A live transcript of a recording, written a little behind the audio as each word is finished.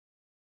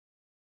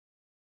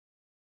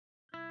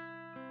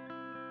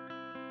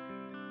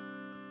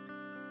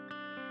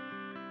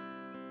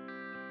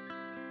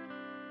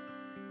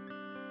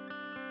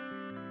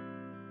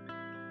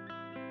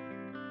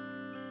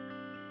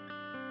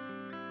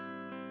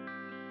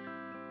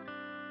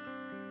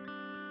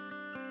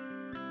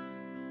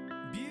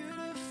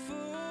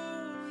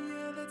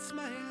is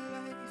my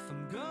life.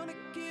 I'm gonna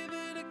give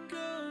it a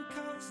go,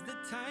 cause the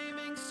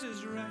timing's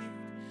just right.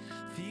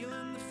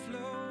 Feeling the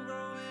flow,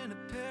 growing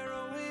a pair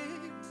of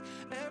wings.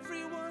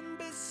 Everyone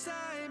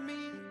beside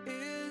me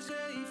is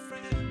a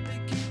friend.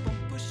 They keep on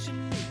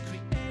pushing me,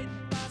 create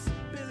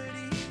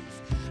possibilities.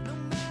 No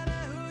matter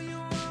who you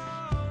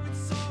are,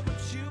 it's all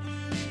what you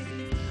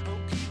believe. Oh,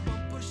 keep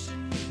on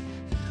pushing me,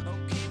 oh,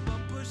 keep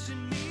on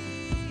pushing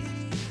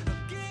me.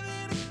 I'll give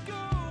it a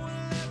go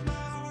and let my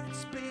heart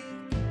speak.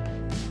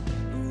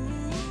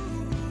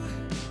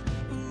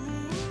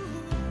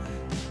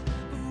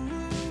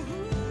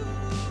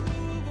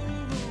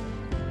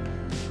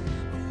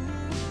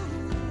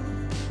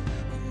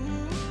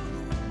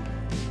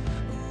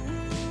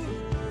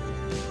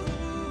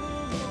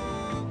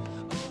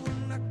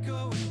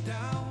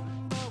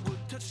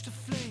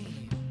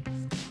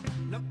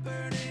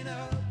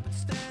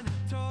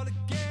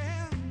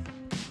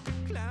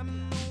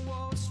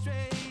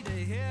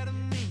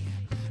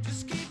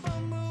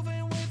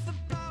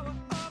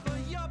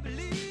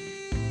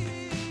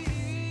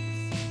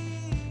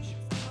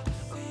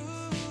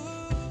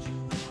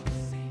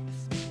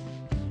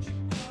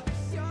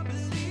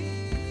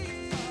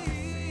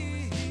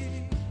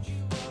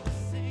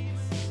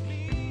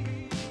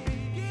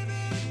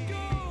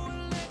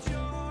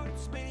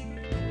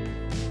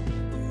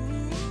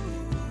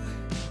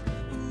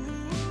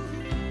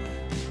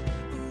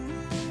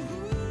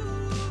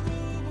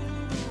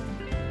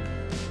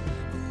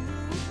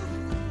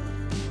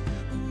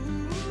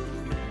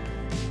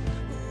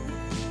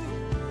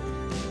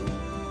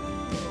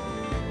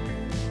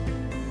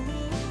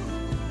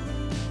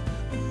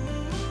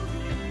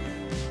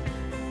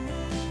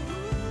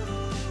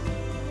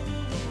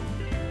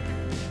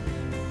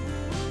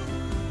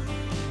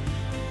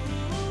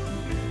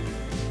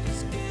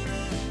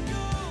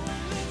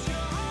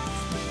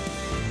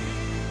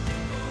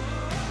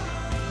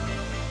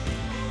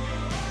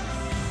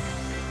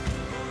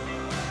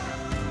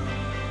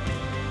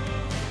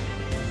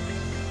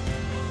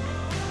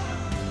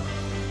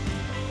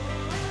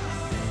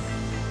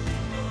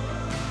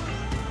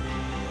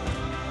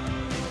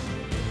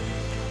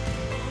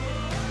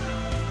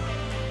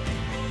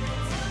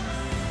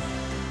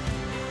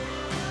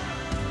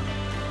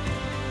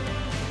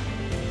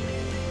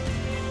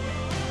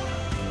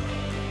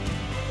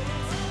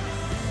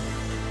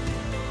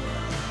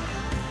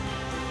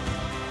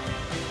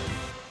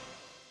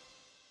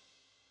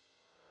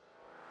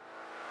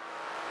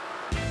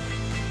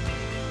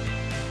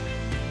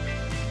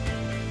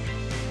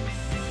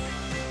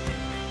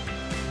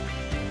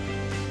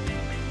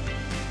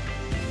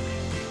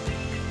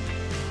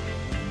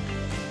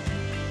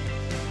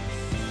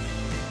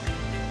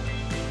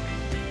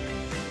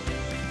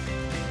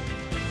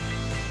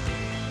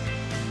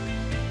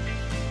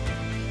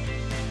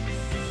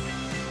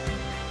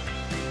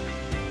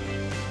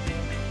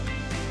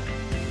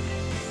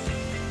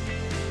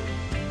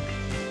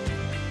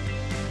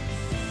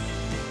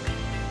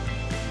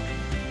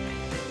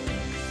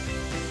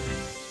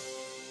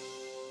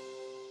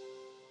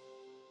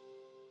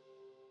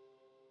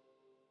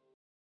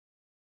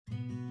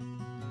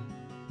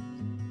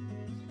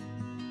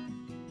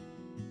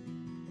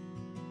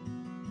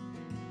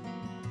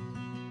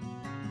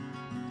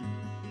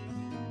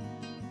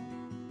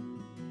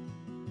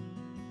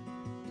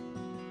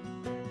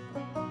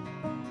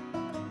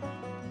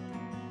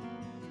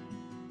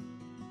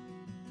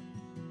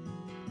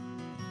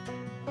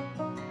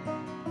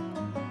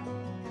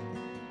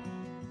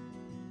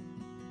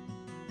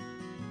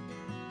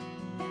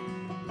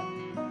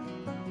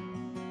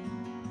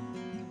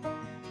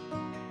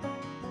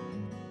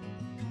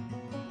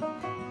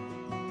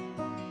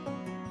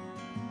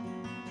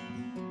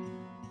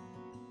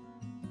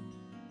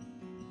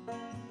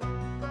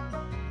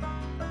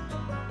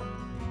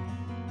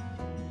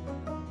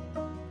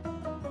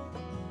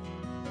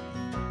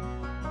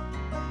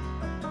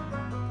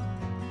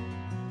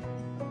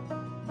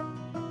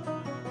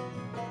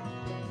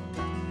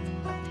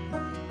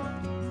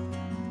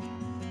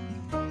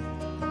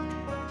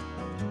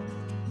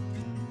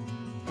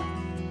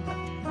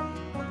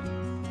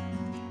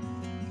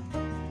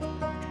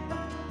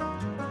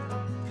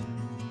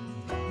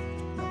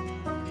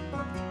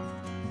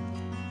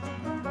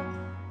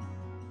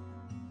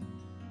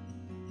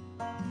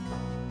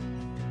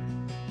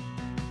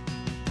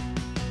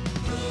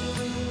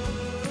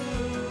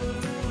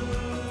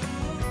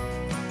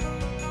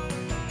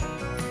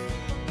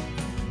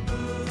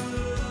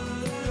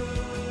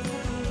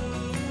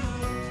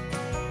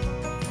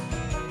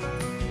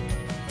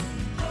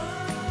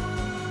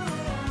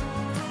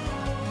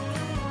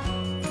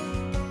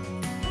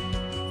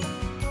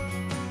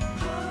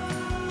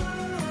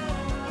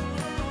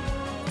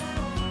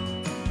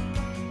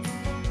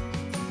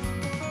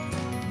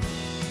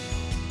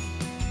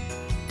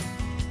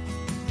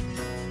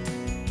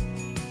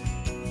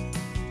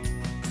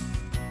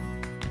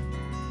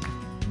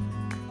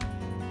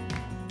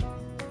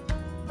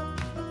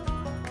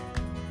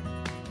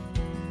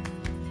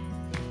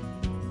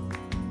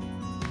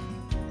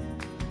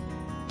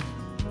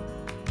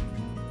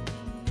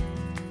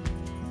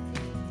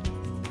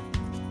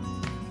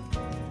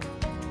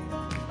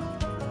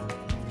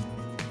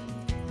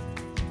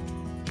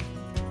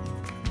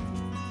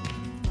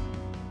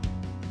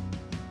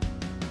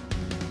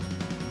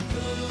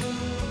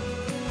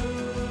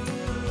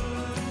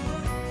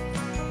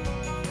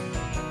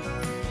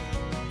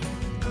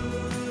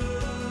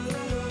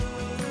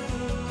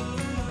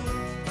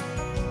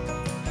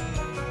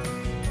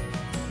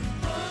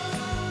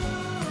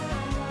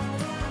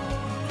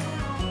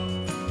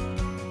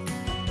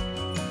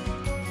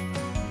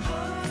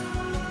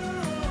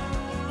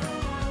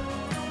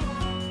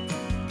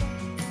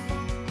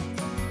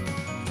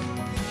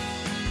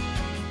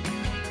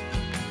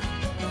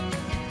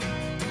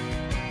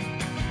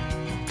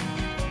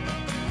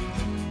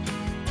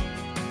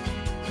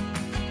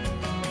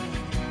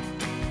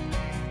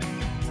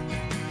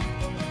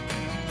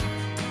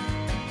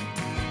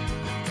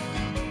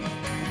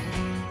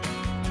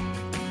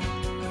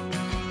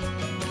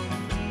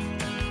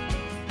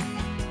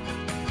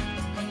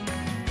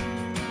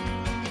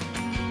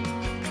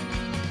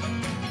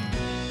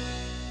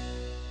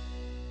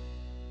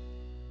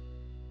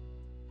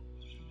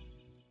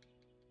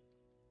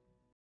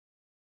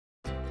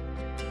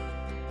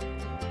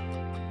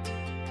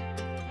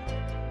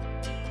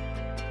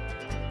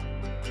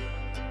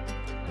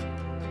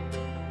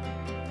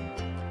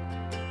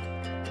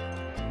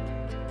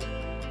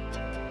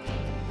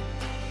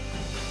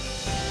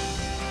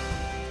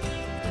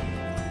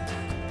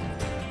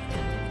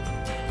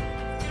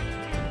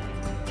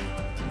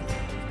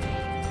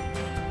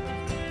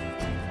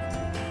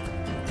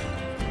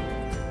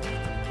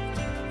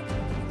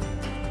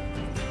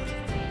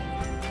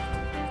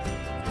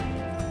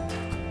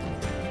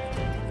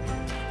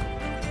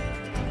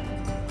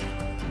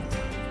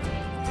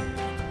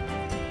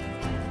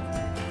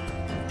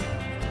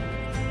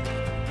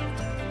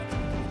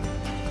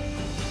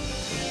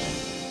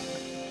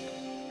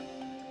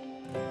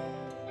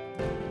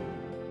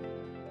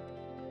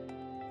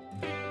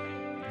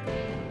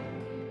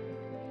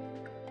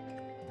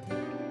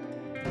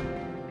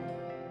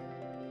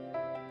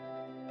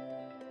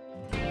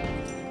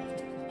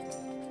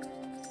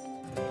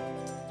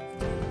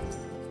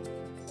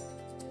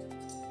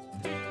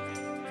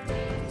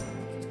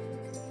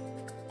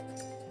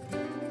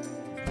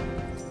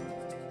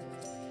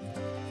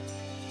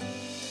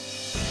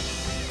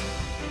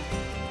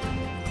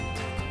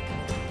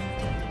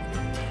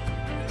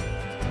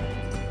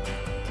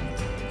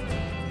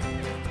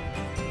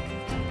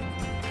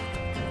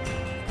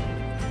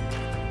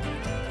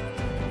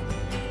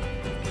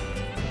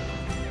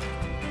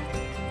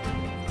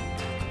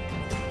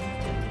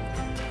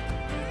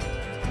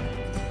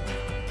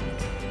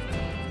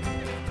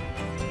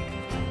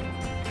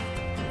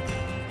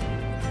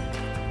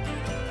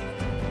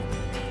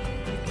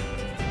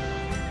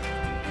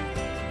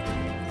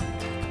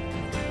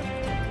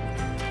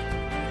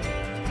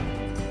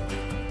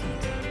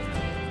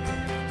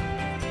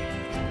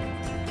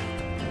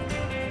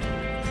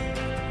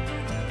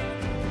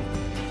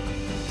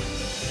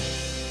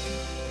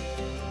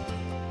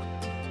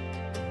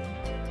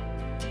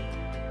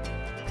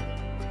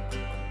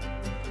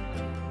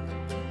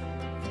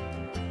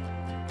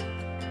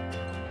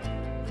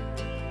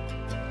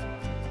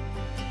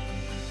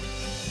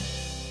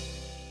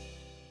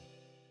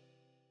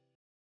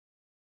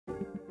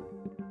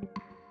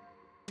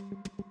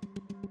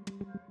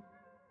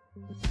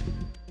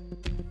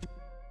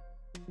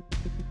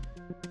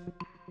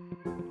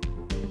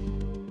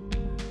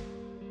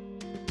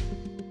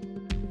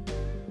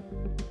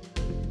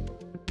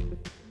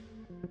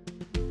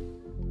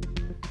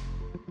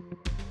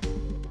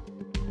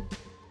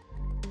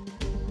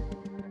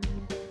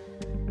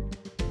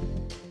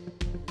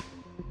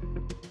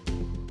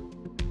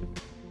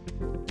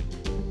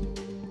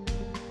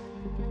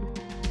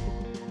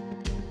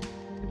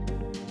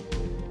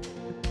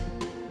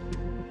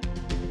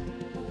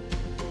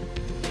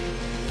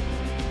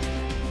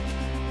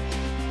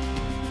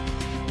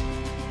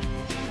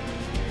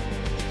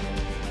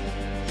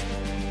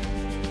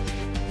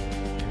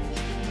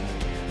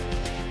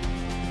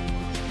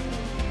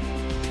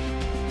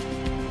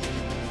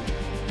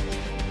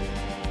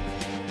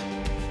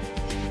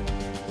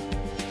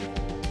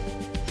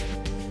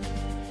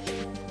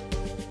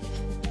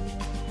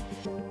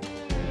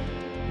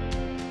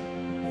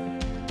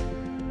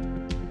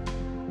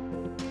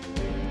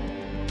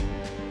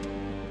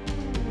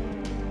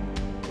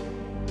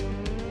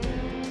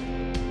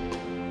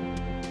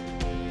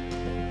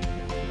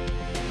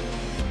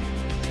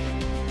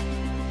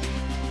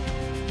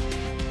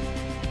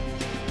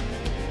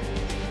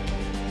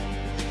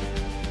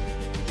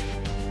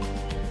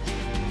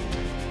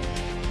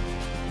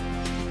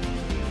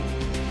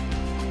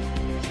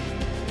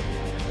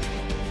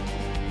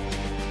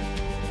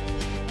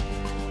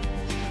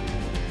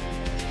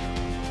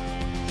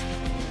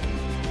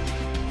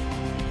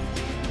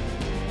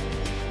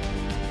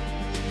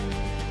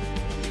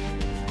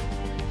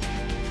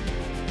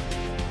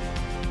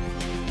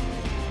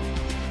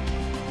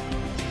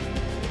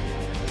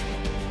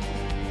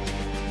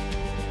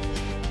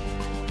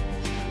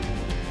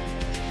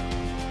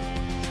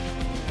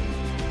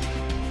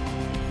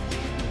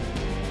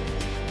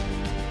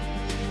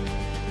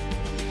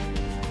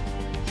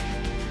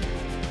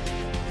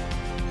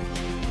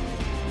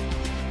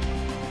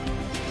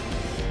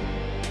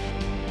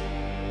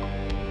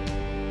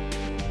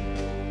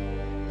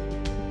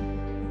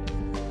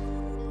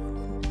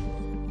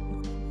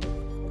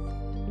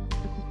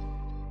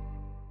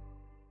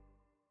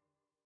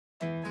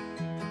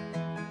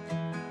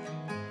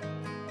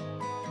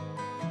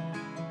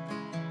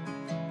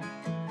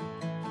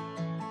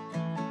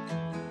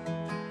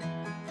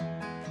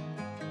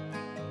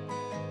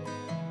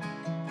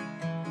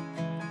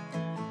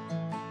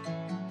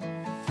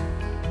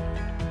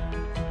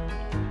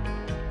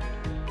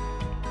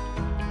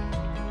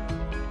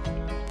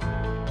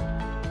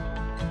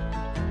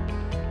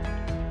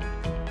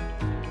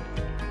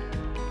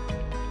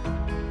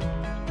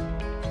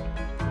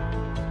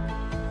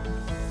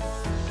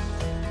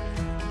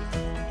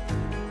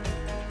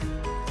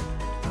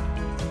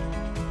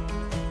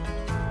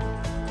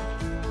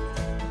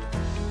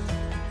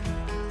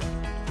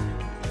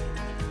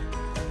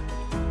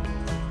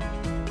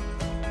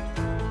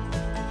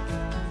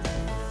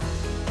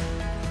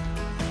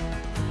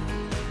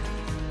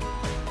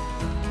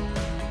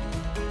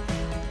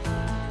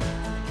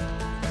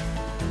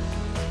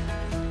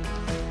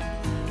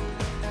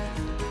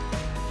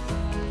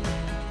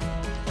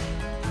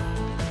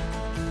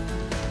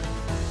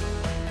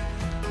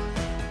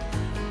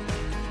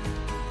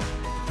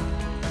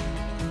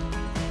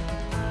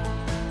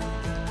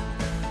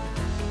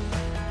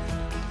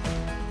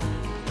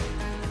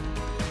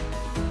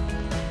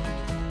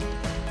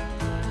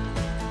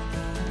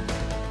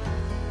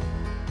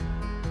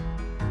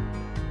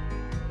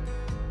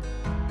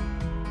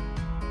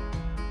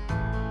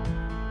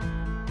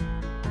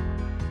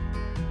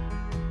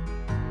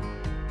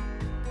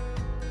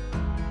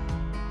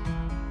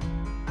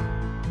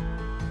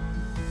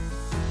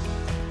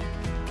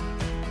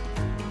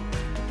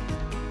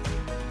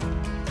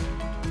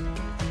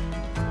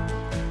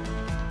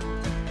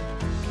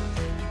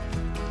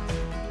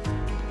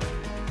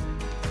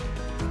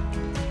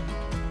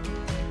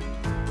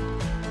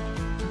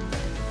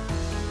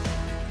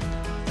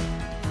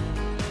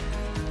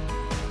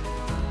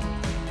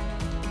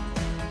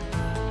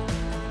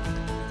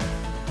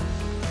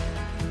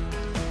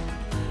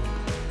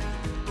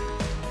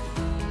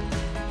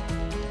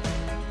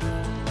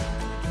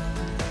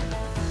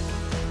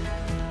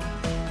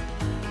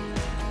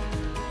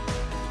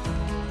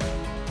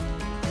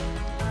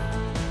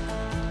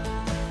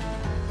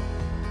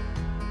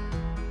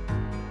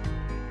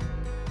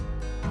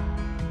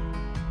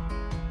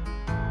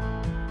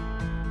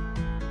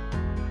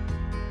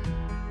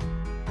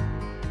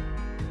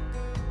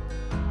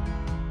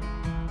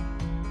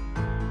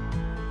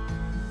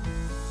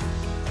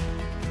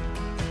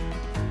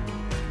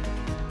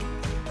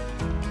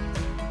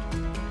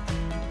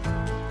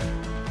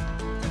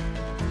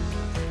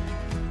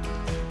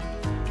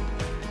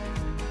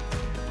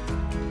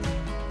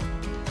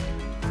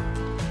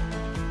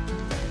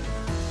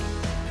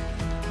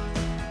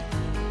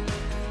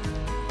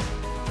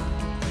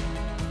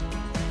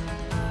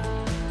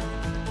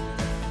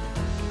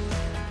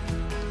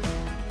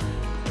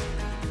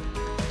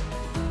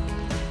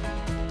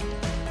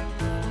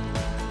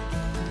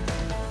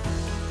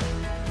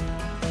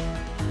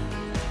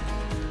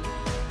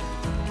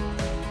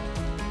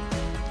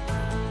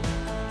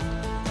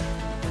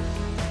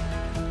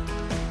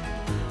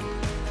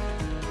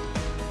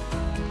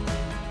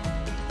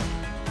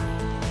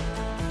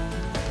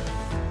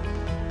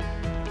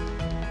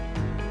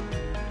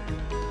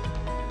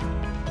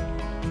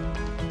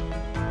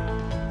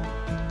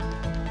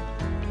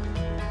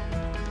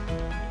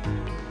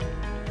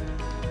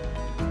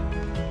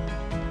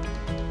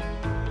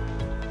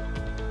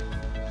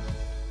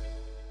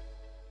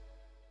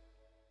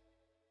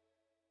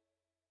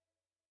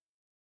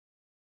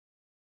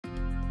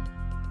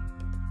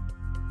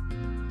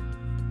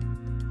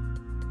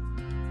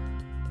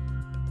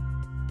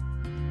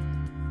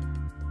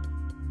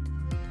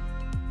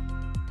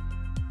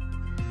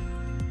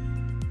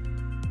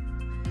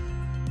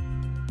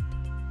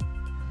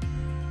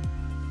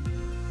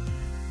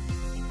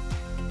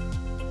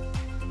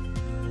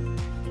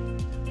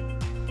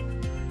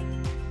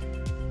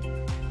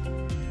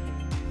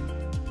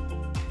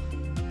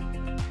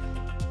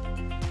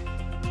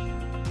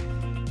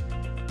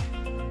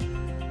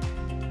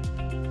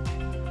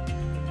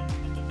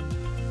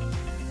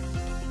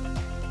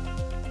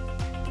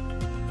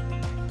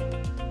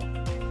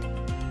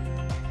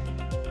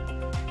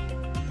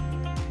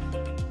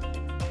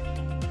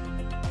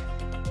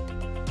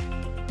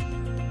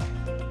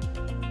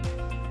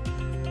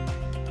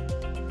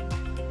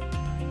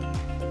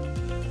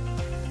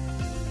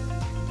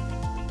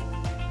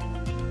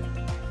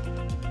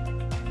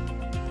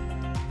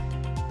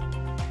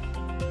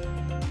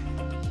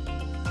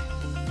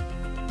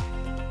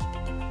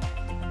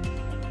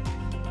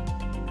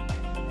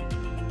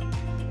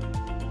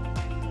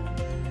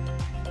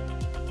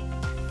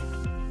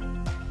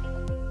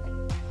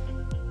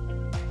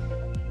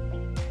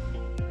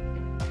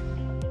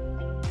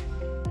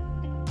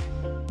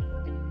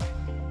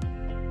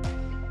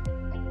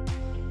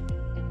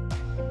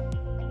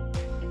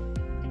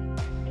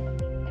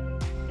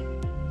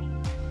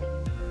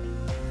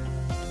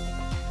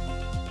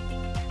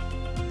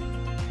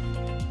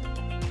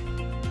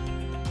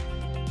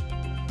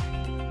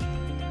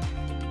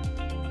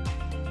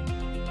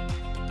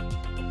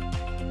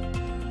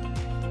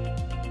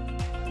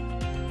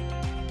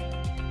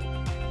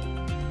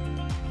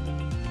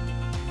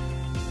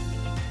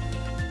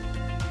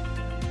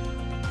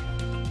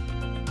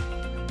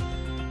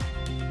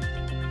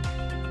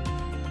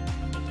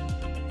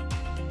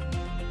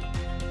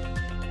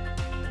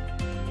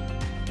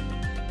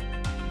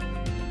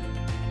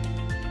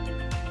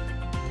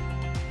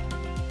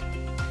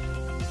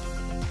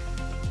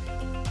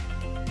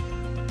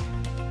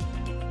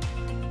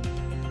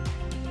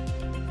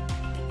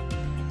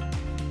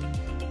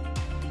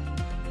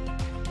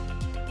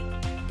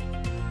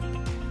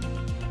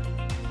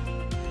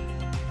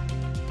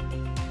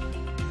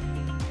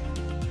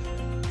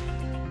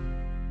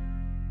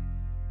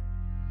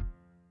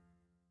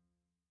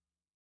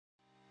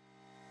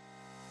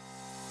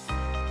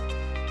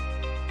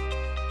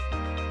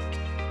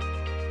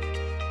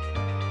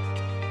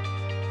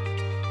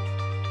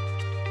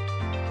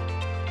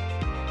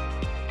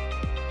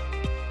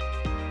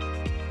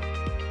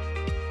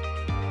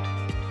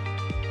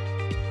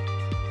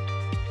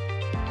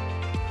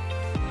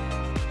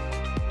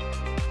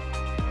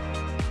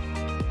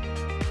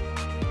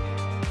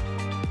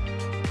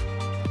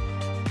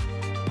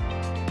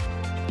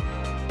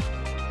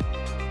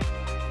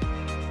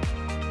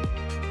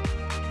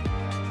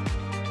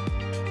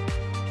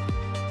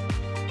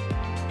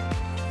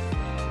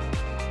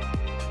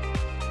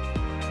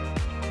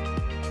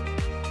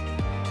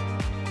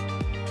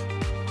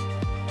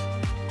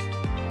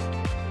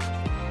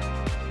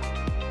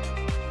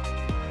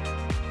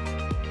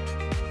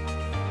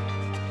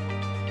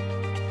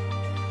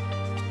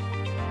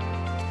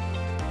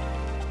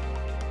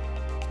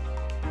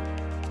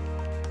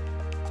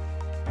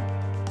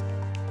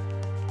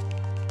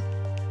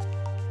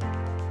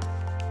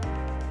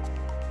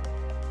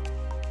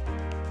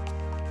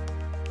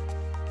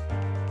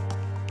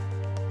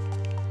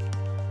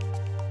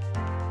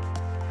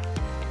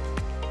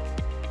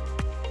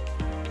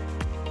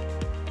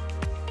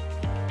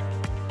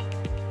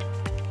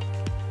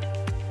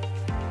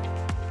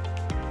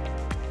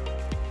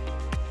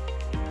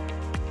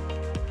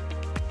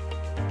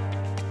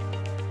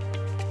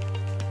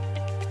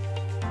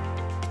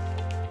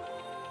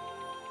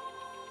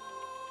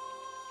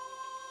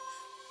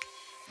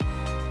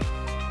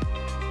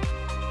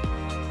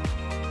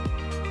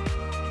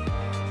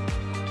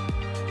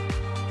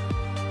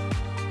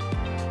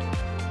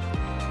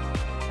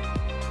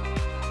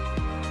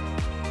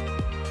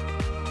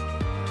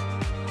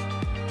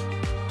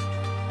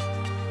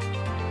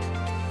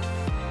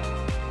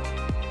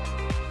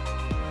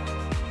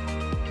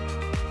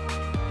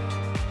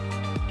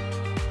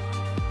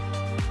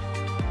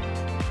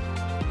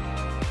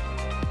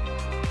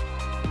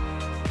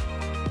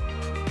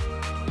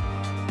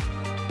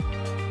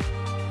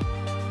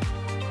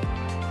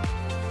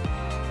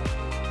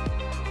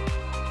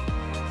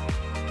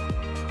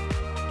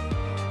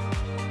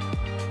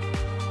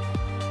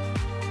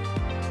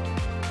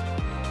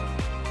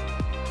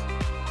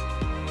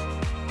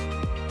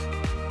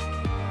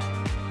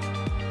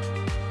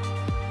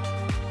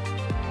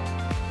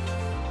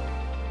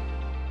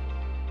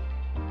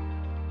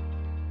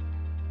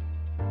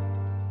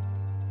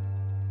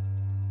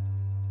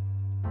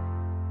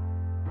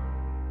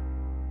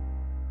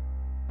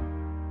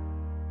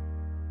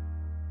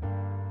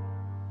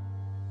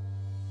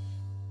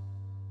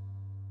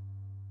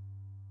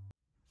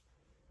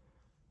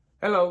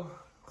 Hello,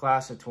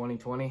 class of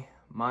 2020.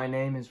 My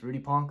name is Rudy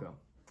Ponko,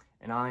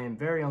 and I am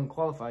very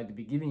unqualified to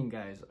be giving you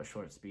guys a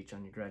short speech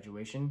on your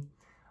graduation.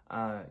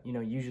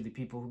 Usually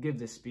people who give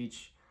this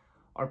speech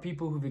are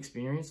people who've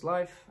experienced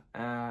life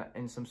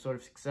and some sort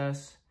of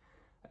success.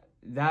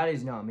 That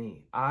is not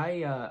me.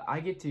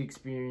 I get to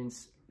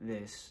experience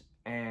this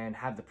and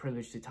have the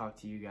privilege to talk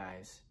to you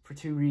guys for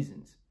two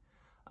reasons.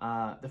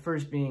 The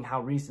first being how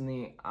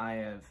recently I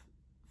have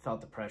felt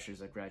the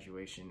pressures of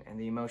graduation and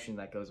the emotion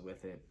that goes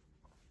with it.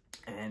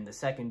 And the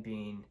second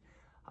being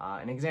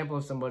an example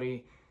of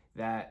somebody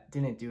that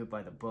didn't do it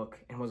by the book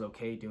and was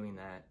okay doing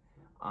that,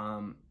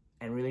 and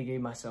really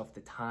gave myself the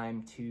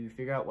time to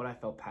figure out what I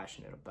felt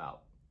passionate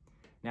about.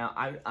 Now,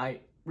 I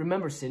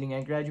remember sitting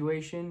at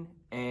graduation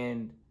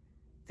and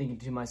thinking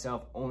to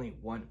myself only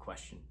one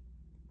question: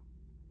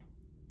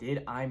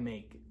 did I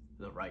make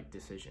the right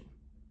decision?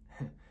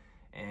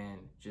 And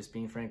just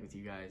being frank with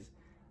you guys,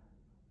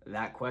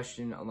 that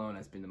question alone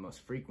has been the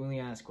most frequently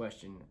asked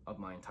question of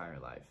my entire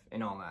life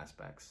in all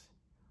aspects.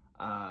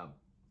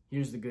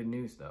 Here's the good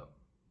news though.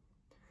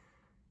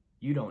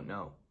 You don't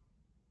know.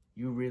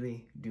 You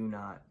really do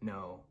not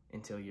know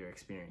until you're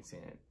experiencing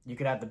it. You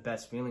could have the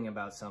best feeling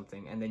about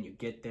something and then you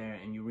get there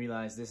and you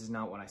realize this is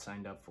not what I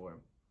signed up for.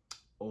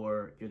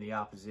 Or you're the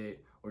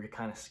opposite, or you're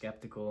kind of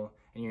skeptical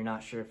and you're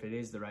not sure if it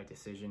is the right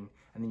decision,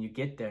 and then you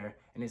get there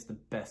and it's the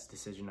best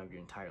decision of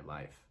your entire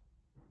life.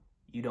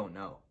 You don't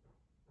know.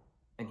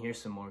 And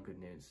here's some more good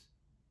news.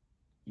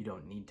 You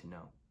don't need to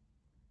know.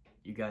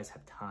 You guys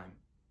have time.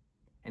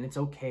 And it's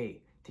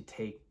okay to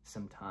take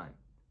some time.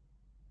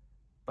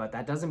 But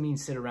that doesn't mean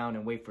sit around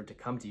and wait for it to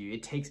come to you.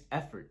 It takes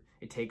effort.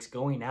 It takes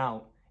going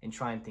out and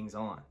trying things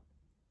on.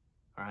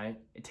 All right?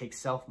 It takes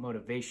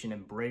self-motivation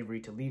and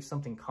bravery to leave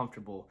something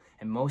comfortable.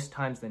 And most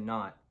times than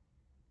not,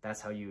 that's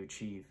how you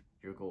achieve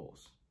your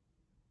goals.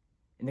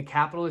 In the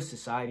capitalist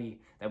society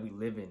that we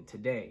live in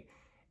today,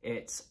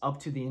 it's up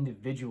to the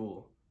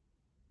individual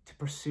to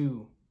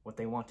pursue what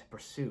they want to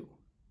pursue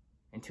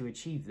and to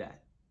achieve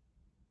that,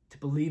 to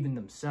believe in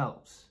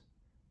themselves,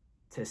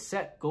 to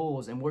set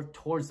goals and work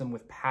towards them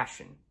with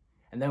passion.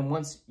 And then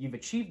once you've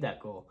achieved that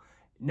goal,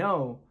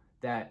 know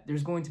that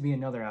there's going to be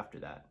another after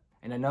that,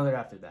 and another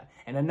after that,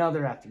 and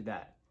another after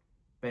that.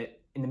 But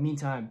in the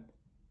meantime,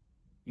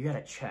 you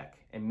gotta check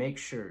and make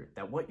sure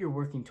that what you're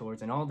working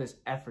towards and all this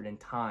effort and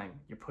time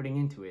you're putting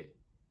into it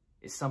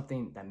is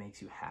something that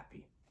makes you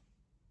happy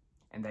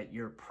and that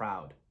you're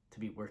proud to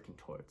be working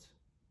towards.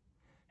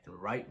 And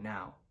right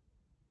now,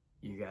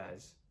 you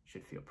guys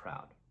should feel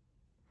proud.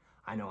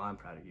 I know I'm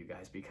proud of you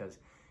guys because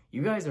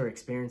you guys are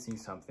experiencing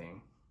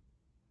something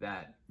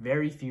that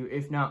very few,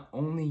 if not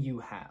only you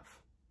have.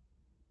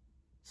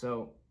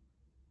 So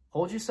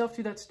hold yourself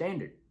to that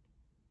standard.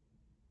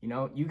 You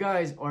know, you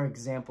guys are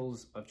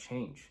examples of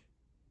change.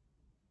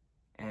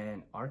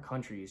 And our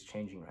country is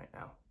changing right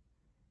now.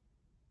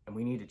 And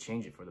we need to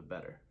change it for the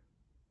better.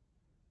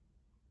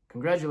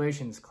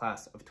 Congratulations,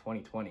 class of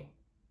 2020.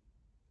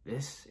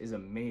 This is a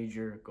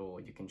major goal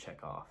you can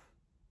check off.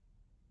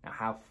 Now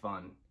have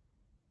fun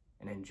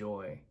and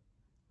enjoy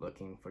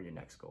looking for your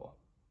next goal.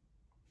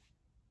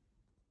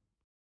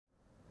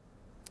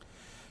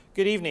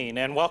 Good evening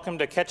and welcome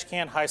to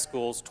Ketchikan High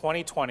School's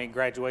 2020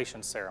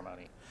 graduation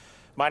ceremony.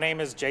 My name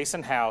is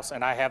Jason House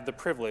and I have the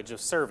privilege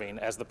of serving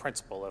as the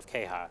principal of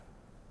KAYHI.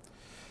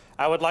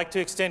 I would like to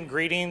extend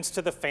greetings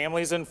to the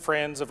families and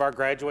friends of our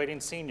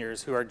graduating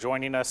seniors who are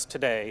joining us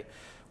today,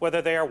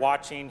 whether they are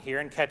watching here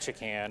in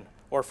Ketchikan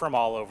or from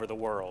all over the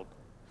world.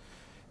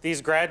 These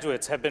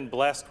graduates have been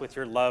blessed with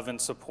your love and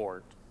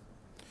support.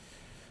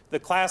 The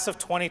class of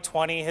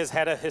 2020 has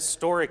had a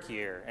historic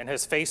year and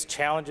has faced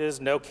challenges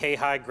no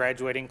KAYHI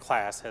graduating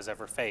class has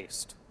ever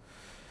faced.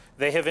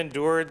 They have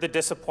endured the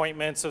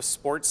disappointments of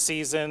sports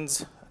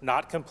seasons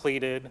not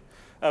completed,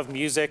 of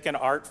music and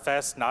art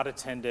fests not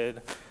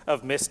attended,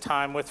 of missed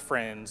time with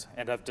friends,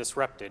 and of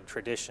disrupted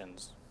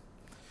traditions.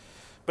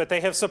 But they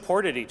have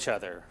supported each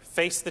other,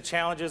 faced the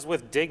challenges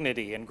with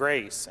dignity and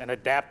grace, and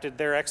adapted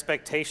their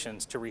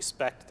expectations to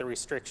respect the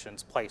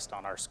restrictions placed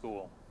on our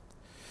school.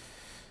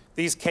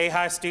 These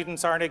KAYHI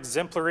students are an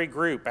exemplary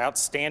group,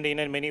 outstanding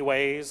in many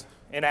ways,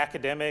 in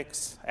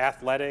academics,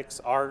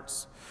 athletics,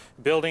 arts,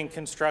 building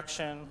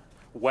construction,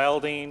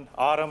 welding,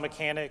 auto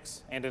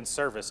mechanics, and in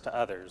service to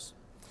others.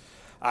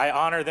 I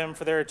honor them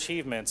for their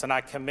achievements, and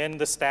I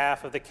commend the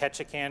staff of the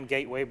Ketchikan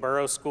Gateway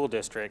Borough School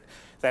District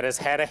that has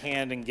had a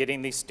hand in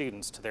getting these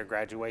students to their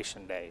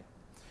graduation day.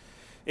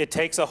 It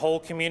takes a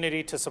whole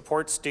community to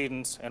support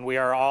students, and we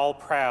are all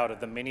proud of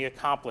the many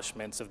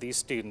accomplishments of these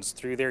students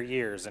through their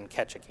years in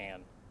Ketchikan.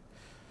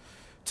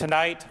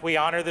 Tonight, we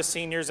honor the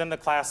seniors in the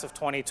class of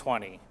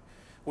 2020.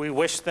 We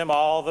wish them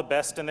all the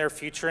best in their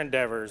future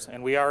endeavors,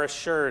 and we are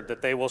assured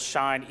that they will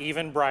shine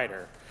even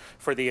brighter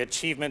for the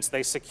achievements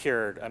they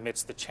secured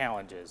amidst the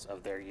challenges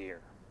of their year.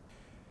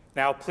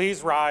 Now,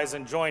 please rise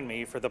and join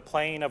me for the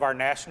playing of our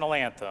National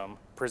Anthem,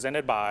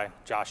 presented by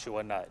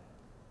Joshua Nutt.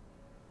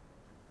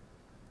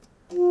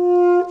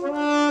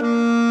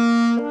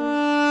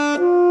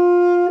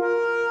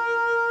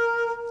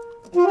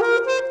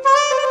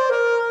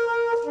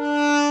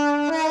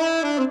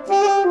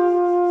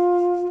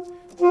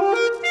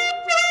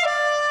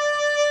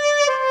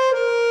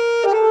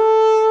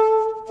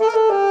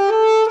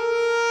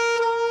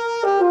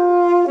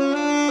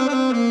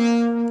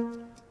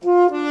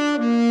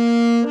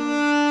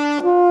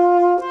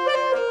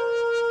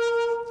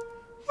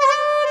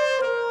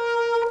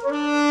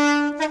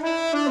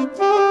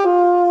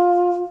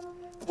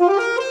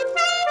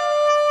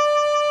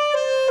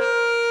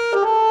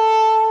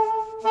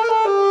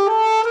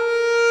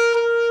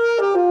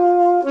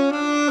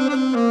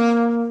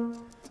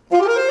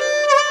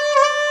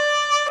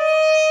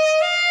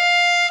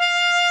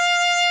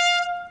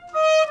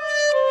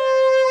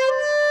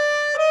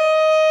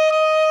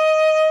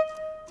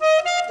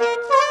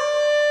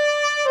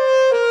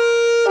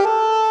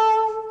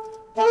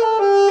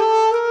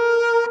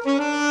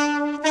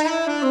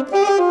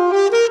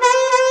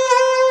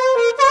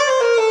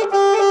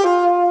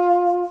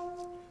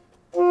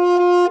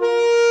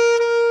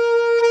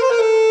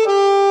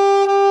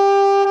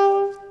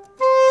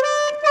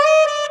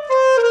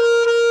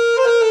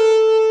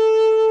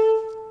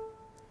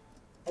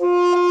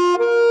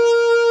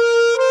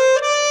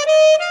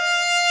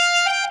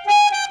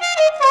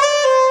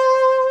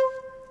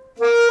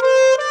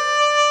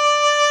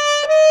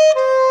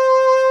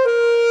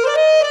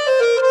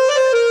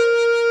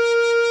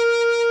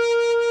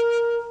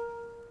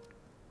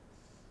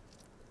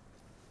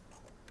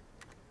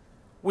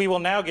 will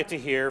now get to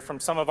hear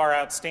from some of our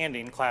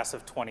outstanding Class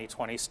of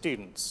 2020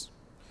 students.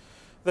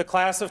 The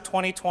Class of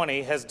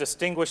 2020 has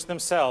distinguished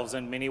themselves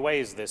in many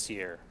ways this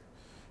year.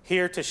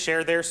 Here to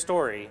share their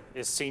story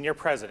is Senior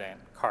President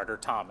Carter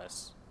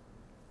Thomas.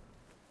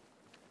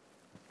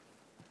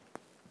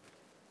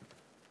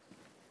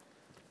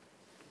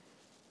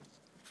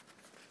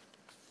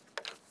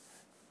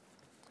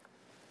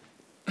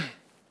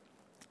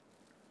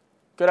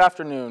 Good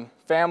afternoon,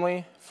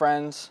 family,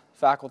 friends,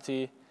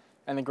 faculty,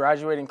 and the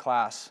graduating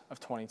class of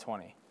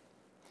 2020.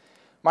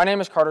 My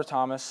name is Carter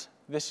Thomas,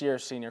 this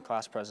year's Senior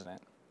Class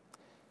President.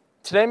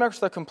 Today marks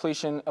the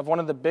completion of one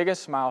of the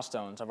biggest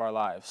milestones of our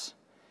lives.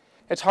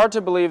 It's hard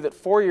to believe that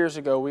 4 years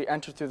ago we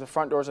entered through the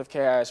front doors of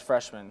KAYHI as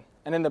freshmen,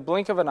 and in the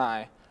blink of an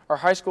eye, our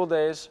high school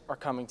days are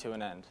coming to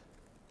an end.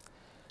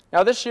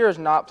 Now this year has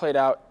not played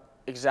out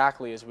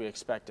exactly as we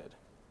expected.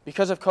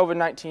 Because of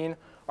COVID-19,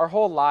 our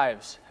whole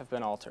lives have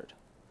been altered.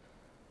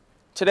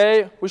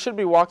 Today, we should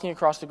be walking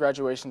across the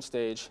graduation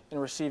stage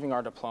and receiving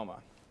our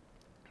diploma.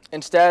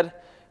 Instead,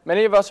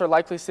 many of us are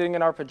likely sitting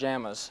in our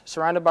pajamas,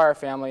 surrounded by our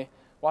family,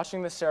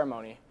 watching the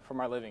ceremony from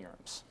our living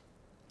rooms.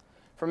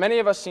 For many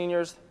of us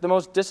seniors, the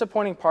most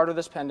disappointing part of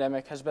this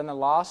pandemic has been the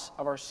loss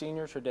of our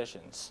senior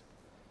traditions.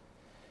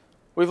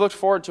 We've looked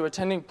forward to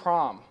attending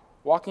prom,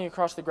 walking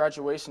across the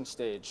graduation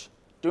stage,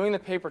 doing the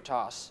paper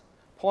toss,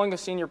 pulling a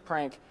senior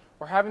prank,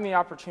 or having the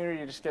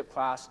opportunity to skip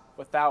class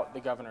without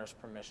the governor's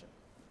permission.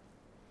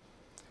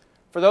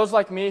 For those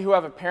like me who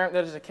have a parent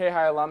that is a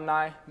KAYHI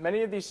alumni,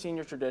 many of these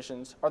senior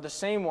traditions are the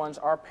same ones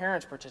our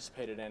parents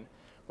participated in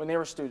when they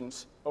were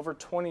students over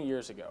 20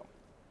 years ago.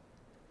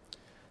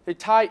 They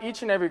tie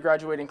each and every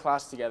graduating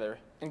class together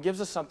and gives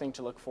us something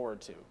to look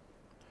forward to.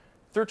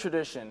 Through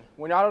tradition,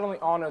 we not only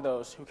honor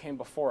those who came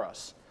before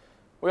us,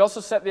 we also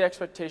set the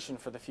expectation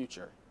for the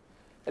future.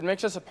 It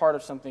makes us a part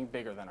of something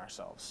bigger than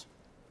ourselves.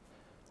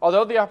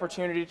 Although the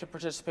opportunity to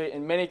participate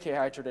in many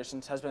KAYHI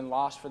traditions has been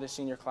lost for the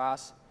senior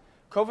class,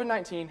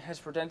 COVID-19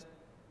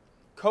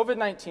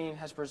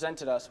 has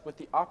presented us with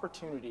the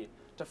opportunity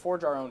to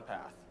forge our own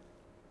path.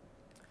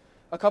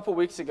 A couple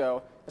weeks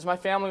ago, as my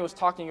family was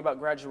talking about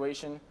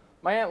graduation,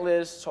 my Aunt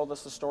Liz told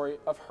us the story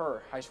of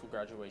her high school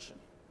graduation.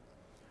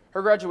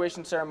 Her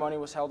graduation ceremony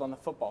was held on the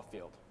football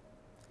field.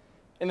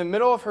 In the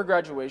middle of her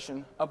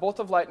graduation, a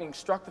bolt of lightning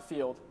struck the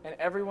field and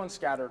everyone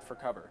scattered for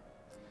cover.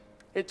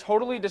 It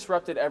totally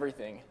disrupted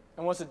everything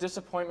and was a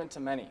disappointment to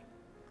many.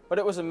 But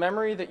it was a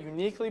memory that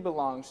uniquely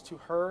belongs to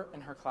her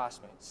and her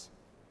classmates.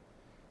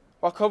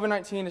 While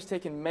COVID-19 has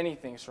taken many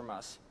things from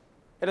us,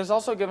 it has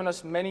also given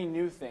us many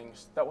new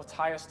things that will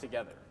tie us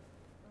together.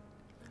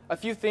 A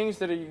few things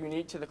that are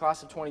unique to the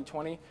class of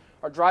 2020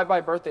 are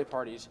drive-by birthday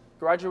parties,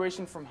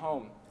 graduation from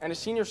home, and a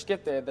senior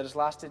skip day that has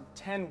lasted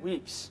 10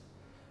 weeks.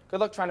 Good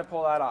luck trying to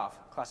pull that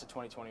off, class of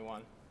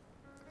 2021.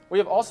 We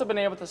have also been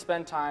able to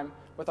spend time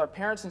with our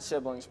parents and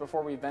siblings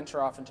before we venture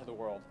off into the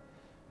world.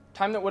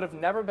 Time that would have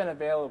never been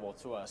available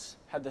to us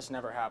had this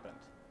never happened.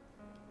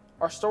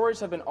 Our stories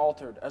have been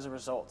altered as a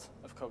result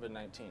of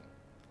COVID-19.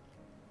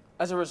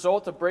 As a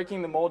result of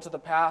breaking the molds of the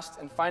past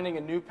and finding a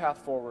new path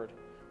forward,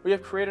 we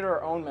have created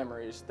our own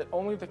memories that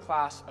only the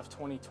class of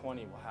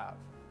 2020 will have.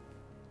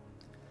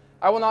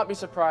 I will not be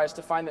surprised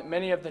to find that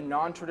many of the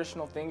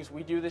non-traditional things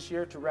we do this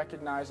year to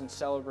recognize and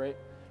celebrate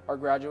our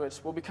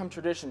graduates will become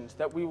traditions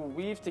that we will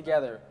weave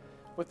together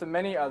with the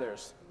many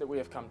others that we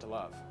have come to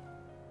love.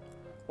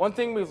 One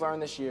thing we've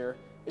learned this year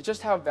is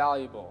just how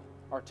valuable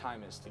our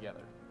time is together.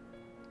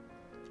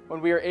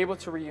 When we are able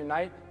to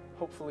reunite,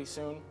 hopefully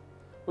soon,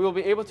 we will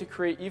be able to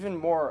create even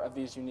more of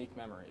these unique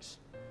memories.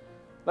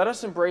 Let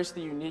us embrace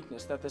the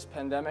uniqueness that this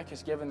pandemic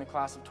has given the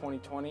class of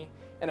 2020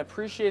 and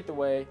appreciate the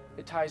way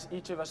it ties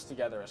each of us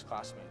together as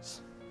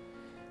classmates.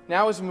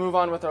 Now as we move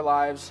on with our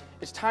lives,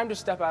 it's time to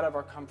step out of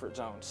our comfort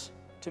zones,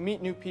 to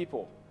meet new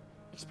people,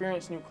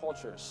 experience new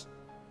cultures,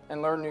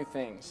 and learn new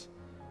things.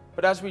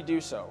 But as we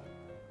do so,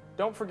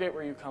 don't forget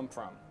where you come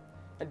from,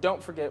 and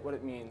don't forget what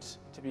it means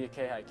to be a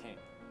KAYHI King.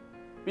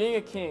 Being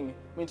a king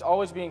means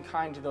always being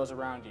kind to those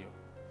around you,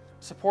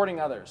 supporting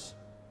others,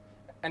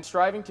 and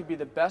striving to be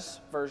the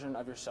best version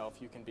of yourself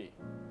you can be.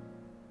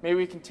 May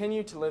we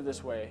continue to live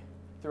this way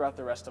throughout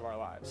the rest of our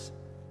lives.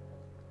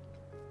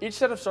 Each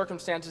set of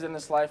circumstances in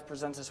this life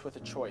presents us with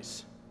a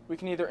choice. We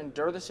can either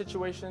endure the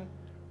situation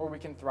or we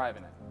can thrive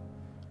in it.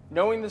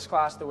 Knowing this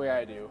class the way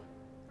I do,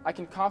 I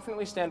can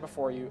confidently stand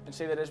before you and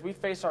say that as we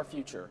face our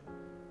future,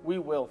 we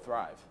will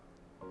thrive.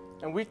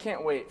 And we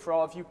can't wait for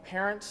all of you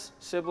parents,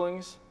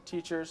 siblings,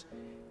 teachers,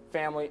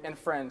 family, and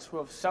friends who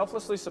have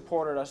selflessly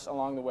supported us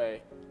along the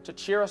way to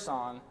cheer us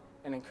on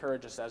and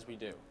encourage us as we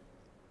do.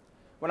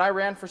 When I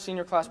ran for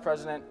Senior Class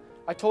President,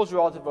 I told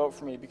you all to vote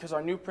for me because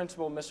our new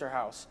principal, Mr.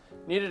 House,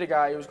 needed a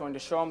guy who was going to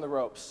show him the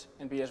ropes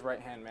and be his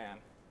right-hand man.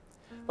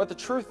 But the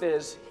truth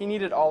is, he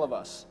needed all of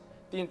us,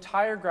 the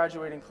entire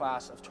graduating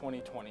class of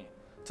 2020,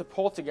 to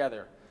pull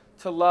together,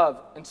 to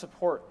love and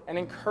support and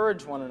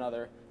encourage one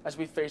another as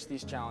we face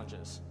these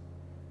challenges.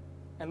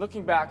 And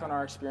looking back on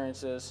our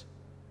experiences,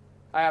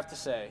 I have to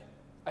say,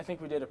 I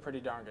think we did a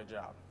pretty darn good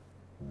job.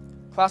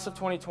 Class of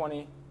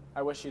 2020,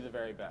 I wish you the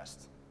very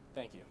best.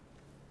 Thank you.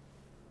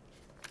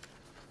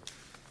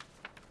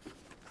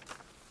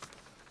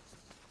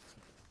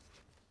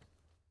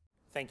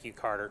 Thank you,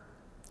 Carter.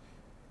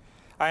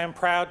 I am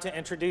proud to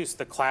introduce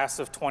the class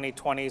of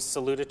 2020's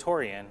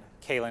salutatorian,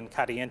 Kaylin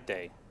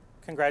Cadiente.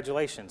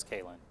 Congratulations,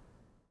 Kaylin.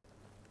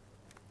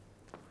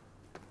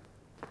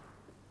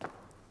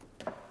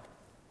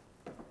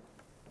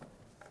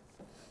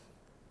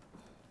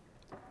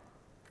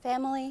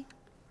 Family,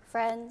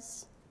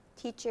 friends,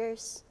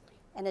 teachers,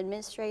 and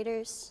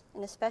administrators,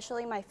 and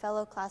especially my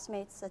fellow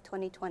classmates of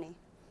 2020.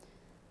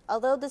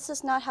 Although this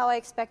is not how I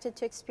expected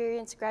to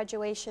experience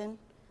graduation,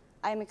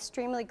 I am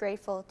extremely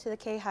grateful to the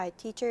KAYHI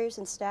teachers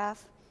and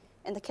staff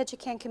and the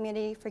Ketchikan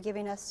community for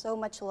giving us so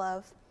much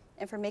love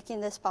and for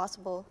making this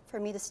possible for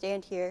me to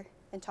stand here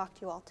and talk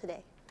to you all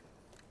today.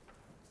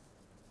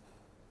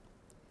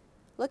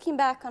 Looking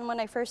back on when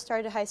I first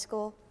started high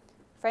school,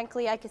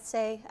 frankly, I could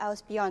say I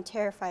was beyond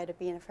terrified of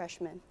being a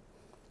freshman.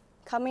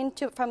 Coming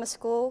from a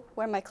school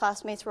where my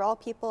classmates were all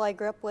people I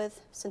grew up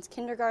with since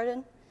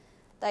kindergarten,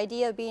 the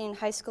idea of being in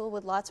high school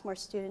with lots more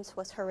students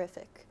was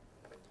horrific.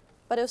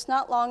 But it was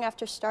not long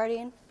after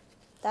starting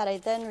that I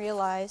then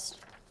realized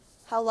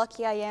how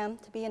lucky I am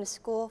to be in a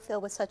school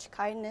filled with such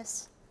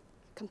kindness,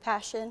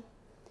 compassion,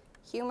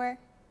 humor,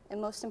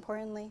 and most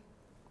importantly,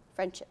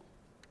 friendship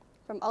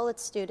from all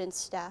its students,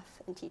 staff,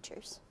 and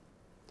teachers.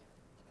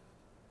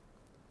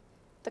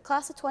 The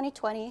class of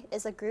 2020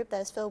 is a group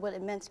that is filled with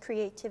immense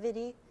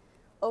creativity,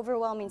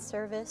 overwhelming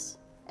service,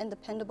 and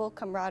dependable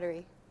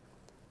camaraderie.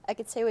 I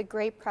could say with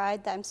great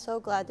pride that I'm so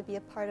glad to be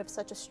a part of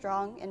such a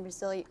strong and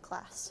resilient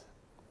class.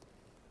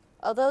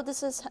 Although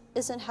this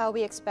isn't how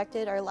we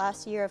expected our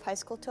last year of high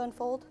school to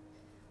unfold,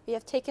 we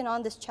have taken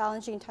on this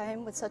challenging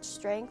time with such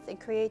strength and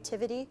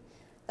creativity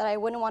that I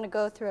wouldn't want to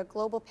go through a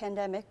global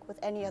pandemic with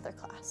any other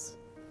class.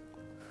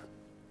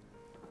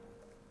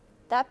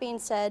 That being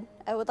said,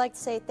 I would like to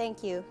say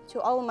thank you to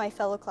all of my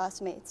fellow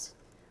classmates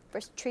for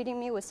treating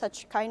me with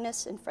such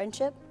kindness and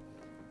friendship.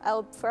 I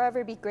will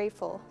forever be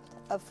grateful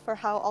for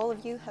how all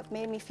of you have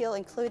made me feel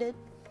included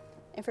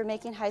and for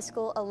making high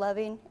school a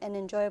loving and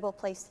enjoyable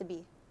place to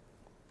be.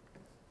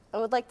 I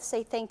would like to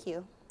say thank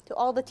you to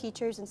all the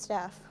teachers and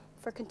staff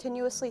for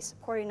continuously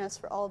supporting us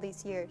for all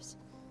these years,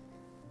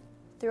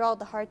 through all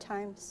the hard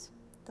times,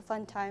 the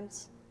fun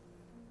times,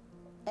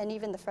 and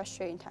even the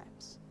frustrating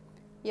times.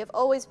 You have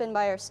always been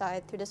by our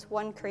side through this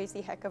one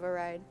crazy heck of a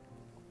ride.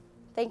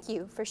 Thank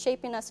you for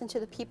shaping us into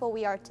the people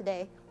we are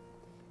today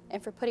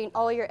and for putting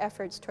all your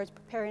efforts towards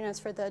preparing us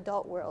for the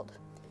adult world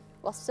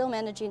while still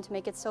managing to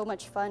make it so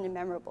much fun and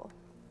memorable.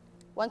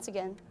 Once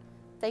again,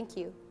 thank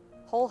you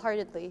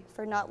wholeheartedly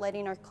for not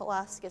letting our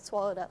class get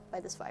swallowed up by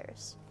this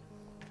virus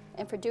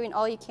and for doing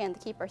all you can to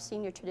keep our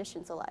senior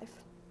traditions alive.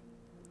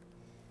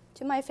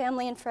 To my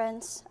family and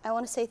friends, I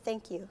want to say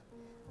thank you.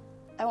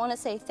 I want to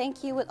say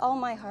thank you with all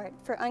my heart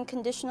for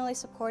unconditionally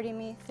supporting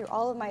me through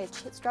all of my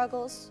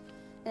struggles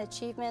and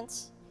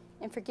achievements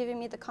and for giving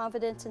me the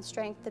confidence and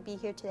strength to be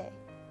here today.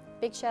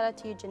 Big shout out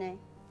to you, Janae.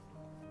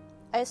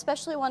 I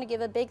especially want to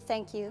give a big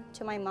thank you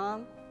to my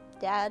mom,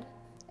 dad,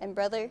 and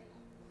brother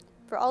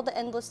for all the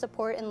endless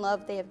support and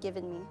love they have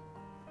given me.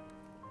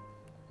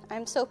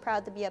 I'm so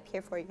proud to be up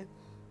here for you.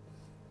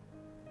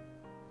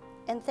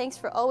 And thanks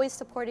for always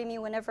supporting me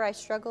whenever I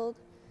struggled,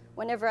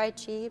 whenever I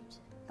achieved,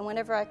 and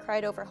whenever I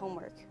cried over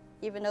homework,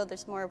 even though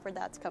there's more of where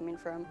that's coming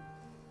from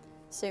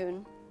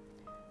soon.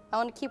 I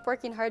want to keep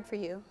working hard for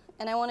you,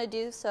 and I want to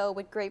do so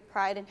with great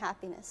pride and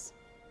happiness.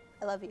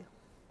 I love you.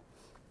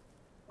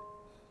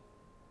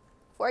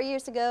 4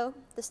 years ago,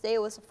 this day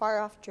was a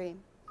far-off dream,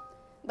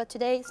 but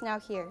today is now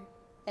here,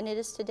 and it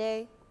is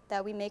today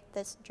that we make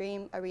this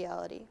dream a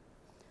reality.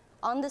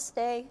 On this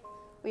day,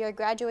 we are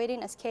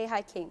graduating as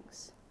KAYHI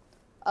Kings.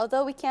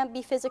 Although we can't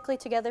be physically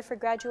together for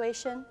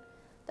graduation,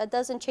 that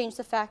doesn't change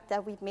the fact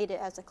that we've made it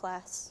as a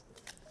class.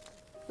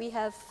 We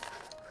have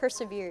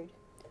persevered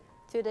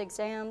through the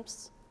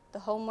exams, the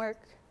homework,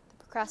 the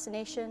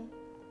procrastination,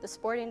 the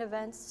sporting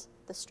events,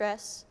 the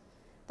stress,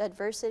 the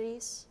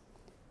adversities.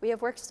 We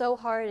have worked so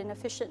hard and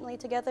efficiently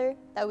together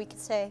that we can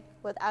say,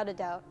 without a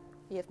doubt,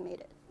 we have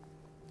made it.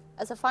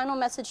 As a final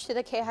message to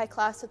the KAYHI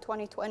class of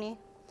 2020,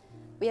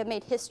 we have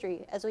made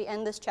history as we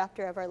end this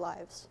chapter of our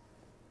lives.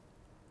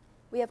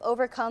 We have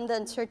overcome the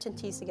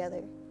uncertainties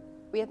together.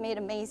 We have made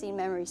amazing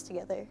memories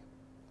together.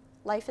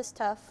 Life is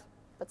tough,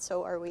 but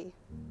so are we.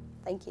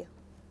 Thank you.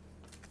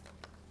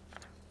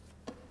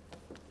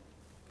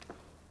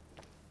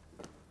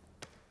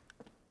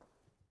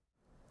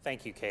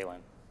 Thank you, Kaylin.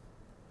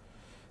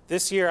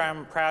 This year,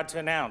 I'm proud to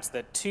announce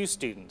that 2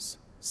 students,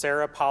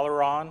 Sarah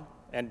Polaron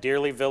and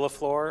Dearly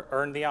Villaflor,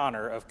 earned the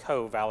honor of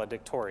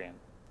co-valedictorian.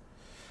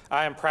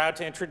 I am proud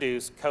to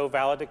introduce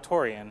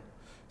co-valedictorian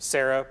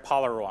Sarah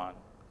Polaron.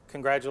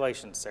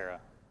 Congratulations, Sarah.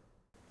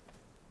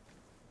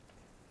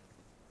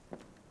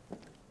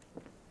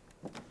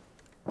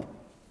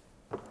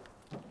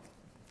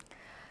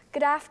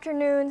 Good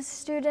afternoon,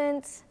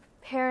 students,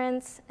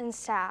 parents, and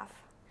staff.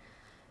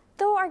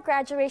 Though our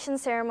graduation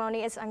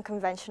ceremony is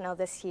unconventional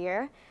this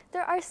year,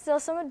 there are still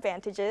some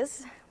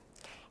advantages.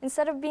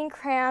 instead of being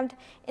crammed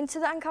into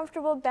the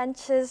uncomfortable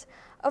benches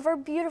of our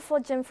beautiful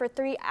gym for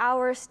 3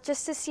 hours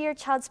just to see your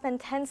child spend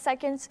 10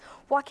 seconds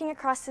walking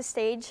across the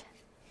stage,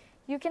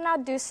 you can now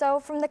do so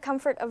from the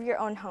comfort of your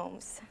own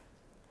homes.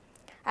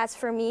 As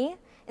for me,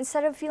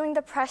 instead of feeling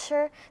the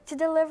pressure to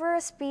deliver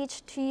a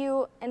speech to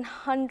you and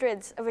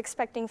hundreds of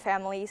expecting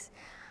families,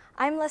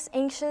 I'm less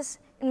anxious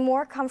and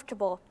more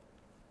comfortable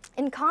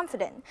and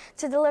confident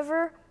to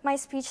deliver my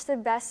speech to the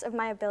best of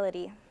my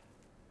ability.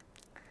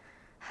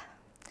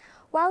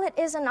 While it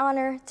is an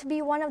honor to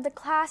be one of the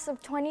class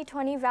of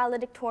 2020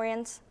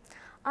 valedictorians,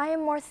 I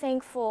am more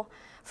thankful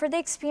for the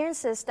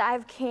experiences that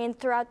I've gained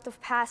throughout the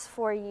past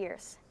 4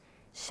 years,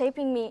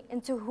 shaping me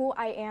into who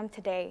I am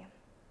today.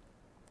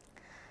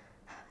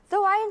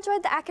 Though I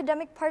enjoyed the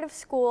academic part of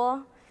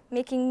school,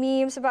 making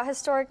memes about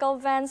historical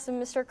events in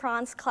Mr.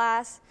 Cron's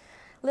class,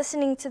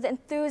 listening to the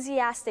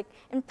enthusiastic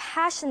and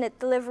passionate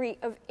delivery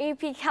of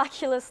AP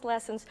Calculus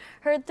lessons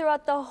heard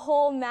throughout the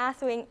whole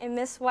math wing in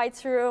Miss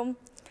White's room,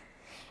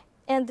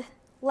 and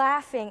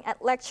laughing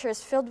at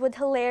lectures filled with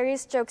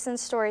hilarious jokes and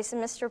stories in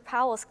Mr.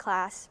 Powell's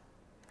class,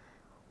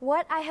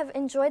 what I have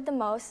enjoyed the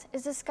most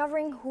is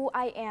discovering who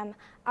I am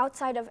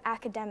outside of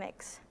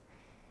academics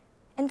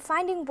and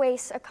finding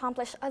ways to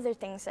accomplish other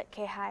things at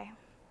KAYHI.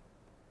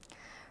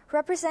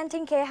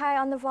 Representing KAYHI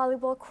on the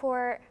volleyball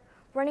court,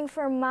 running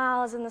for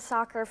miles in the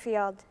soccer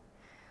field,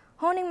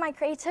 honing my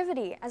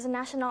creativity as a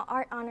National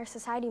Art Honor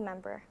Society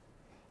member,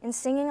 and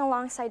singing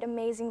alongside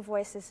amazing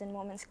voices in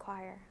Women's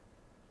Choir.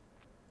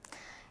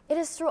 It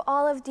is through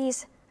all of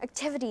these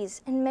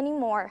activities and many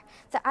more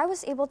that I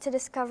was able to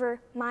discover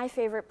my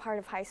favorite part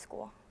of high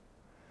school,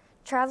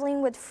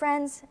 traveling with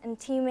friends and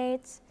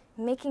teammates,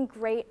 making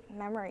great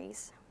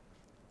memories.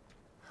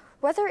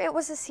 Whether it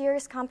was a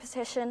serious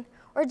competition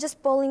or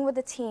just bowling with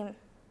the team,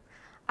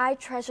 I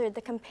treasured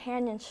the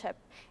companionship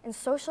and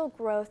social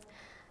growth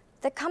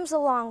that comes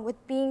along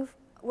with being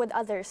with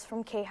others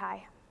from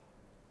KAYHI.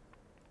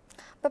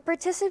 But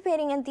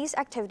participating in these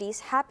activities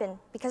happened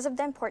because of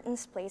the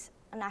importance placed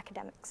on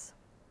academics.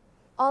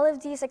 All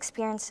of these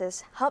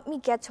experiences helped me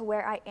get to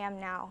where I am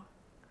now,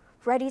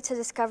 ready to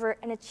discover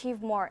and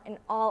achieve more in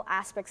all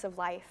aspects of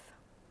life.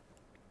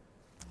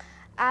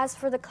 As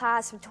for the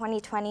class of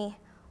 2020,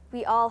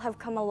 we all have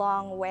come a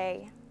long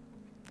way.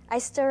 I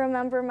still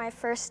remember my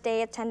first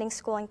day attending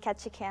school in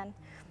Ketchikan,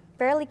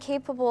 barely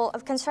capable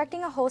of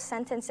constructing a whole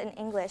sentence in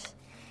English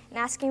and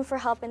asking for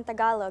help in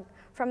Tagalog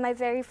from my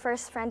very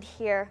first friend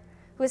here,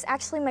 who is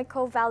actually my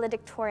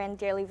co-valedictorian,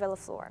 dearly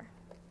Villaflor.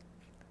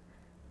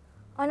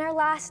 On our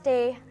last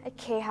day at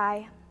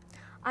KAYHI,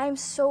 I am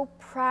so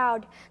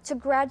proud to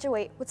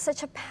graduate with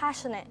such a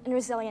passionate and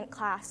resilient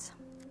class.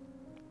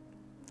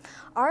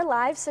 Our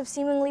lives have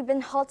seemingly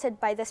been halted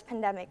by this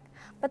pandemic,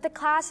 but the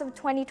class of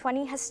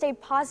 2020 has stayed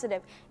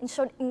positive and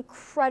showed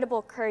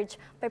incredible courage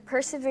by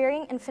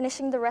persevering and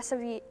finishing the rest of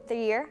the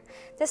year,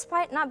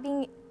 despite not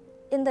being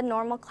in the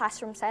normal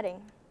classroom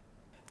setting.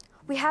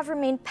 We have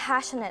remained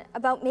passionate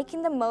about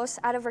making the most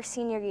out of our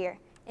senior year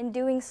and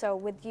doing so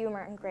with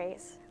humor and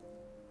grace.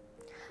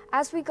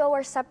 As we go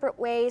our separate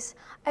ways,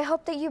 I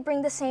hope that you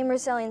bring the same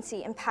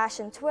resiliency and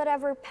passion to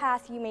whatever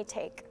path you may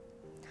take.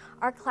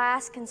 Our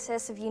class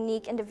consists of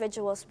unique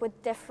individuals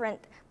with different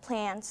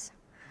plans.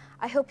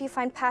 I hope you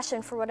find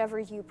passion for whatever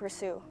you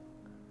pursue.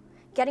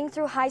 Getting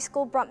through high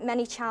school brought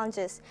many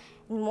challenges,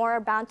 and more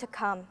are bound to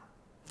come.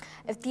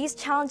 If these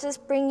challenges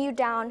bring you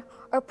down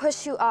or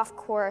push you off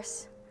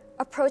course,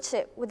 approach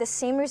it with the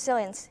same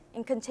resilience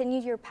and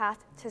continue your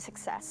path to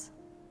success.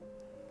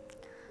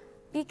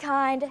 Be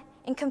kind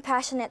and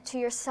compassionate to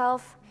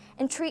yourself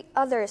and treat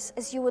others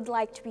as you would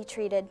like to be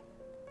treated.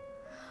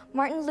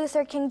 Martin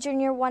Luther King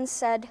Jr. once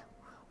said,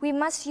 "We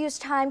must use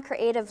time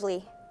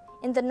creatively,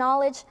 in the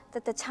knowledge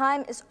that the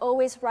time is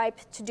always ripe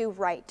to do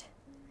right."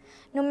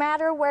 No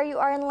matter where you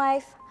are in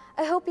life,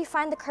 I hope you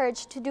find the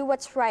courage to do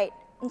what's right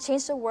and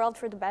change the world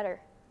for the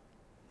better.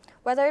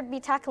 Whether it be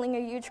tackling a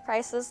huge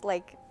crisis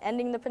like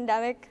ending the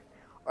pandemic,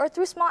 or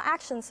through small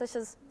actions such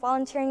as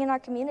volunteering in our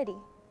community,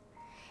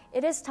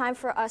 it is time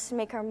for us to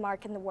make our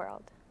mark in the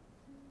world.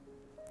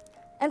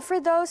 And for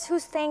those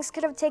whose thanks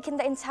could have taken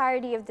the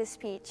entirety of this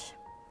speech,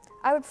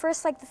 I would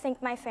first like to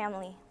thank my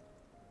family.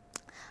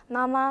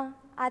 Mama,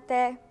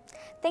 Ate,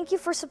 thank you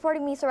for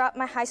supporting me throughout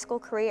my high school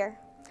career.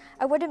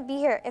 I wouldn't be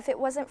here if it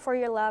wasn't for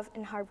your love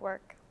and hard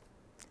work.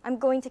 I'm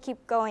going to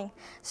keep going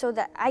so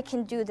that I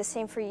can do the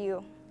same for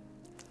you.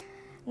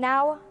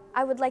 Now,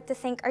 I would like to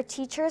thank our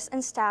teachers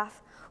and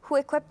staff who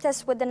equipped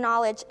us with the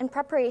knowledge and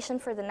preparation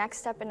for the next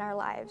step in our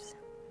lives.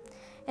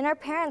 And our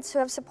parents who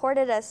have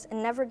supported us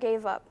and never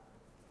gave up,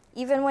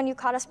 even when you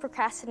caught us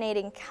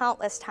procrastinating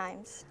countless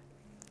times.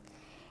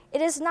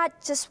 It is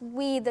not just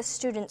we, the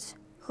students,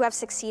 who have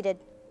succeeded.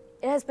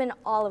 It has been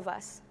all of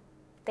us.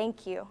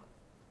 Thank you.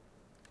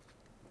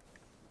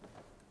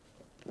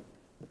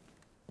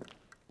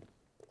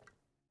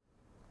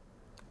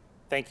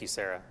 Thank you,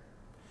 Sarah.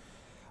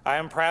 I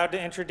am proud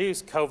to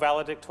introduce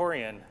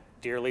co-valedictorian,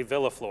 Dearly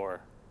Villaflor.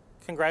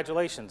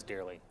 Congratulations,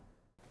 Dearly.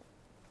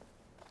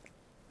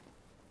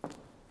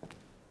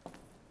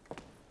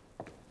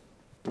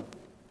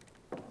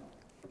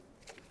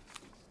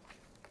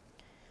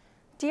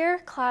 Dear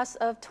Class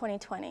of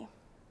 2020,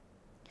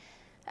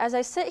 as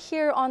I sit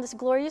here on this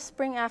glorious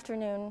spring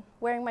afternoon,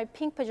 wearing my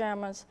pink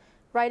pajamas,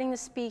 writing the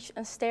speech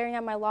and staring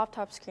at my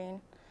laptop screen,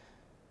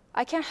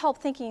 I can't help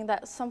thinking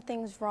that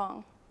something's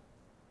wrong.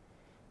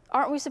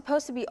 Aren't we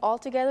supposed to be all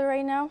together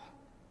right now?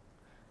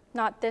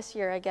 Not this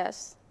year, I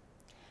guess.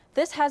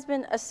 This has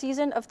been a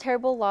season of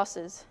terrible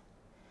losses.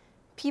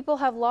 People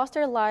have lost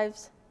their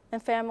lives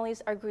and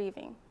families are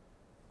grieving.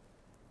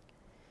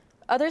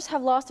 Others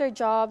have lost their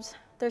jobs,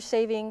 their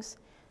savings,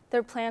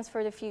 their plans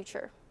for the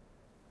future.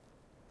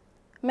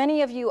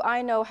 Many of you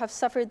I know have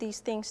suffered these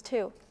things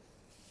too.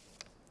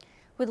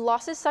 With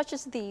losses such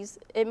as these,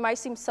 it might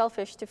seem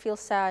selfish to feel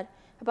sad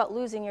about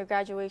losing your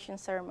graduation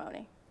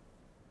ceremony.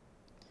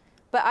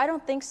 But I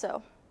don't think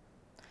so.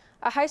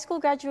 A high school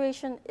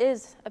graduation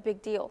is a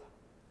big deal.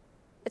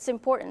 It's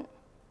important.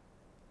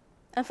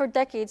 And for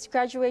decades,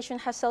 graduation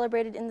has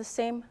celebrated in the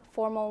same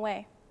formal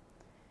way,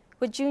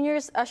 with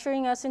juniors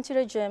ushering us into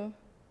the gym,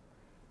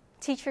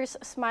 teachers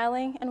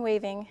smiling and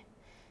waving,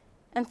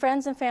 and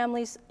friends and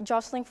families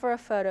jostling for a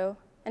photo,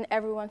 and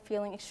everyone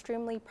feeling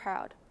extremely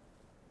proud.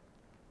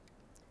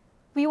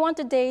 We want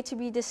the day to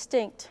be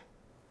distinct,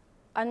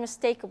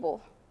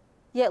 unmistakable,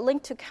 yet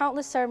linked to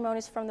countless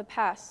ceremonies from the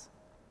past.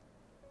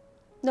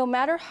 No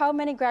matter how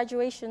many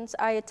graduations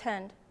I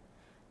attend,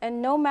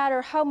 and no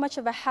matter how much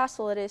of a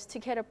hassle it is to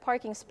get a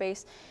parking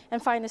space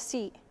and find a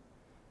seat,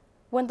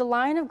 when the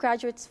line of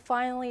graduates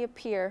finally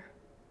appear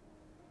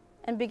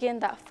and begin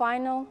that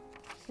final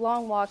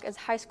long walk as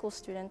high school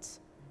students,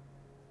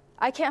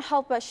 I can't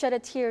help but shed a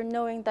tear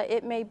knowing that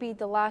it may be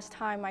the last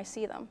time I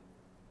see them.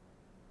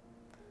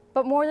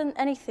 But more than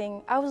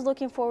anything, I was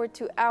looking forward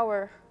to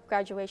our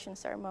graduation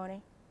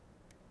ceremony.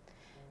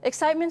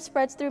 Excitement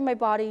spreads through my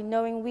body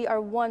knowing we are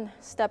one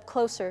step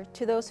closer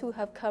to those who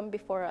have come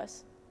before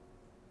us.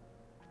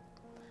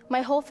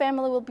 My whole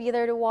family will be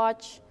there to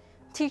watch.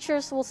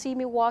 Teachers will see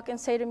me walk and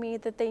say to me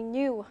that they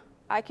knew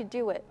I could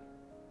do it.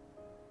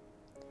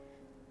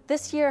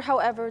 This year,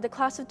 however, the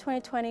class of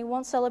 2020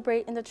 won't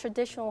celebrate in the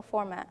traditional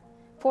format,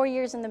 4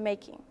 years in the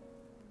making.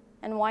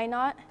 And why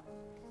not?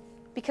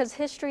 Because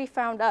history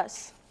found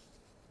us.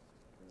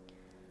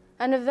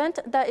 An event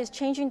that is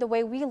changing the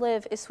way we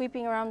live is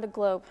sweeping around the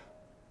globe,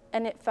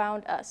 and it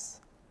found us.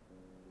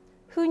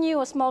 Who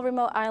knew a small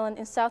remote island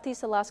in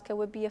Southeast Alaska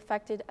would be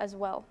affected as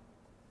well?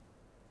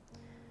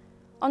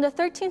 On the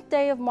 13th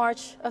day of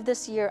March of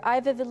this year,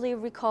 I vividly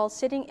recall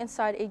sitting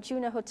inside a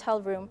Juneau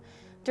hotel room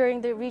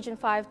during the Region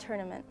 5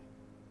 tournament.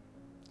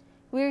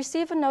 We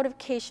received a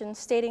notification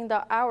stating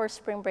that our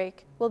spring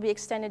break will be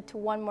extended to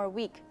 1 more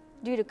week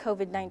due to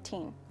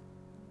COVID-19.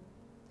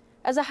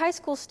 As a high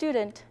school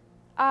student,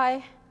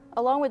 I,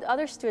 along with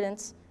other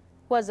students,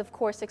 was of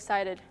course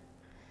excited.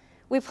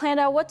 We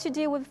planned out what to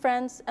do with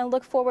friends and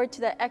looked forward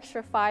to the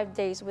extra 5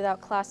 days without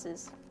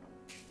classes.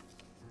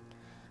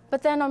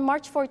 But then on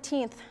March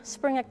 14th,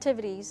 spring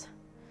activities,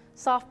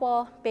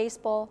 softball,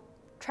 baseball,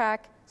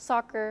 track,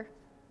 soccer,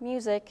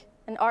 music,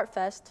 and art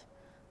fest,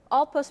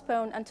 all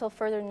postponed until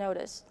further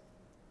notice.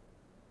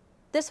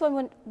 This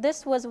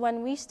was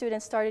when we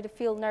students started to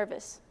feel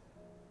nervous.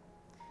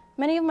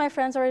 Many of my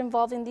friends are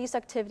involved in these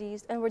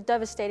activities and were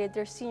devastated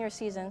their senior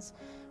seasons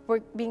were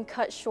being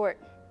cut short.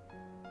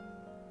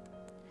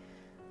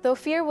 Though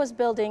fear was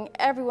building,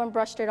 everyone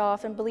brushed it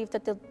off and believed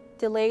that the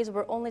delays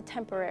were only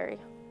temporary.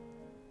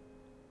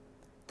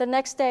 The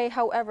next day,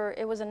 however,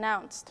 it was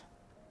announced.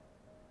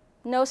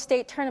 No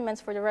state tournaments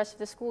for the rest of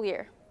the school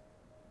year.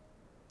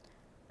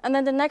 And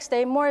then the next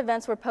day, more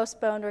events were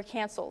postponed or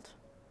canceled.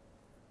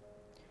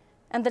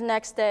 And the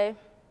next day,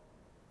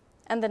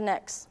 and the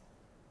next.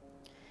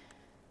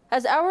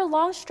 As our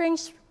long,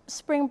 strange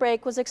spring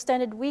break was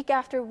extended week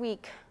after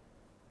week,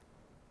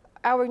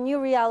 our new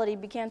reality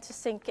began to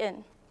sink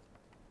in.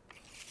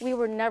 We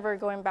were never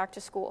going back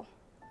to school.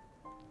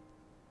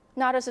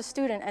 Not as a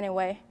student,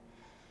 anyway.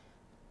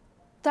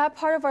 That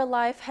part of our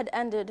life had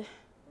ended,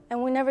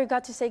 and we never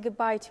got to say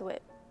goodbye to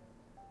it.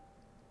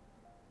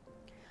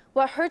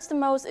 What hurts the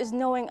most is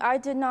knowing I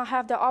did not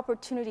have the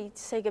opportunity to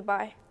say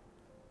goodbye.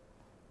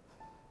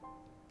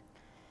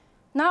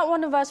 Not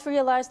one of us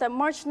realized that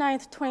March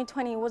 9th,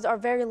 2020 was our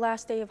very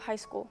last day of high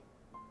school.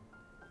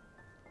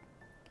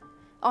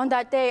 On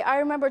that day, I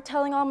remember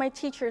telling all my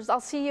teachers,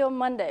 "I'll see you on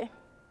Monday."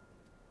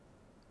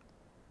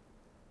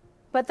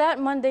 But that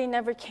Monday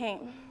never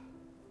came.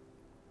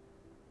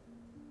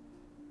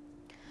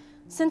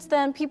 Since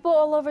then, people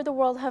all over the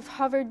world have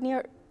hovered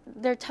near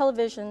their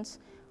televisions,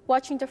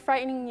 watching the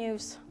frightening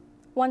news,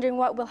 wondering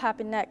what will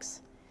happen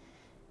next.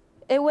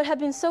 It would have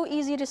been so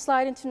easy to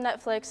slide into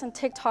Netflix and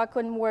TikTok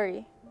and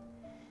worry.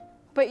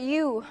 But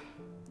you,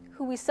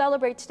 who we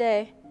celebrate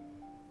today,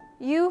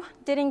 you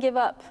didn't give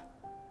up.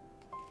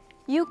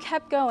 You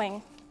kept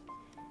going.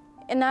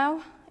 And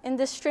now, in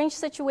this strange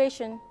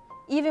situation,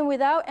 even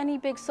without any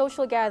big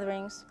social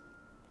gatherings,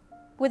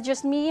 with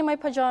just me in my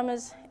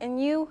pajamas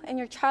and you in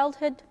your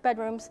childhood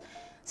bedrooms,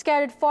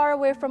 scattered far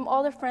away from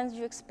all the friends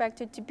you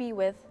expected to be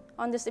with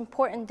on this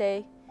important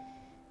day,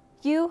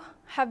 you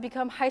have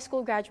become high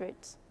school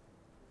graduates.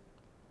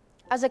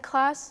 As a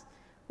class,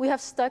 we have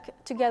stuck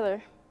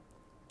together.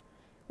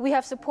 We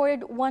have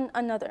supported one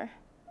another.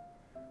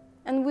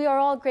 And we are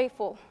all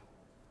grateful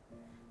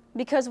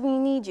because we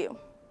need you.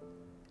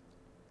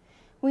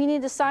 We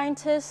need the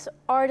scientists,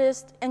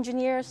 artists,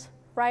 engineers,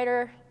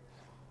 writers,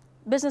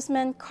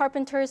 businessmen,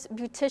 carpenters,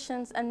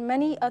 beauticians, and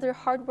many other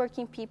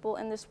hardworking people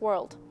in this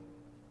world.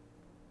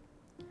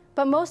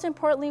 But most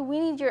importantly, we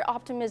need your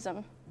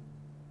optimism.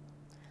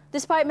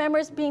 Despite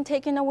memories being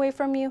taken away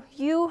from you,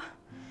 you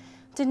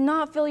did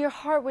not fill your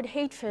heart with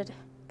hatred,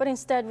 but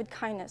instead with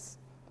kindness.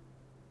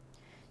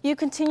 You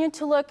continue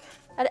to look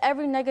at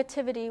every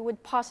negativity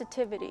with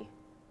positivity.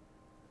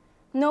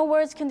 No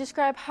words can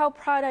describe how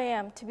proud I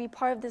am to be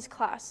part of this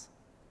class.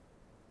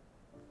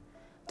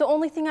 The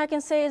only thing I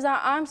can say is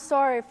that I'm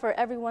sorry for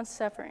everyone's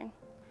suffering.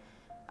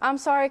 I'm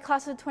sorry,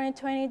 class of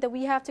 2020, that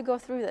we have to go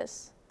through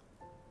this.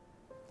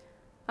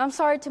 I'm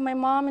sorry to my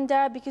mom and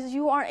dad because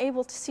you aren't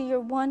able to see your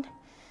one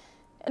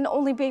and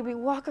only baby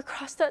walk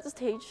across that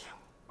stage.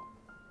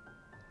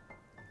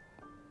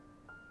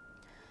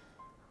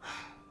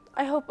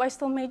 I hope I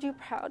still made you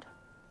proud.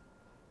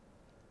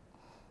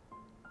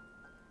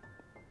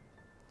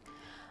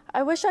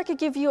 I wish I could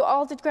give you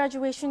all the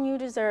graduation you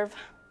deserve.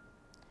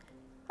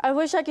 I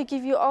wish I could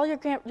give you all your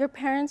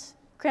parents,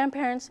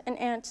 grandparents, and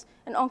aunts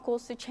and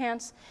uncles the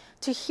chance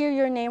to hear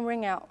your name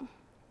ring out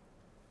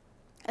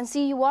and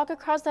see you walk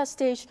across that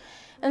stage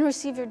and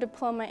receive your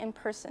diploma in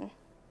person.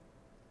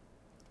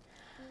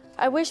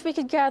 I wish we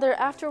could gather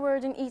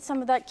afterward and eat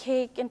some of that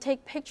cake and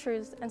take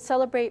pictures and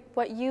celebrate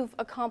what you've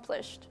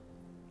accomplished.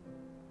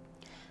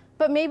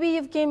 But maybe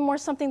you've gained more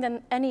something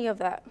than any of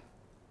that.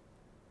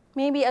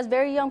 Maybe as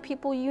very young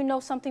people, you know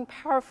something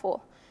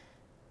powerful,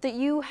 that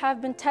you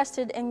have been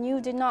tested and you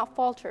did not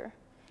falter.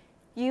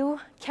 You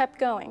kept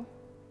going.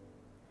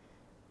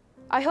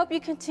 I hope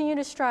you continue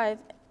to strive,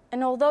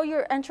 and although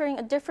you're entering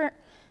a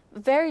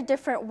very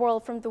different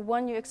world from the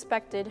one you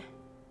expected,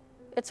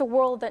 it's a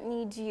world that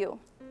needs you.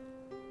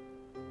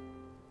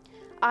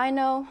 I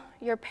know,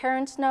 your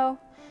parents know,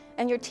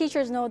 and your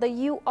teachers know that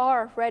you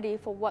are ready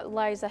for what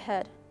lies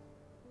ahead.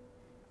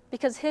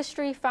 Because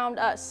history found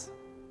us.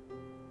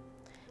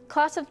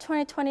 Class of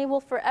 2020 will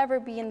forever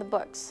be in the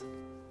books.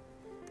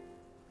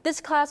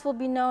 This class will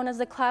be known as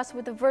the class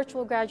with the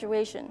virtual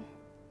graduation,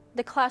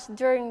 the class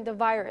during the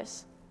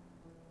virus.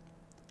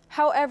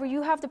 However,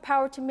 you have the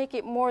power to make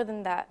it more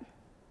than that.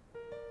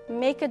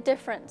 Make a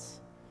difference.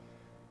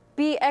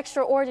 Be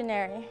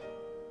extraordinary.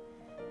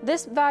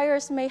 This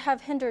virus may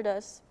have hindered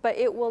us, but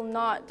it will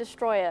not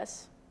destroy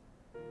us.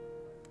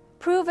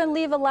 Prove and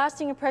leave a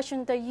lasting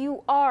impression that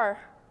you are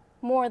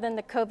more than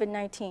the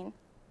COVID-19.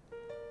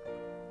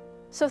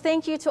 So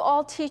thank you to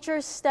all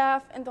teachers,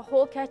 staff, and the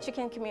whole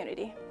Ketchikan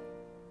community.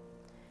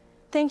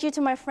 Thank you to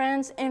my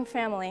friends and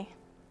family.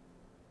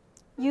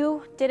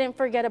 You didn't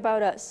forget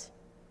about us.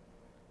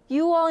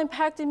 You all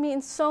impacted me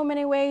in so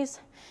many ways,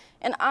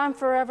 and I'm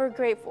forever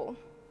grateful.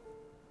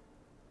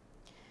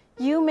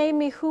 You made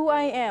me who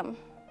I am.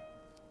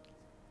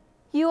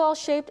 You all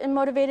shaped and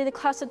motivated the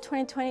class of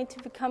 2020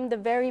 to become the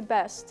very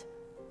best.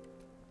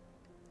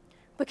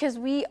 Because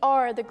we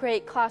are the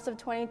great class of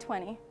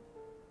 2020.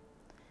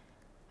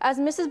 As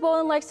Mrs.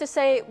 Boland likes to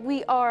say,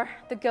 we are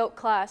the GOAT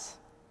class,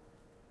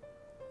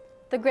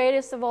 the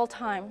greatest of all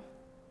time.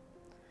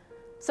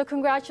 So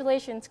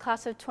congratulations,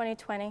 class of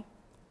 2020.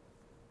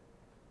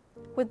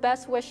 With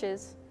best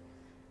wishes,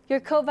 your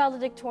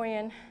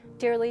co-valedictorian,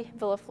 Dearly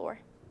Villaflor.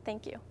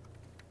 Thank you.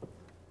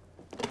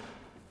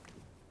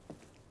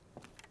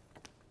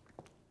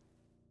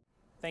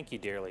 Thank you,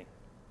 Dearly.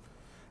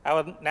 I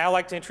would now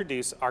like to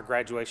introduce our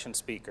graduation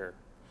speaker.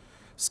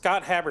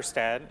 Scott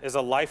Habberstad is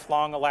a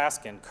lifelong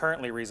Alaskan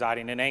currently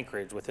residing in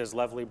Anchorage with his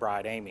lovely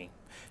bride, Amy,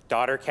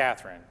 daughter,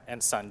 Catherine,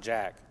 and son,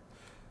 Jack.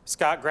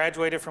 Scott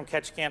graduated from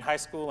Ketchikan High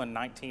School in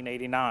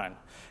 1989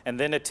 and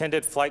then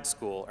attended flight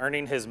school,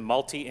 earning his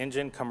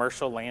multi-engine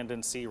commercial land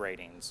and sea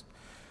ratings.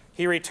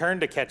 He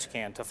returned to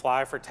Ketchikan to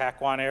fly for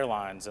Taquan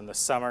Airlines in the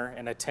summer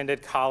and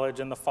attended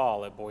college in the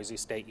fall at Boise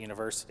State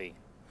University.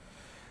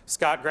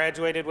 Scott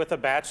graduated with a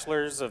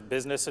Bachelor's of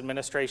Business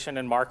Administration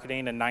and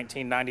Marketing in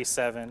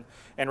 1997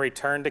 and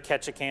returned to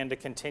Ketchikan to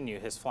continue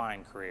his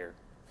flying career.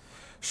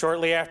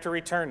 Shortly after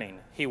returning,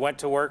 he went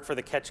to work for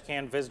the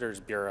Ketchikan Visitors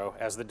Bureau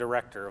as the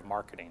Director of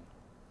Marketing.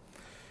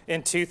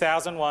 In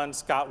 2001,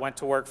 Scott went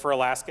to work for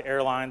Alaska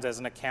Airlines as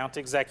an account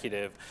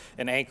executive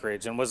in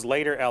Anchorage and was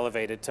later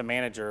elevated to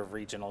Manager of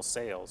Regional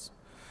Sales.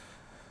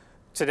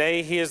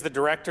 Today, he is the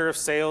Director of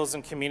Sales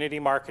and Community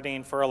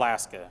Marketing for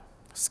Alaska.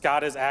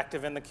 Scott is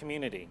active in the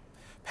community,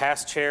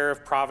 past chair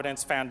of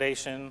Providence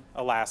Foundation,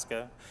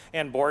 Alaska,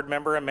 and board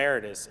member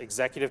emeritus,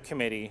 Executive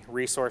Committee,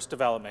 Resource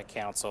Development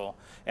Council,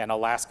 and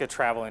Alaska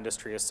Travel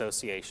Industry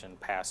Association,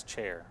 past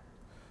chair.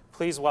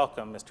 Please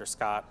welcome Mr.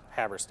 Scott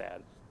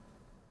Habberstad.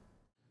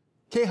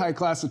 KAYHI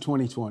Class of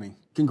 2020,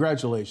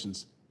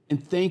 congratulations,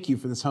 and thank you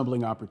for this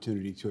humbling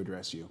opportunity to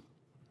address you.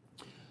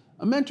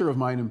 A mentor of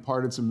mine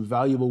imparted some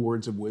valuable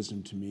words of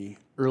wisdom to me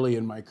early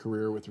in my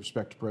career with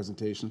respect to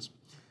presentations.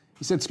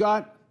 He said,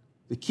 Scott,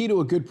 the key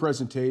to a good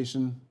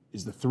presentation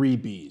is the 3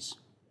 B's.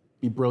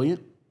 Be brilliant,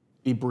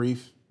 be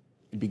brief,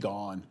 and be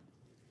gone.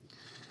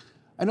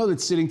 I know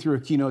that sitting through a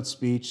keynote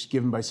speech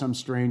given by some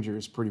stranger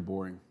is pretty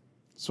boring.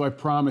 So I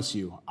promise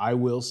you, I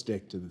will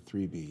stick to the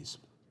 3 Bs.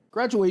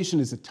 Graduation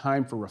is a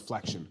time for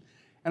reflection,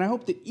 and I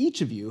hope that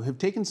each of you have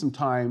taken some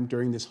time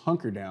during this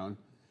hunker down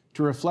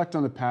to reflect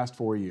on the past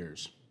 4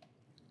 years.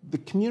 The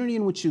community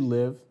in which you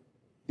live,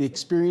 the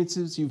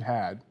experiences you've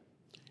had,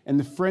 and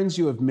the friends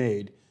you have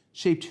made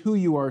shaped who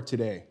you are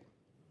today.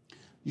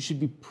 You should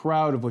be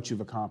proud of what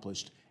you've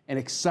accomplished and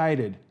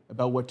excited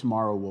about what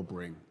tomorrow will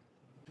bring.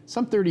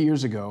 Some 30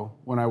 years ago,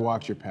 when I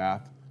walked your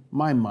path,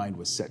 my mind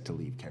was set to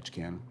leave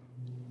Ketchikan.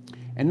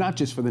 And not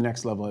just for the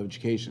next level of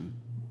education,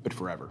 but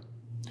forever.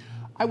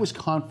 I was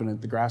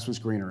confident the grass was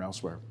greener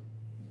elsewhere.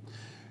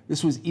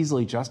 This was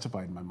easily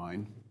justified in my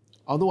mind.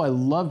 Although I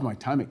loved my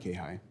time at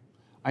KAYHI,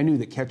 I knew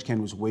that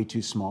Ketchikan was way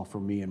too small for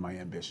me and my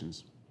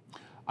ambitions.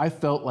 I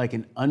felt like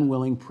an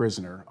unwilling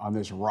prisoner on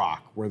this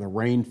rock where the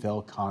rain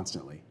fell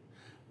constantly.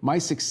 My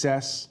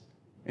success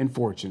and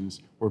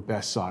fortunes were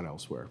best sought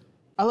elsewhere.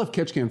 I left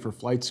Ketchikan for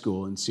flight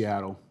school in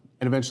Seattle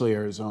and eventually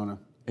Arizona,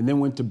 and then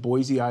went to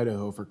Boise,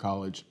 Idaho for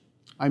college.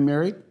 I'm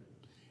married,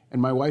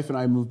 and my wife and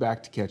I moved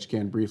back to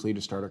Ketchikan briefly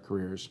to start our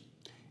careers.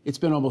 It's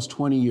been almost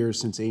 20 years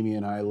since Amy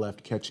and I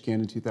left Ketchikan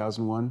in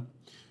 2001.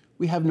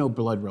 We have no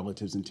blood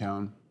relatives in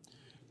town,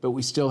 but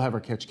we still have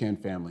our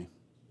Ketchikan family,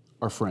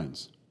 our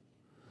friends.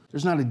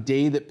 There's not a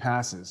day that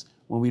passes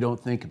when we don't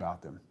think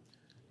about them.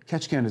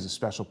 Ketchikan is a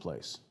special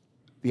place.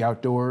 The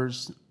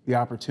outdoors, the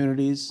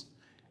opportunities,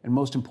 and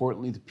most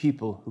importantly, the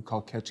people who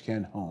call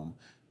Ketchikan home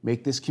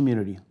make this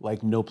community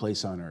like no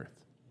place on earth.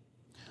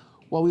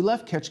 While we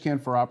left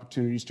Ketchikan for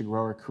opportunities to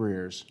grow our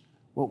careers,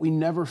 what we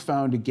never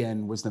found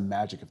again was the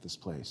magic of this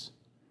place.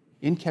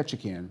 In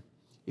Ketchikan,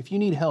 if you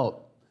need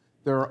help,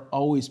 there are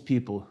always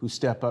people who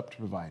step up to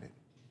provide it.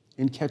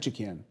 In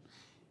Ketchikan,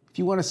 if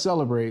you want to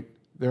celebrate,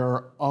 there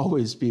are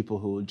always people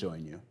who will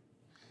join you.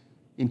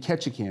 In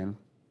Ketchikan,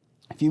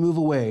 if you move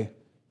away,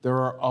 there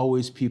are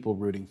always people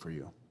rooting for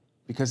you.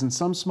 Because in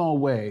some small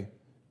way,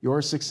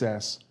 your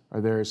success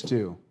are theirs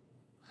too.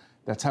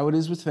 That's how it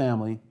is with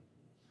family,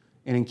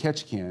 and in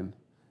Ketchikan,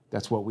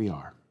 that's what we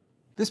are.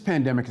 This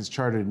pandemic has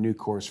charted a new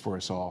course for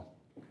us all.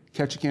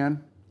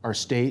 Ketchikan, our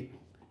state,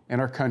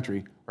 and our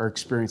country are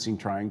experiencing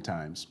trying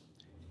times.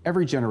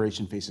 Every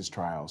generation faces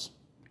trials,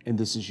 and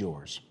this is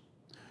yours.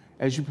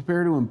 As you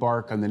prepare to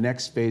embark on the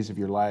next phase of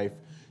your life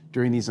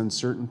during these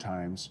uncertain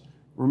times,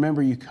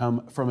 remember you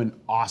come from an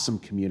awesome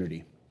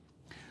community.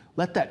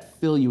 Let that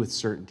fill you with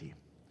certainty.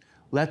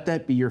 Let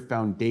that be your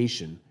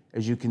foundation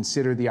as you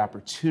consider the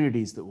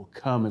opportunities that will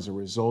come as a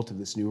result of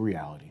this new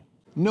reality.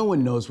 No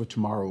one knows what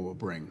tomorrow will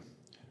bring,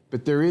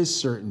 but there is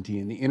certainty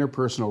in the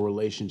interpersonal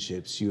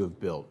relationships you have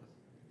built.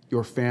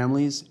 Your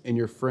families and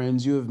your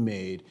friends you have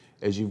made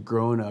as you've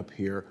grown up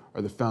here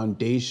are the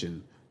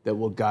foundation that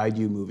will guide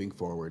you moving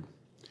forward.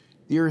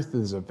 The earth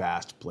is a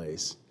vast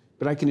place,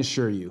 but I can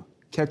assure you,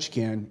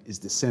 Ketchikan is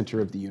the center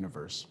of the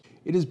universe.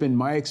 It has been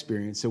my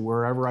experience that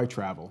wherever I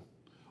travel,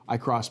 I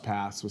cross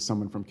paths with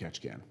someone from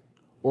Ketchikan,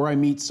 or I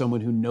meet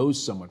someone who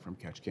knows someone from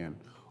Ketchikan,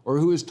 or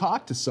who has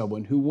talked to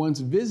someone who once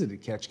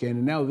visited Ketchikan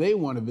and now they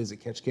want to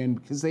visit Ketchikan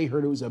because they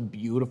heard it was a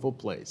beautiful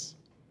place.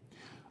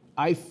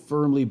 I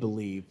firmly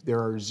believe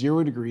there are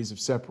 0 degrees of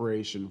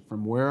separation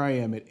from where I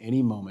am at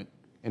any moment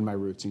and my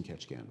roots in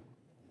Ketchikan.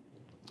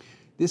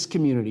 This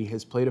community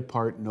has played a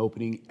part in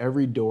opening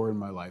every door in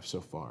my life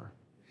so far,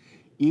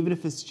 even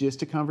if it's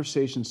just a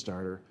conversation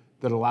starter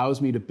that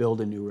allows me to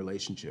build a new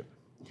relationship.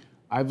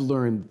 I've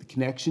learned that the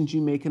connections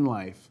you make in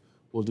life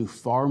will do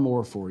far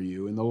more for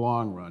you in the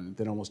long run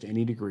than almost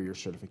any degree or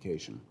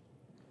certification.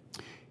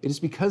 It is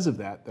because of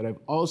that that I've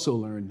also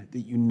learned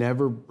that you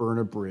never burn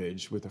a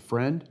bridge with a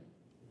friend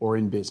or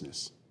in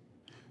business.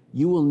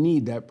 You will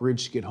need that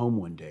bridge to get home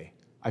one day.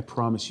 I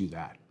promise you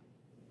that.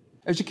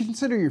 As you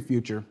consider your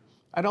future,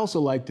 I'd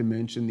also like to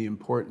mention the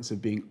importance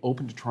of being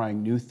open to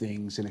trying new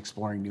things and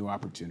exploring new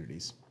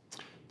opportunities.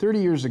 30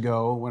 years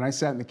ago, when I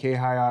sat in the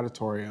KAYHI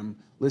auditorium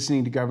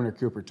listening to Governor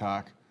Cooper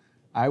talk,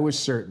 I was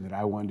certain that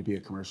I wanted to be a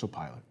commercial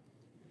pilot.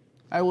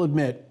 I will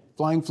admit,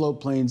 flying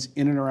float planes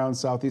in and around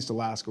Southeast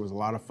Alaska was a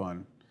lot of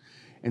fun,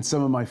 and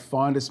some of my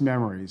fondest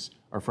memories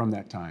are from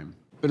that time.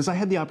 But as I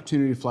had the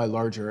opportunity to fly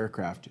larger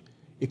aircraft,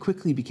 it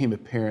quickly became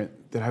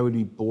apparent that I would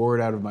be bored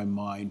out of my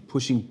mind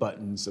pushing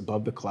buttons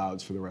above the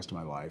clouds for the rest of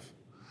my life.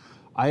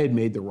 I had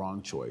made the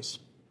wrong choice.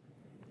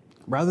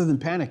 Rather than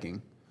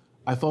panicking,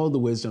 I followed the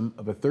wisdom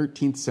of a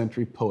 13th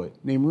century poet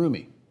named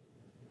Rumi.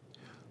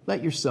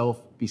 Let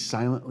yourself be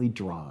silently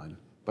drawn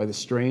by the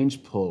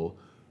strange pull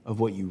of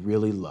what you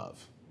really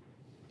love.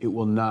 It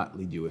will not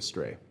lead you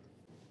astray.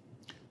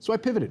 So I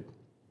pivoted,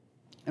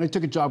 and I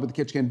took a job with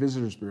the Ketchikan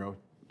Visitors Bureau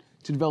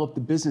to develop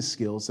the business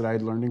skills that I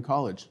had learned in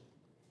college.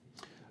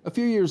 A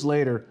few years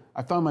later,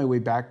 I found my way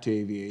back to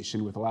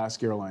aviation with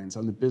Alaska Airlines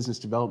on the business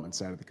development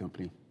side of the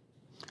company.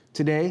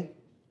 Today,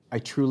 I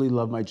truly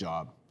love my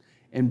job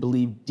and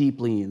believe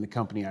deeply in the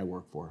company I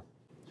work for.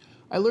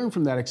 I learned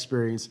from that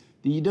experience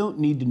that you don't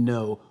need to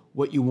know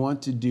what you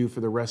want to do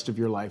for the rest of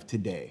your life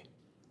today,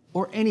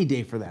 or any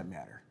day for that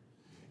matter.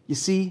 You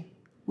see,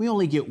 We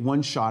only get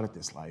one shot at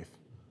this life.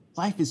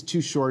 Life is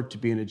too short to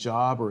be in a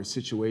job or a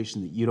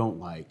situation that you don't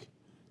like,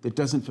 that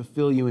doesn't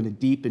fulfill you in a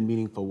deep and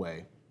meaningful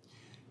way.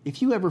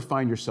 If you ever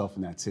find yourself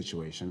in that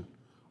situation,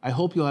 I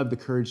hope you'll have the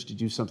courage to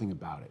do something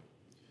about it.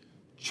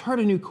 Chart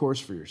a new course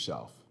for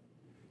yourself.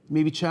 It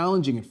may be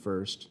challenging at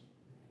first,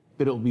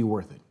 but it'll be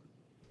worth it.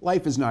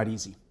 Life is not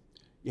easy.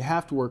 You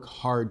have to work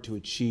hard to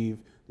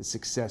achieve the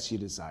success you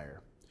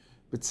desire.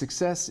 But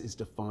success is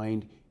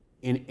defined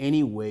in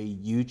any way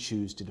you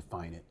choose to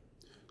define it.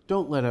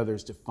 Don't let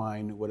others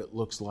define what it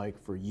looks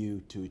like for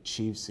you to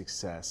achieve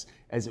success,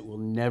 as it will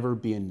never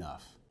be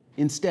enough.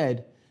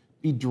 Instead,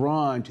 be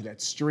drawn to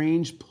that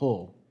strange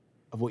pull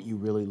of what you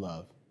really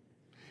love.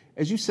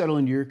 As you settle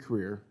into your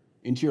career,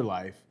 into your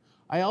life,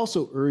 I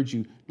also urge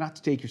you not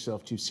to take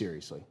yourself too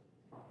seriously.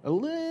 A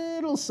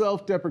little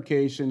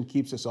self-deprecation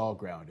keeps us all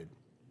grounded.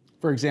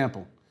 For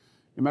example,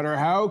 no matter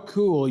how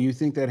cool you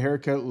think that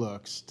haircut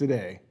looks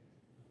today,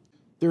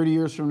 30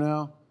 years from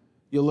now,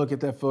 you'll look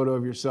at that photo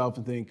of yourself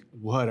and think,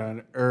 what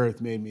on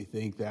earth made me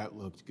think that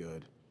looked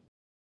good?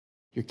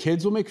 Your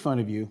kids will make fun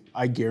of you,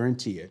 I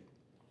guarantee it.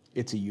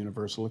 It's a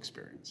universal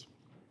experience.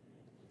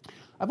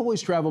 I've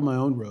always traveled my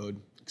own road,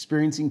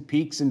 experiencing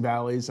peaks and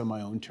valleys on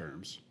my own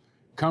terms,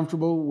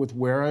 comfortable with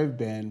where I've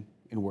been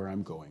and where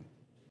I'm going.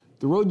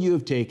 The road you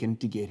have taken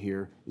to get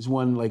here is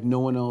one like no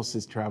one else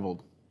has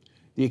traveled.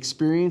 The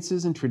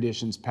experiences and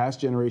traditions past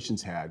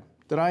generations had,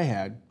 that I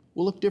had,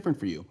 will look different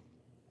for you.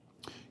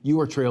 You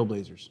are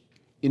trailblazers.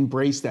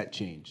 Embrace that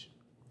change.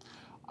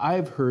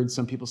 I've heard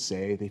some people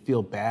say they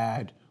feel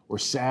bad or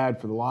sad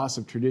for the loss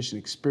of tradition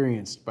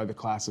experienced by the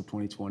class of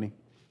 2020.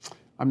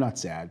 I'm not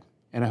sad,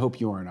 and I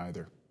hope you aren't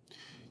either.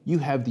 You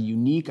have the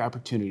unique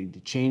opportunity to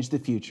change the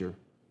future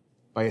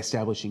by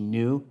establishing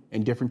new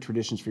and different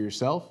traditions for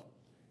yourself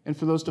and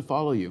for those to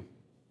follow you.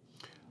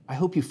 I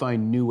hope you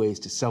find new ways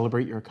to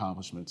celebrate your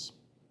accomplishments.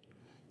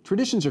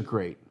 Traditions are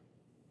great,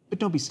 but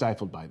don't be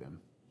stifled by them.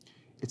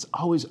 It's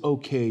always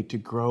okay to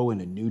grow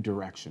in a new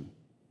direction.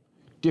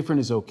 Different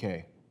is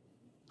okay.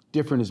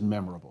 Different is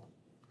memorable.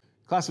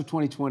 Class of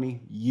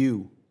 2020,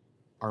 you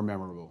are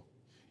memorable.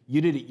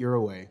 You did it your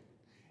way,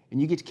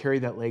 and you get to carry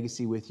that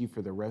legacy with you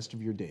for the rest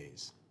of your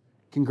days.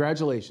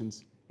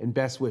 Congratulations and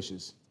best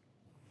wishes.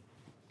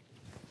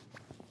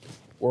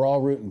 We're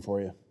all rooting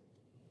for you.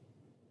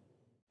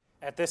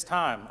 At this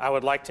time, I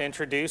would like to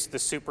introduce the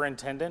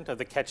Superintendent of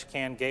the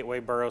Ketchikan Gateway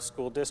Borough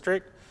School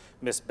District,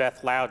 Ms.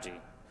 Beth Lougee.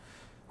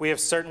 We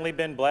have certainly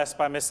been blessed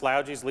by Ms.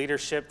 Lougee's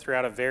leadership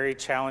throughout a very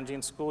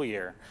challenging school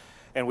year,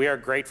 and we are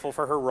grateful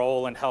for her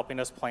role in helping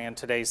us plan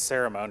today's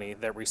ceremony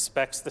that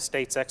respects the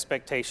state's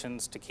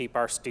expectations to keep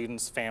our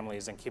students,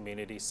 families, and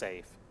community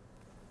safe.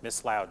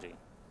 Ms. Lougee.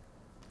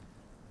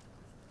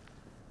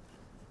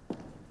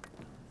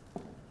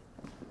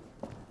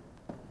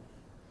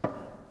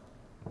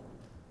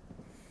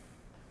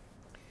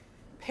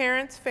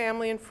 Parents,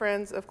 family, and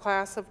friends of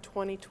class of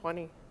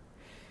 2020,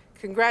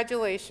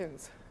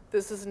 congratulations.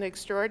 This is an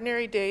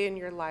extraordinary day in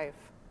your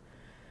life.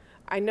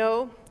 I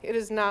know it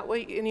is not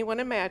what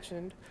anyone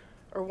imagined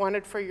or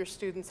wanted for your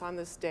students on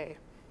this day.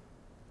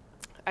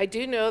 I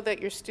do know that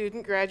your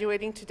student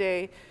graduating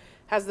today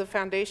has the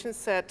foundation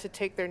set to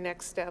take their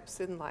next steps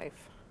in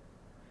life.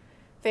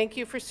 Thank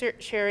you for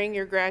sharing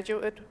your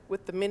graduate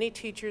with the many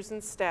teachers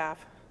and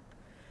staff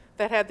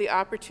that had the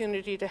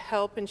opportunity to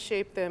help and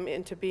shape them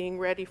into being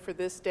ready for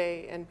this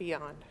day and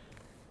beyond.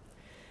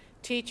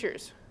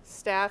 Teachers,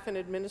 staff, and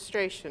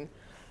administration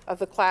of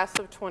the class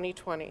of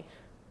 2020,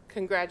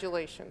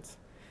 congratulations.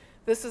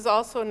 This is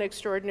also an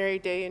extraordinary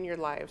day in your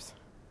lives.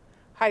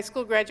 High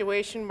school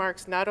graduation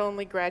marks not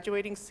only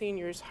graduating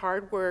seniors'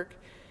 hard work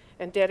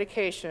and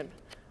dedication,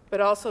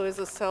 but also is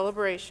a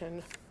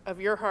celebration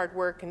of your hard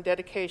work and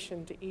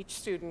dedication to each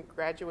student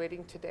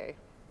graduating today.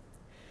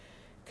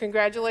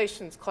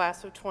 Congratulations,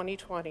 class of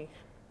 2020.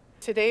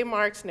 Today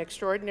marks an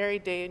extraordinary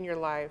day in your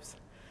lives.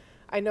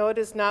 I know it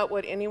is not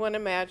what anyone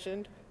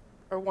imagined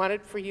or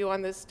wanted for you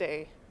on this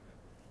day,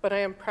 but I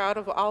am proud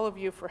of all of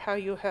you for how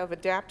you have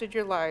adapted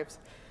your lives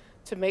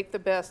to make the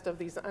best of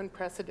these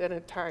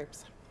unprecedented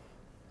times.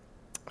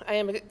 I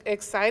am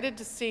excited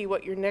to see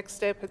what your next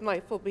step in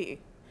life will be.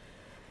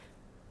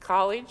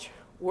 College,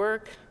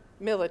 work,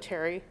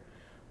 military,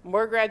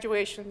 more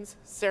graduations,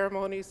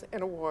 ceremonies,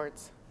 and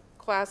awards.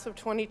 Class of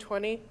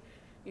 2020,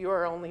 you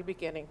are only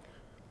beginning.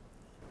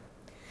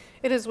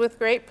 It is with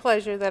great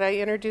pleasure that I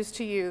introduce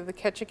to you the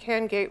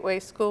Ketchikan Gateway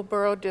School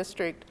Borough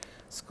District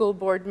School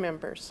Board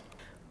members.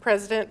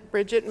 President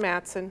Bridget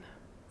Mattson,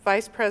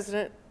 Vice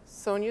President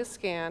Sonia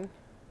Scan,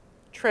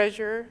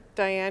 Treasurer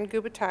Diane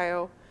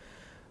Gubatayo,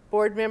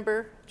 Board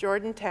Member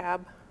Jordan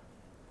Tabb,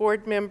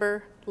 Board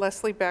Member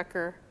Leslie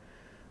Becker,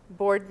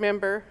 Board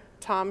Member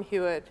Tom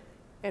Hewitt,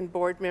 and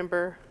Board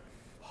Member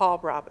Paul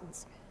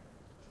Robbins.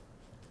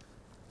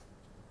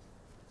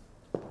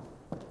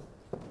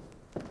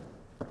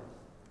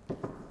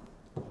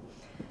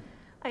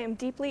 I am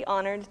deeply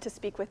honored to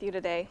speak with you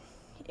today.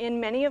 In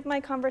many of my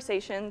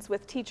conversations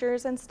with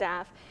teachers and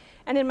staff,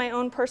 and in my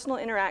own personal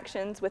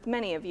interactions with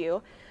many of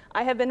you,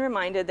 I have been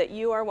reminded that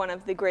you are one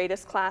of the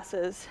greatest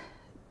classes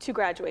to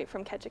graduate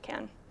from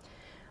Ketchikan.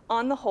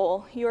 On the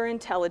whole, you are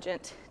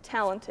intelligent,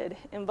 talented,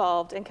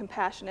 involved, and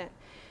compassionate.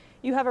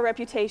 You have a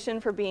reputation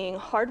for being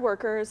hard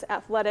workers,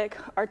 athletic,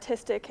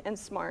 artistic, and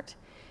smart.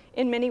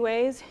 In many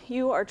ways,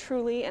 you are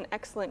truly an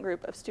excellent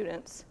group of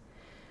students.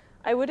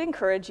 I would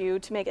encourage you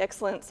to make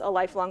excellence a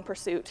lifelong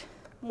pursuit.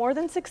 More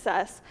than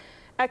success,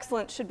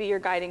 excellence should be your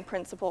guiding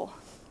principle.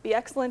 Be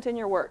excellent in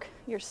your work,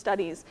 your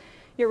studies,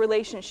 your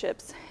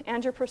relationships,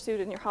 and your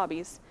pursuit and your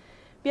hobbies.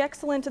 Be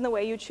excellent in the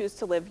way you choose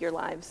to live your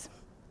lives.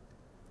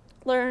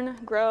 Learn,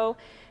 grow,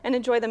 and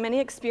enjoy the many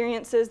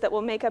experiences that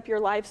will make up your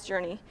life's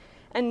journey,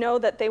 and know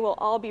that they will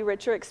all be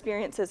richer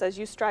experiences as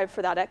you strive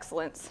for that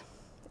excellence.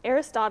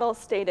 Aristotle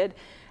stated,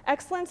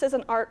 "Excellence is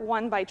an art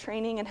won by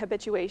training and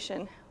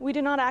habituation. We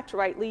do not act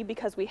rightly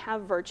because we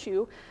have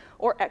virtue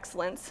or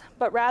excellence,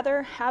 but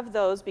rather have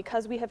those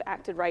because we have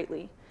acted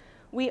rightly.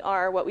 We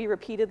are what we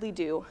repeatedly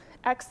do.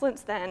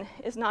 Excellence, then,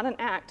 is not an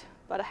act,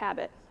 but a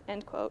habit."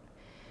 End quote.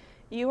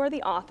 You are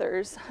the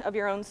authors of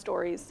your own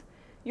stories.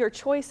 Your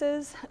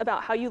choices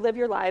about how you live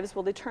your lives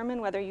will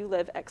determine whether you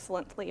live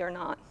excellently or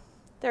not.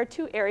 There are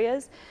two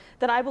areas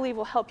that I believe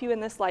will help you in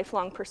this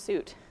lifelong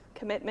pursuit: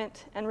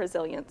 commitment and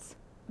resilience.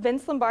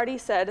 Vince Lombardi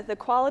said, "The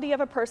quality of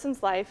a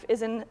person's life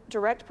is in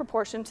direct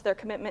proportion to their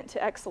commitment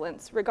to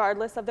excellence,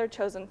 regardless of their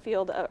chosen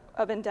field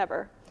of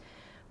endeavor."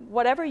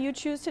 Whatever you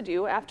choose to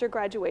do after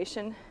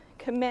graduation,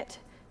 commit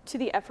to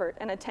the effort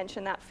and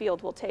attention that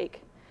field will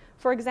take.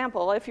 For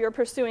example, if you're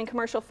pursuing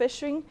commercial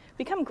fishing,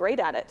 become great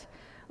at it.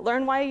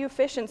 Learn why you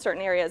fish in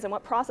certain areas and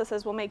what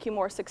processes will make you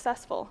more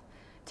successful.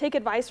 Take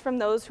advice from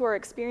those who are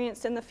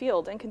experienced in the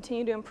field and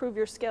continue to improve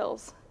your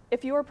skills.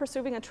 If you are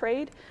pursuing a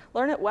trade,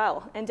 learn it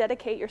well and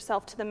dedicate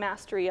yourself to the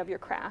mastery of your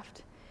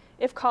craft.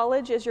 If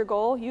college is your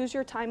goal, use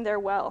your time there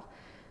well.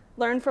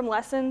 Learn from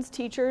lessons,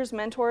 teachers,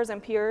 mentors,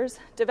 and peers.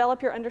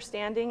 Develop your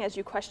understanding as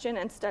you question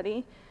and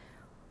study.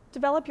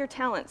 Develop your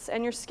talents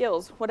and your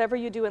skills, whatever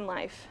you do in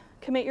life.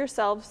 Commit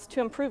yourselves to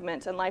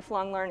improvement and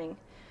lifelong learning.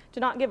 Do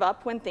not give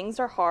up when things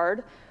are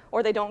hard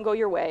or they don't go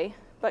your way,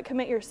 but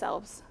commit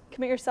yourselves.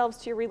 Commit yourselves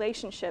to your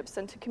relationships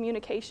and to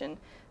communication.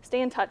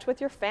 Stay in touch with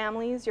your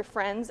families, your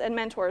friends, and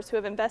mentors who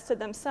have invested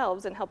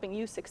themselves in helping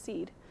you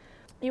succeed.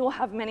 You will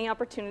have many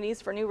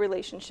opportunities for new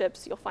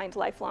relationships. You'll find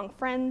lifelong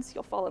friends,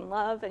 you'll fall in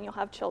love, and you'll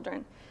have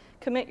children.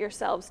 Commit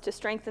yourselves to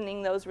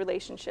strengthening those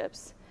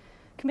relationships.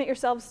 Commit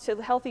yourselves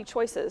to healthy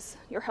choices.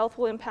 Your health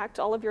will impact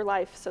all of your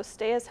life, so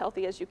stay as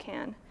healthy as you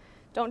can.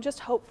 Don't just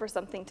hope for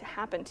something to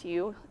happen to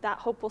you. That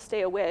hope will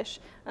stay a wish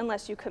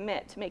unless you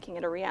commit to making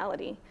it a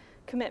reality.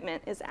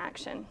 Commitment is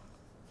action.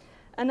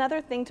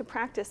 Another thing to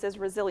practice is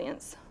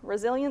resilience.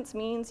 Resilience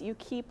means you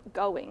keep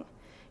going.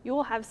 You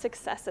will have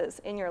successes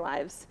in your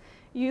lives.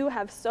 You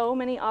have so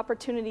many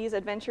opportunities,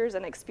 adventures,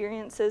 and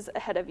experiences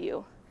ahead of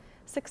you.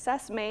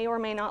 Success may or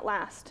may not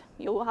last.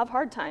 You will have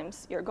hard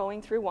times. You're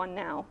going through one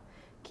now.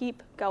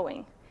 Keep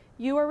going.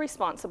 You are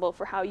responsible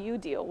for how you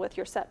deal with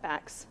your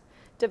setbacks.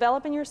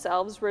 Develop in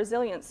yourselves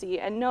resiliency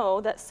and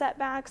know that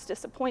setbacks,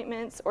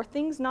 disappointments, or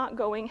things not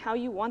going how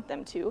you want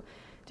them to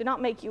do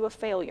not make you a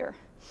failure.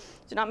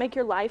 Do not make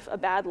your life a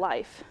bad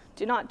life.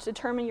 Do not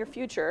determine your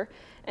future,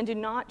 and do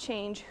not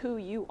change who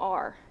you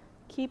are.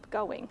 Keep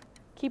going.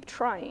 Keep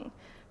trying.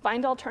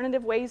 Find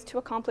alternative ways to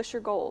accomplish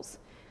your goals.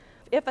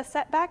 If a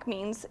setback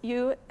means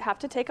you have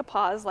to take a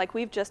pause like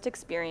we've just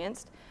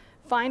experienced,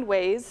 find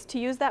ways to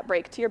use that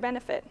break to your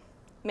benefit.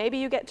 Maybe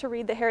you get to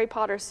read the Harry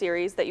Potter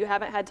series that you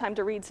haven't had time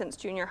to read since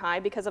junior high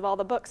because of all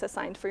the books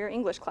assigned for your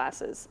English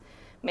classes.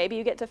 Maybe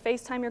you get to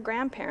FaceTime your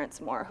grandparents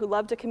more, who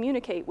love to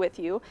communicate with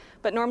you,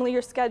 but normally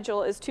your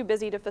schedule is too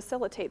busy to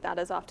facilitate that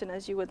as often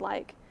as you would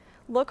like.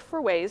 Look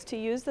for ways to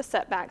use the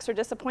setbacks or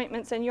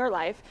disappointments in your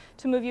life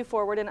to move you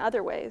forward in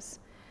other ways.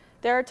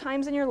 There are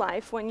times in your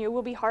life when you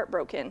will be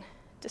heartbroken,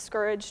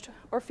 discouraged,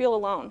 or feel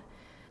alone.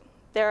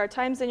 There are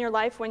times in your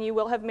life when you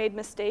will have made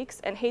mistakes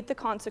and hate the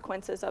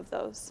consequences of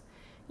those.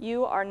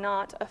 You are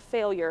not a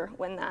failure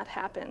when that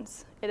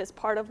happens. It is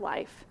part of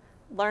life.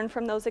 Learn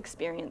from those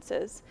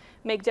experiences.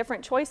 Make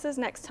different choices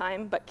next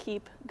time, but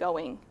keep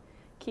going.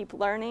 Keep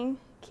learning,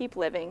 keep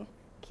living,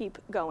 keep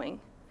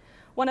going.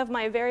 One of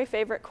my very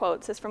favorite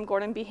quotes is from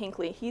Gordon B.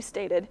 Hinckley. He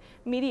stated,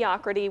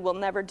 "Mediocrity will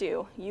never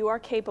do. You are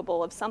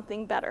capable of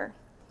something better."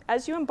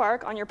 As you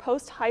embark on your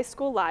post-high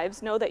school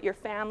lives, know that your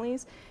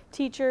families,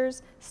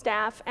 teachers,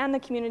 staff, and the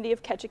community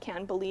of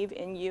Ketchikan believe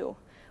in you.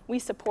 We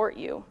support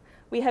you.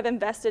 We have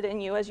invested in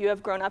you as you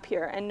have grown up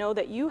here and know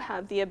that you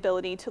have the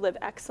ability to live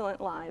excellent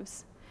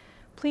lives.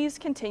 Please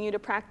continue to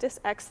practice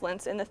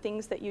excellence in the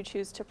things that you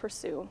choose to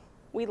pursue.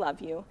 We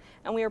love you,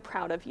 and we are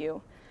proud of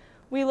you.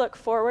 We look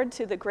forward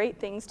to the great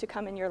things to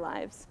come in your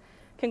lives.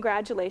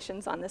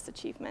 Congratulations on this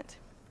achievement.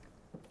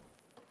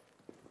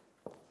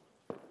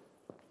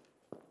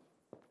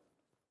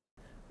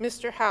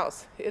 Mr.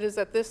 House, it is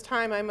at this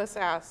time I must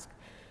ask,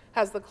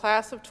 has the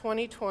class of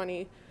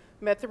 2020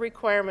 met the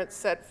requirements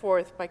set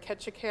forth by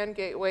Ketchikan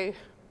Gateway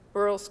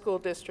Borough School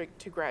District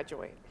to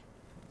graduate?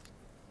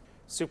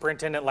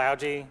 Superintendent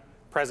Lougee,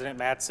 President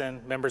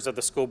Mattson, members of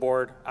the school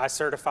board, I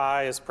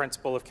certify as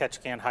principal of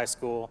Ketchikan High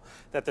School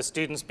that the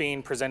students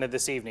being presented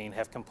this evening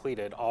have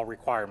completed all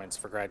requirements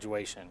for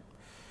graduation.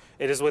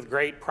 It is with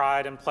great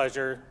pride and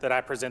pleasure that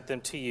I present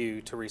them to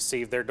you to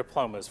receive their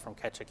diplomas from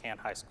Ketchikan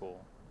High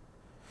School.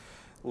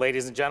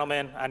 Ladies and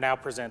gentlemen, I now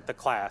present the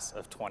class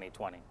of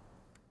 2020.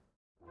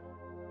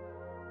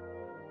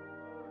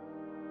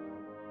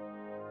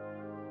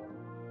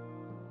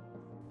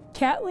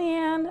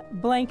 Katleanne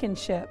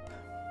Blankenship.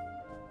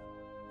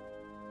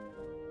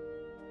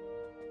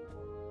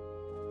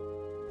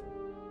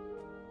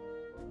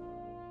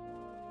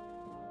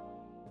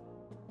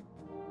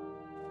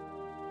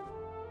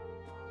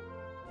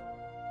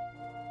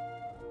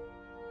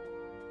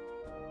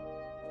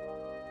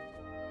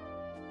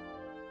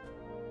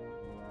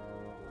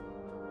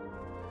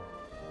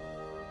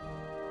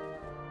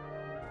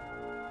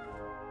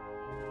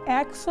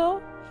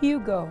 Axel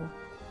Hugo.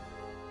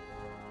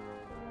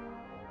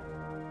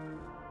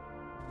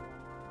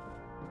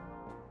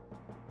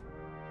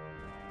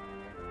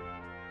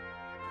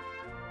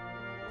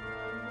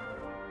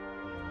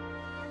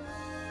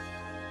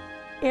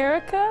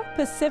 Erica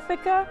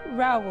Pacifica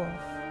Rowolf.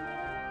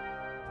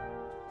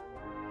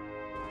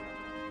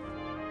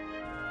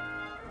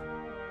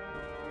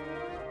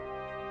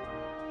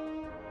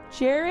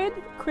 Jared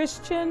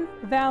Christian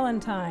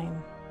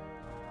Valentine.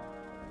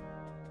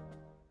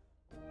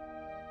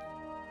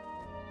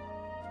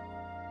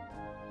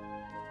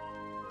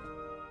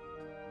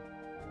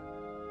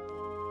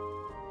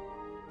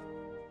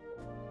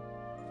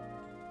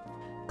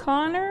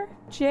 Connor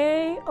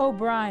J.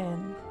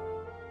 O'Brien.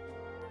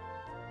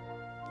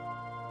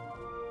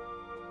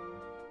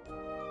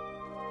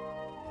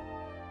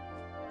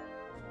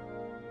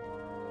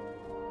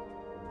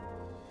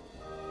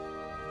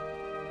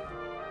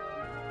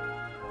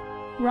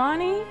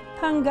 Ronnie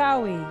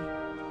Pangawi.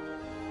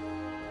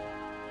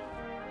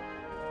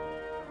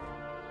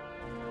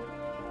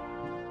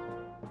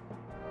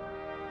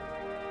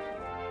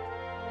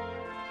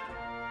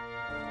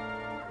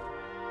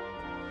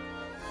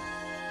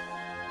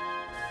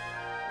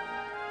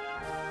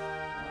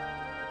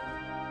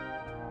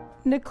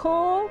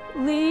 Nicole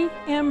Lee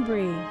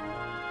Embry.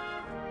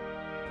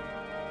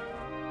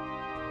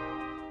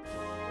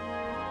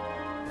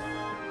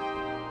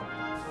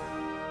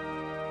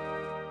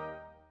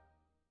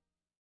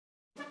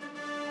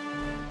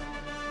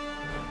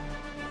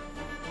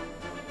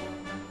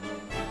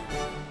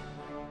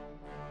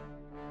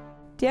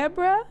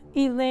 Deborah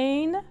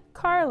Elaine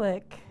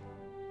Carlick.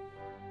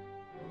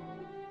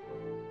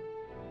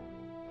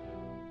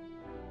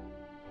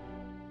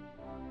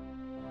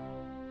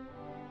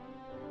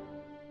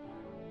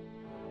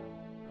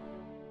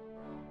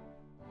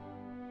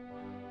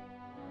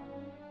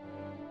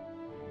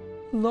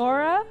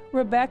 Laura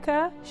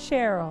Rebecca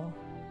Sherrill.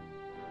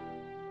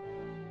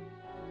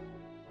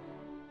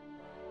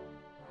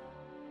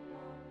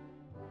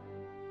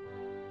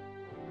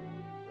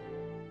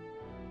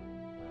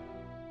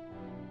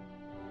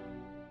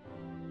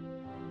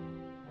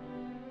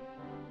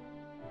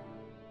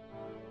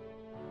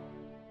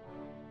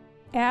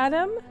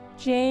 Adam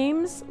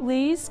James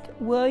Leask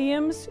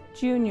Williams,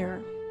 Jr.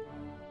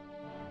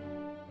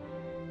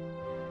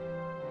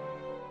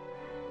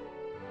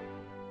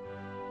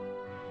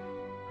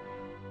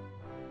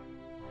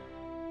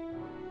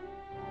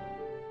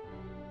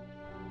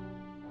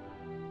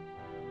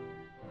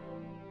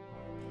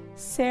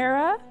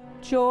 Sarah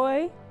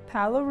Joy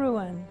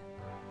Palaruan.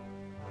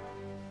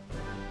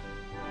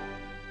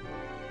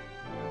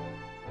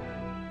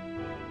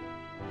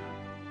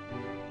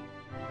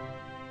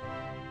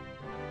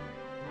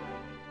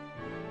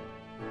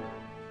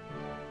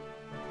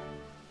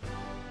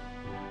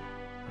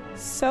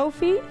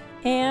 Sophie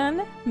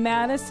Ann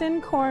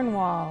Madison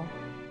Cornwall.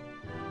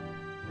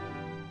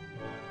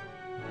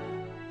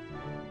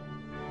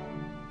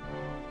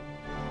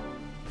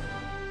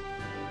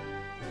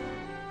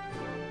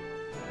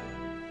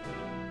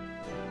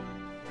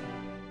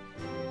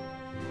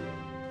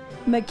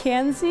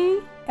 Mackenzie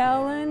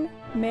Ellen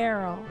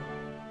Merrill.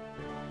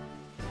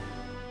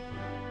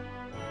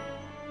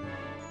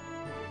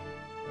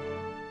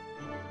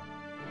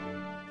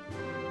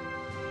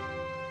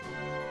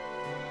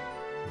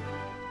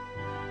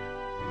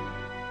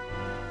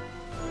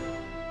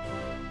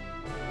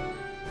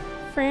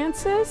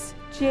 Frances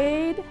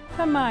Jade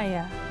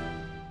Hamaya.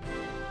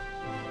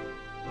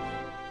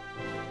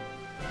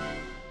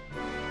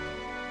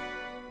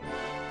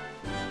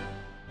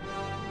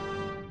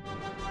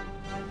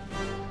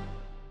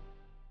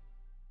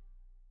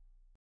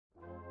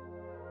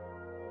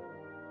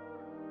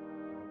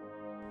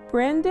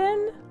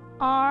 Brendan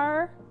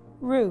R.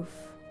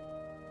 Roof.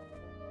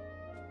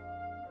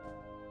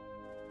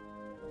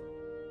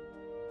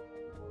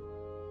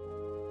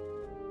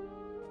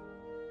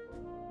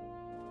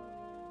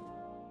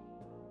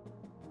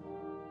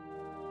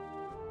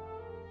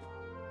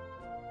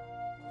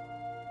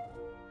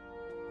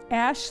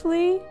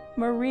 Ashley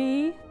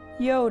Marie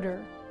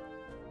Yoder.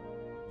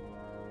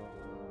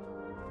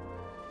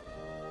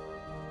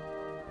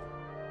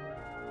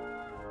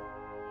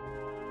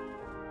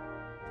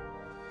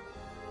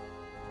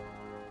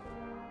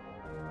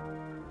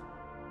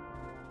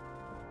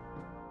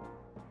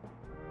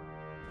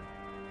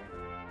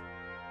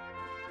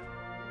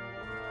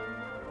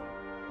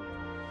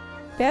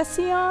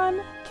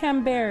 Bession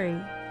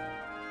Camberi.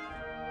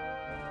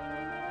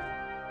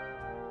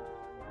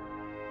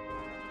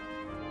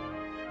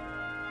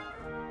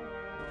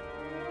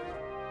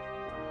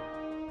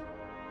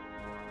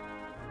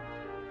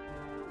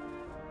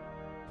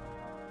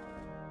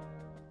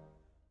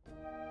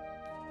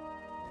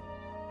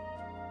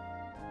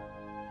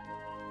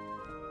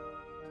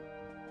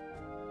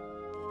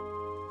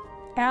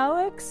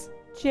 Alex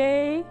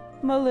J.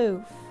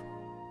 Maloof.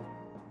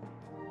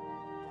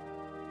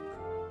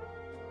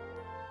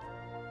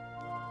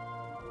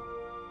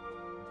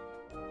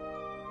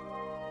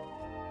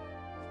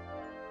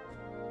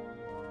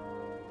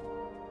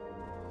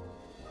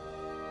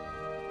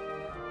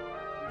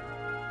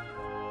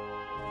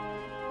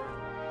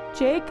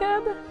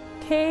 Jacob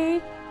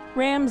K.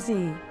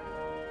 Ramsey.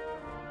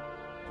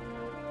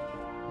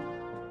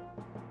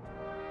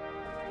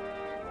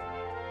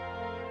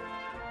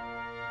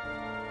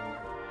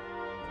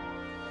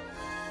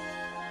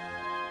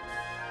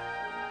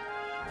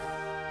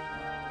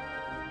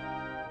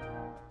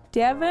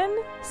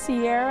 Devin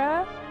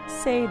Sierra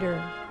Sader.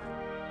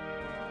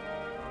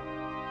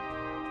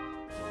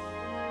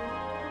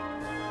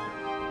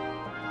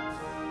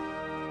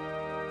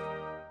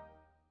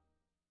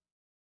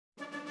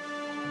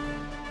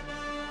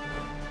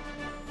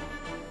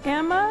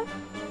 Emma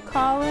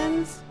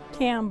Collins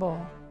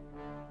Campbell.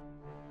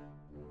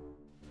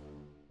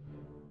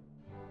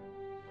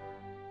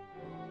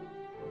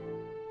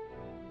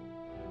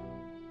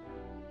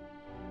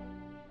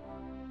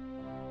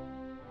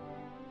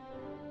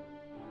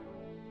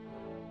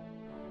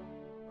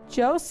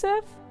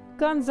 Joseph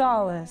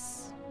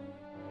Gonzalez.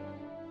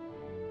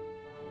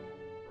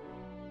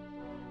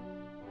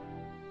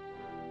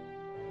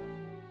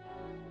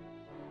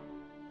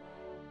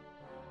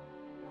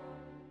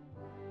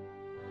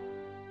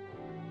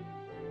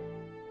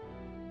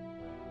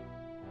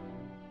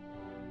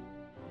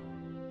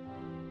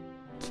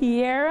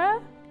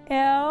 Kiera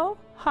L.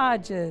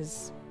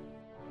 Hodges.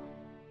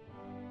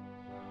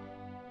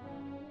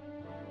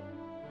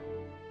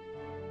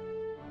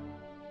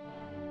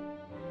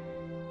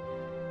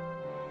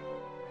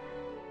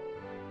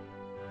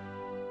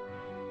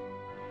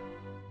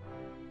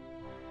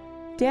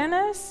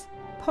 Dennis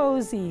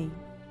Posey.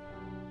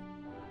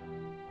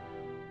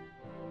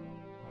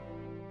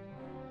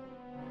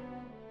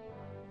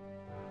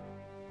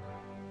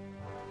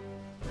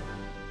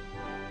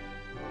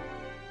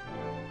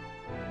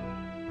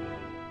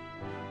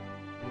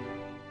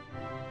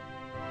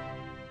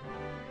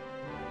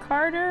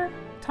 Carter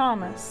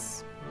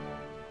Thomas.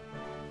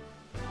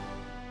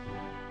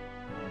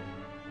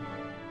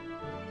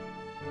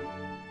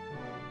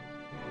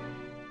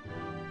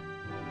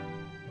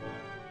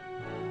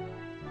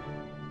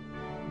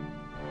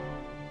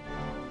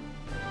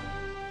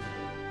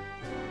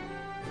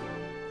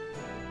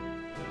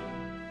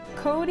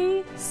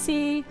 Cody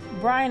C.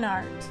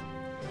 Breinart.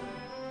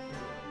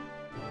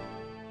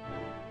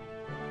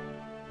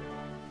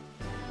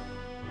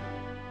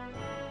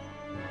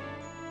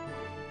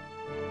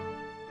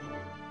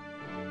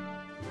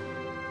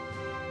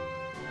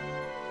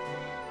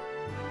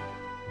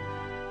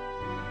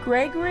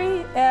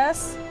 Gregory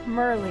S.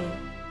 Murley.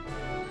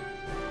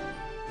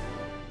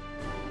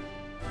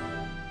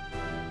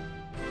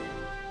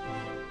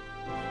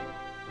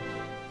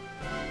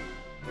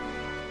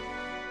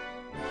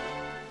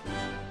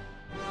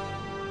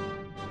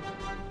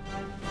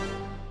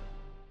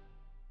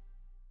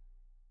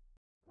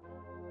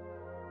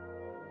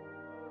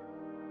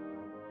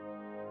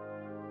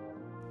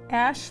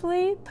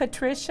 Ashley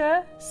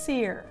Patricia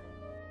Sear.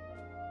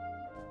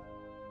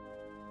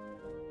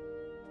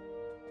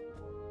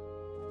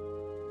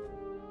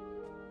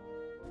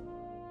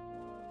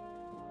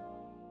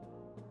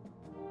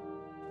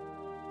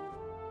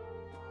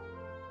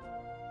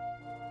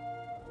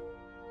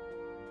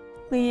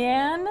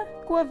 Leanne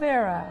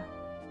Guevara.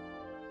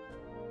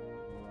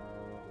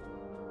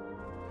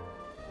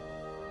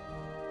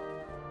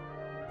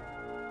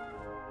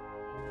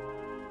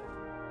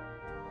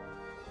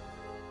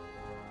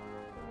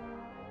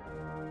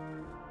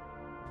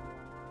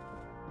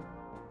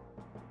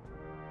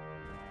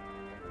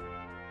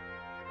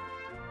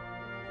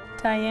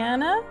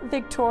 Diana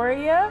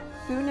Victoria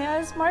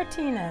Funes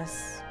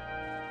Martinez.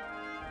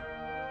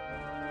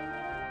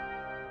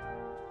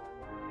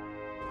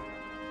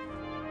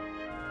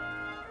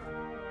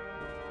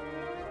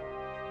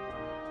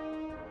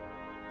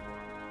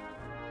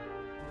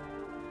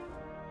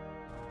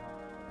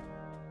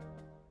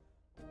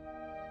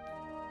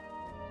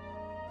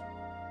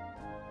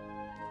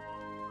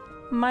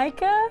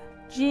 Micah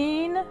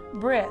Jean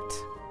Britt.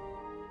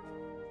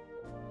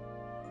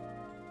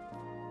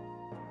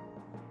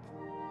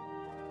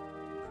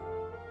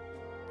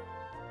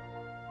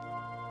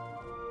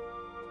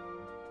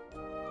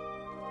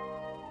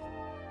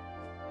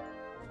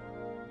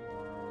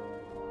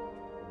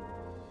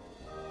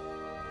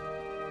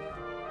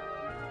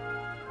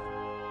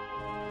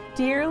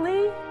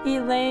 Dearly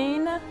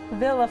Elaine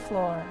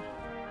Villaflor.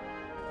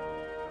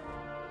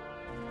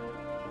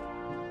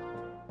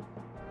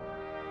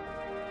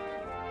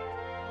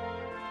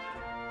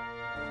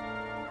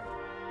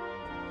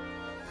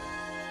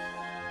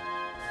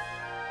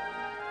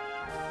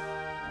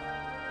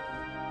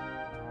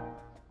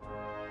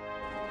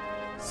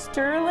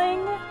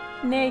 Sterling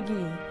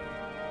Nagy.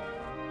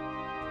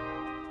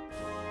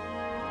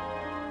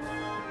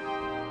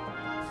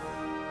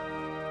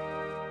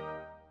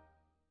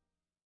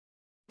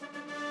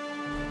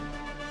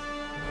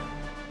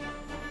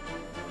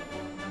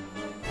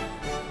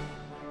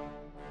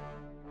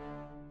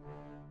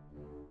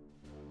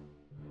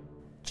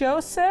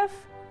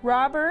 Joseph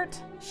Robert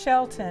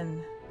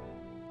Shelton.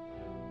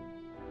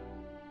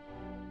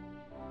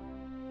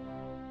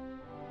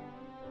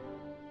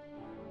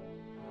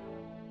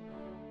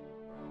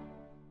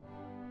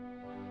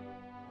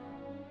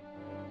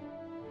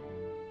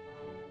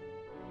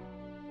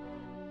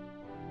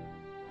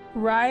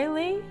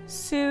 Riley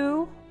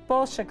Sue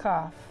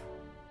Bolshakov.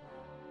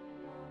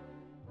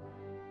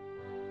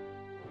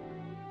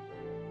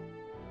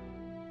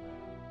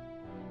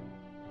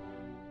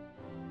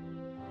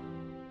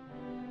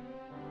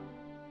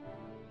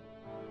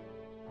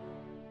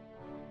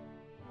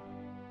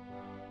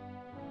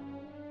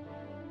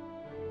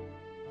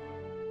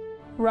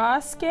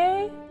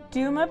 Roske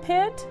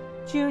Dumapit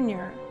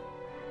Jr.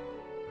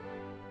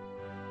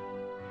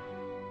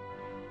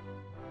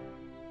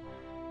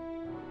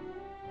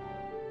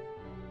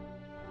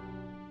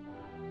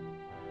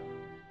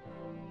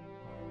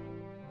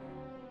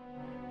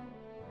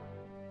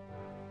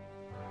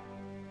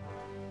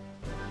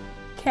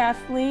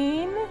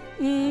 Kathleen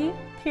E.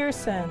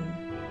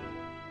 Pearson.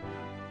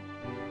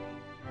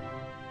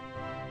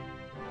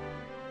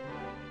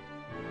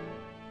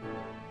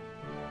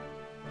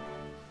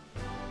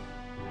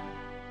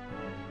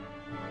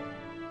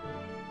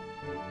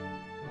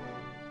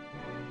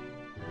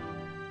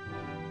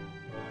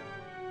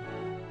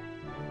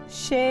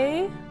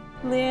 Shay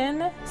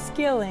Lynn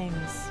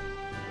Skillings.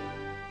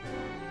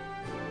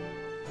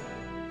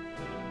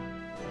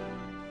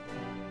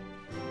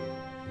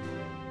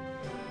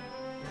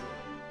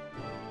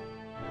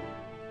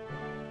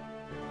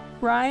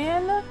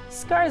 Ryan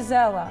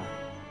Scarzella.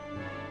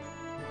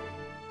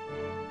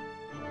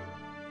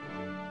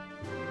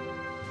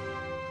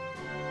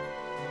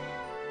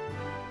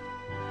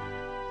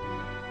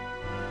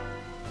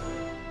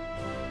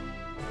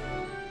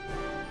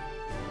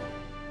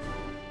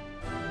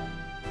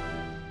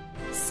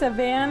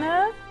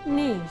 Savannah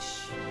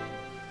Niche.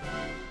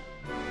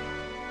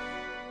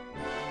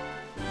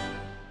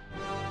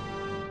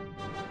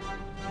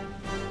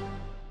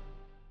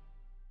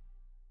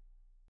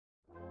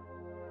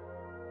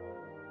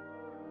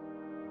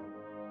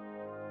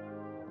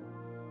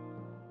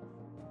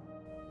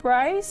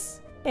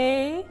 Bryce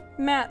A.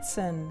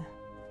 Mattson.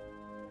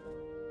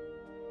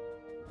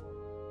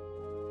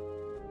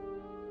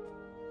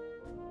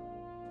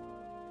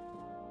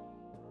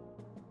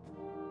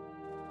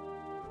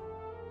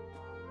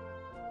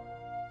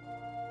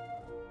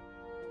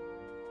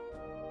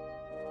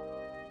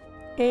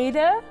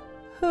 Ada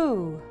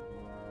Hu.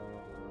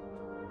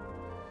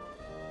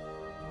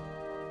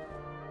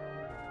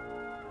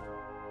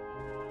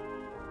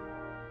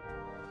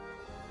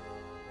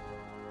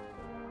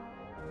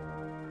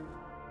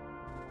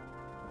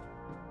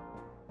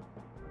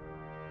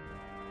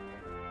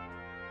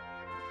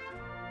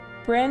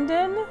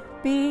 Brendan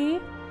B.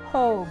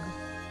 Hogue.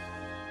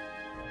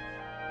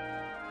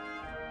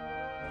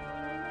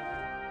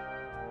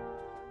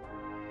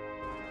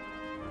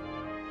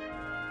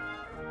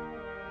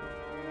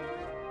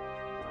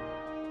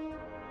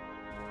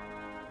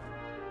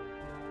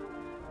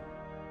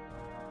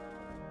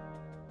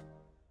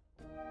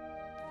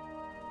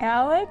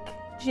 Alec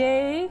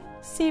J.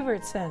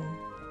 Sievertson.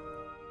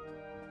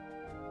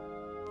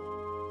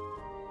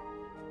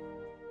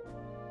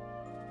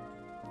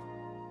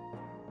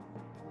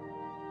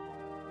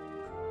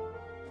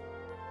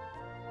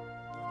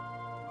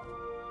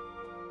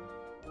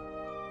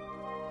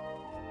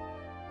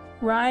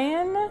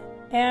 Ryan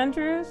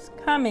Andrews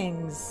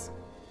Cummings.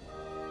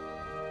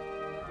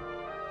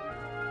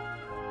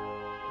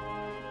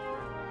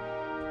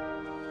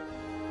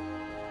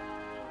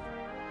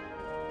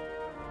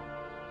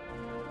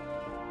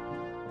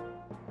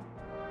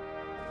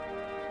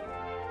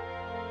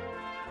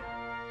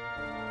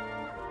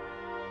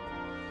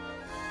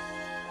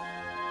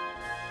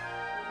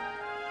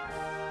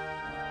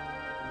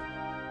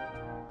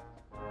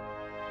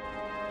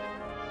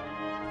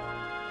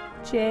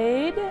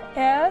 Jade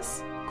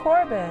S.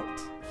 Corbett.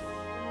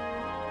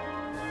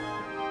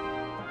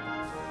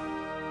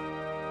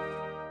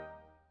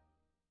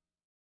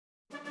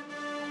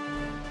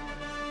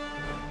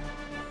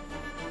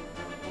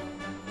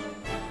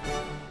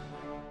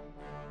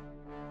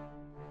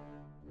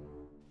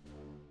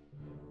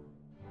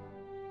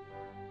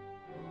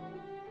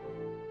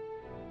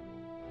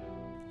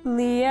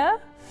 Leah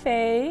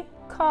Faye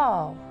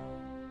Call.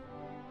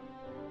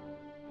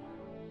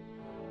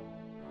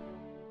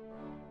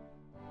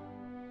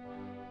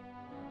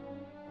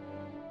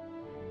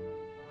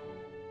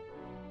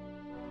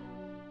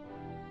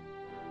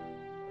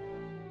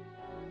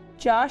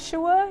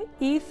 Joshua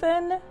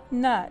Ethan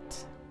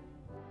Nutt.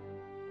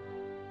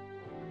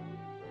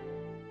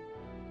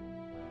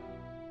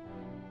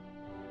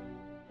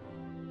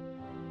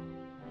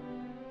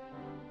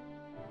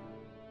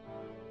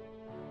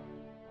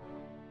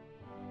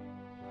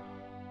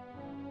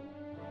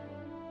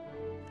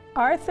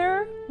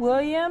 Arthur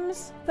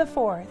Williams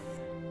IV.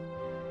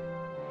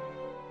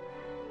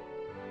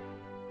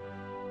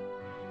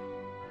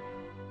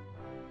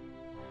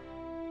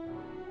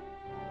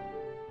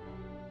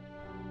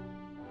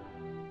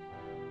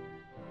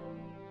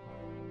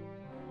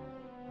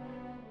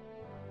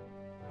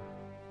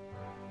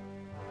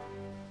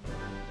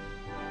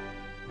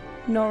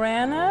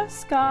 Norana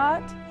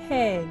Scott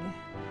Haig.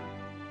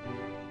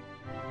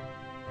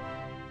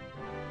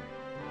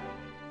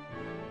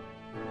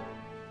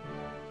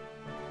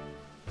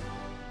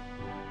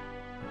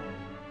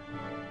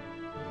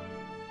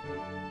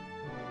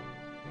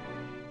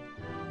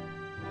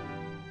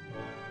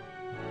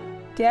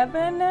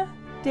 Devin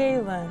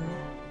Dalen.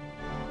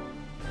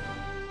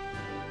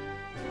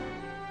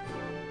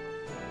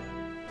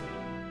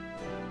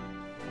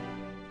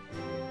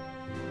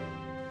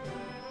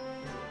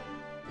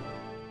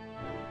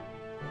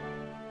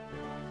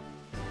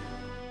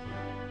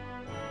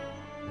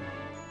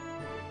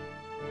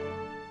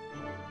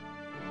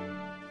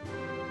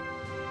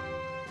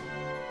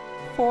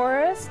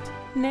 Forrest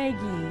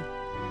Nagy.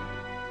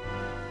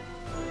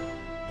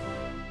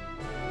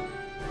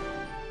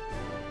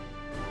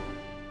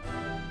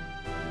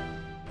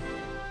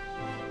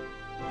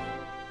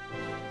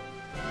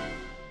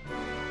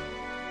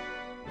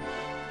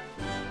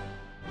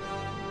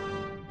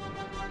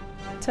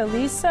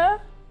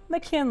 Talisa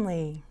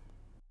McKinley.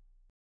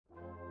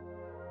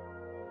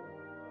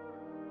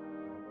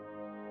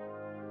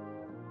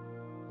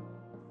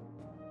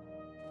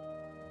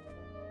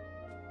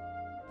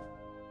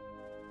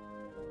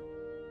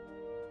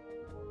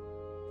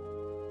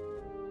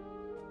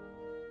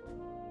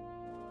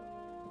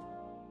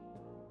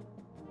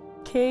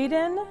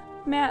 Caden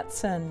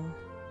Mattson.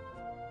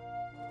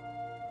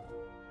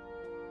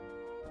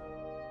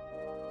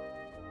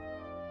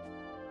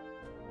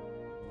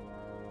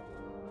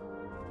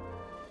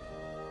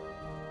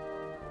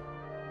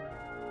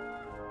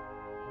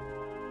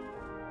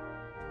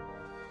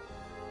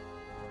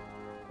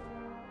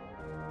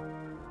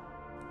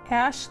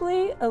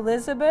 Ashley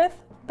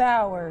Elizabeth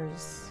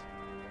Bowers.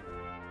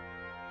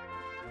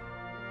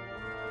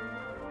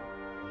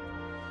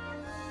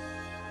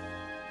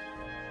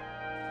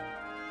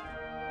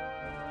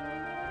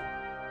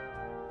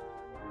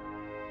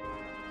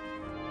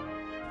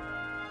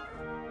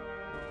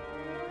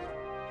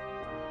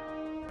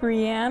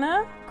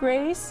 Brianna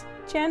Grace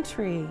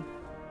Gentry.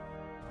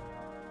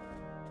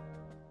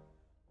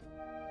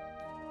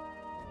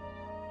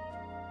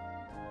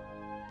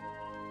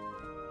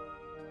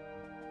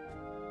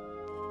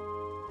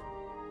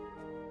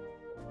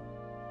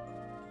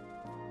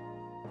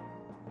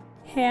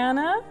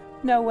 Hannah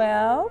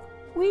Noel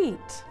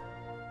Wheat.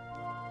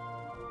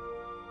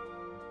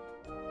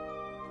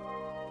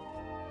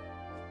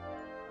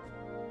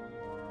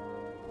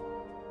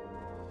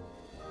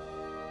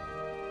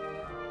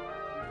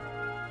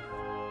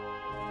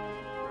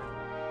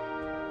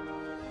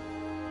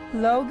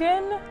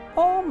 Logan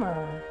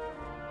Ulmer.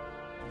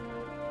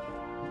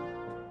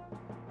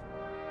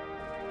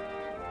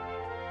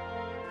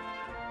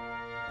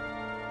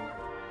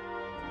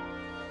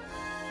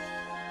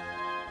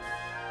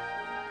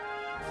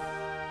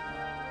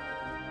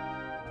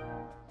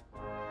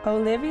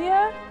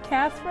 Olivia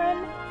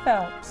Catherine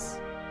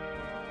Phelps.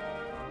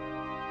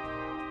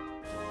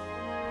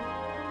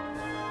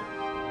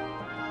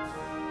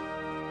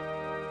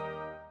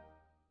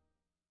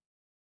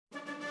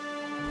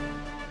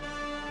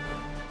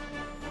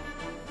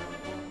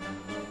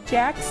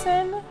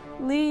 Jackson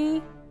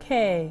Lee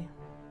Kay.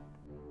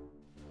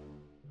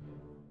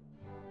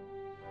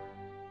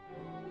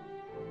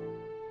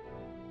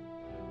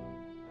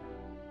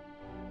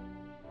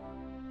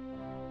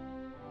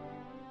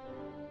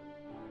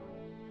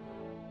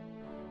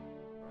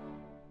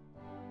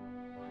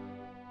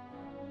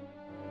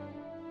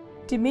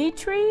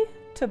 Dimitri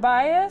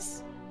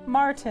Tobias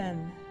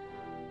Martin.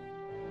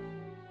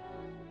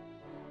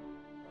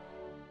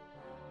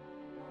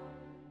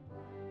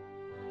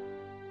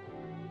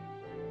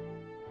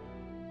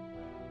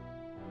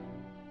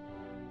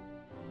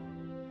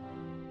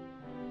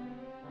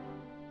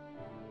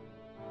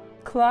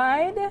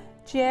 Clyde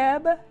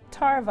Jeb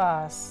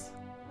Tarvas.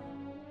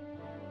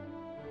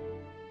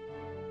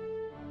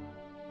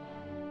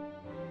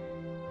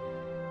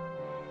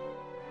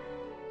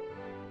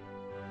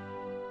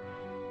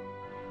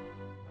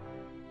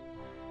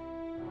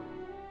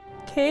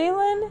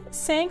 Kaylin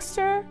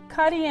Sangster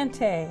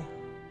Cadiente.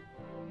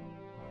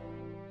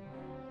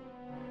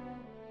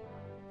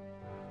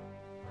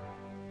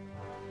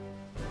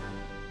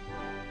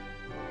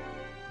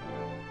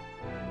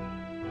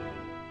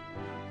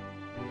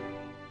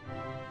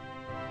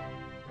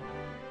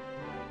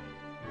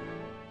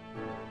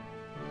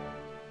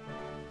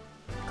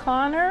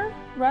 Connor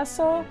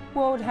Russell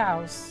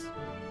Wodehouse.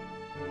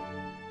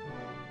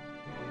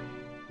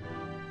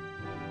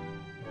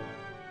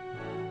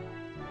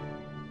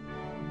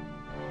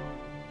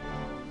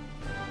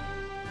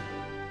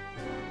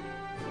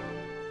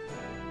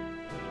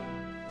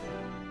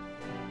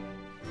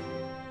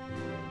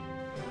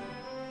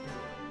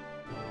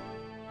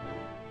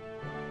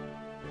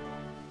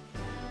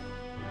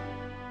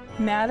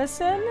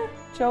 Madison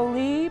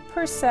Jolie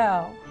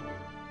Purcell.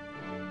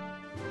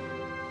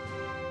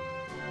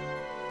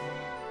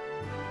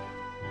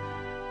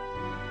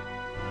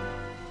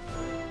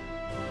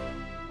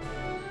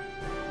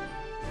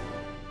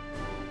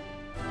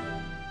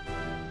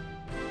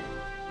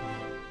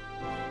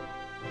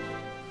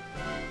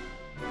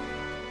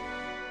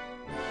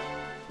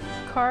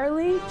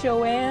 Carly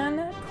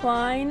Joanne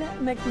Klein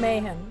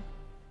McMahon.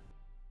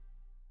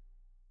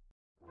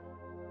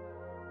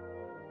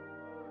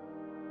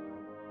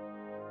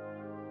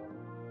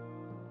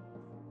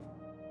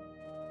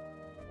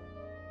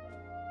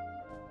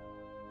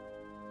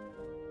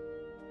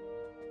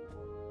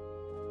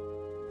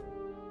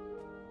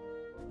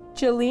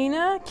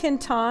 Jelena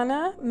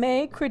Quintana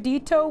May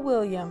Credito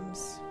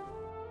Williams.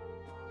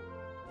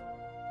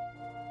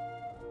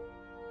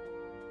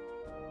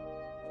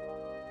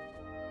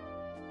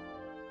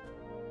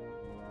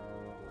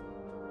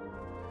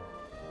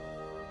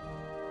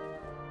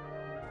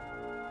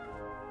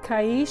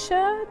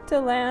 Kaisha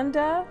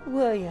Delanda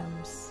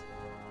Williams.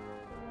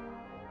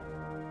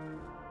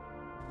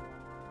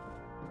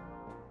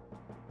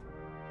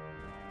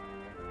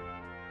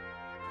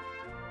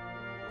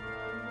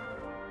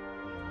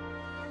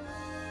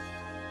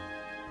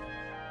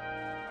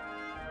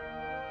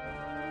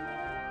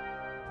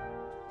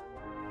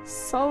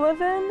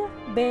 Sullivan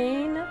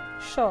Bain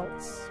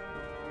Schultz.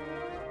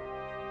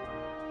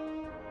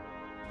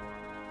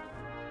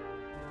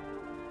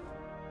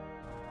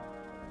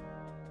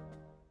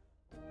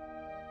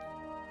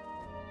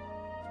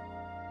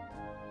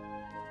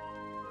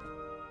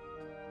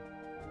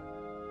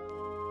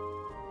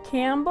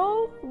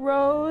 Campbell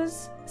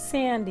Rose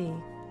Sandy.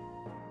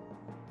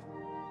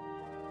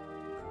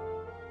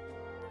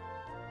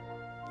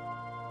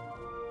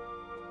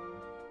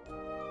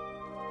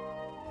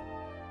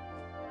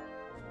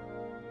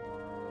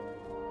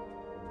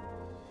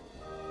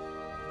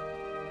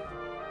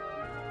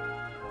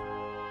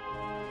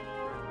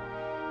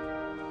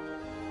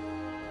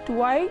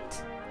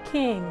 Dwight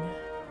King.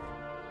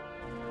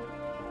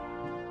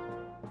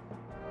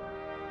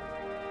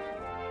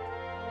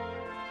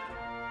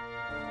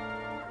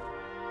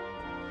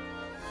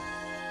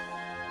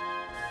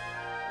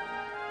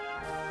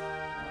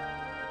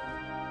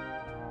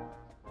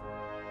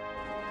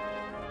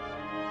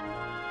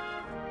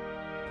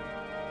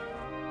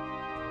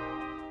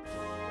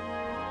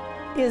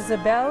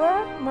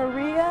 Isabella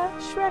Maria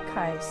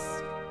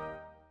Schreckheis.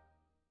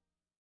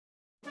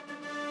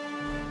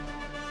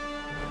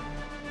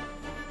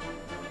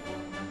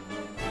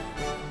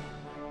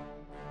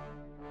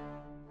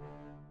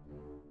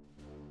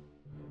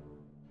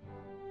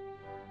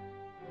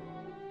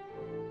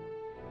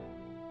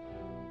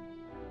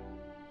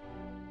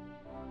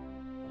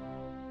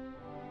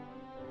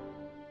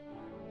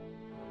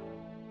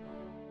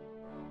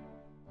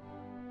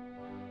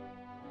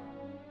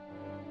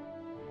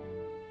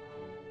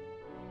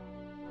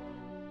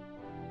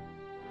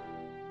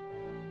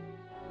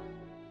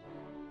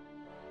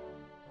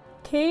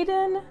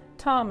 Caden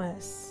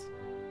Thomas.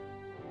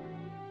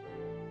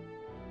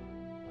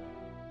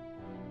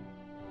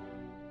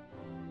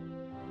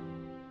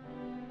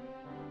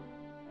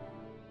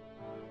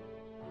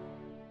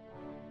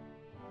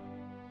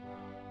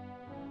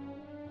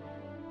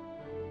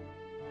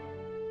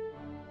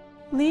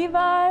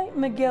 Levi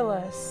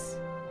McGillis.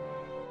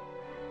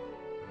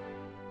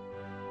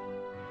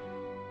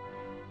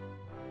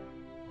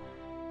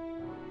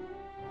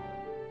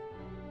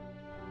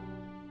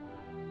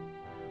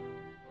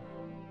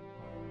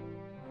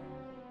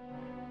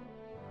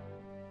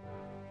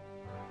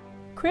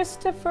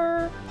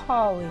 Christopher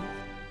Pauley.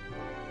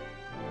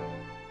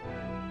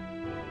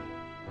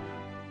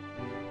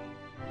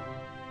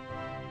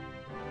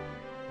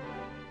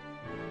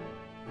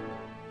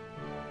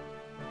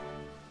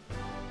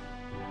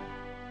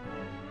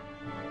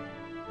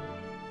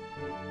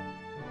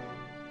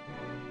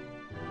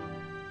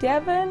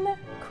 Devin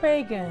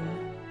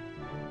Cragen.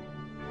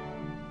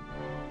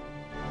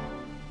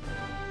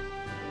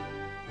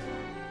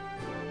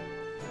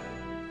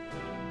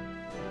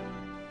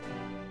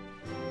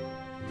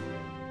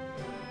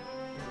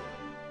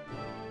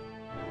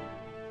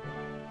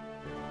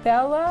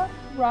 Bella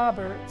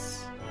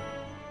Roberts.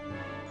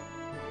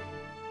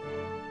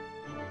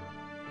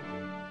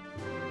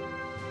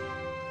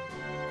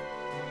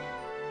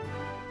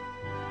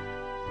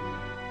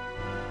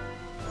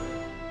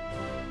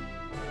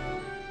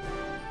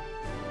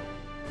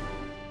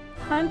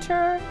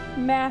 Hunter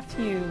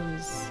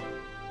Matthews.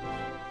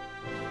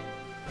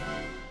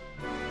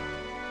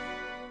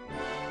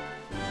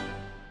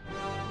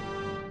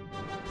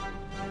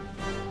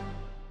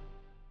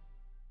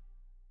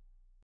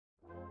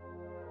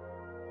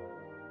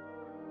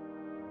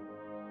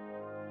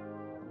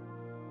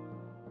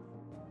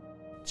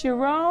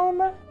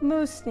 Jerome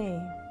Moosney.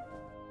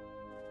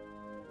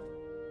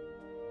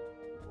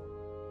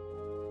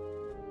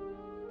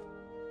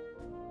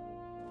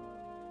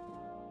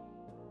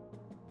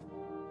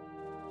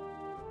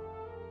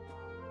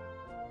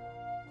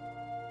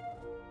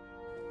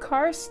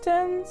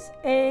 Karstens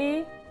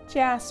A.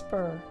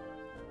 Jasper.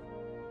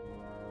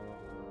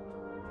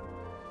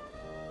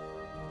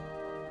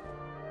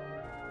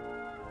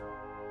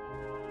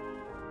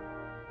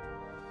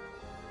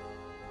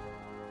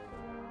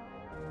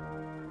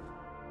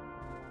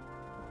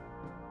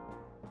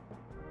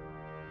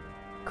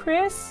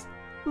 Chris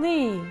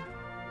Lee.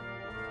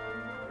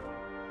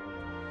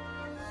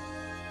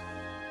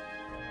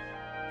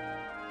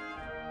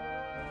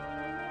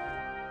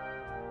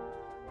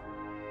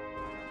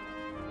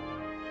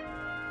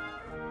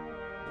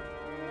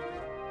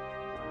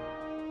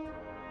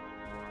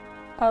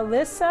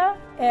 Alyssa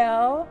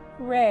L.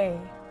 Ray.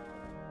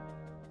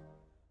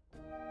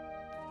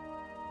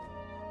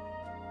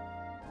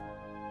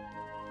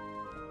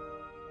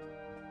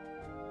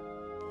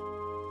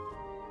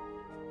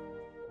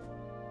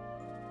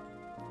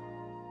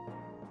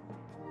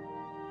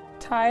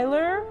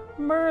 Tyler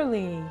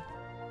Murley.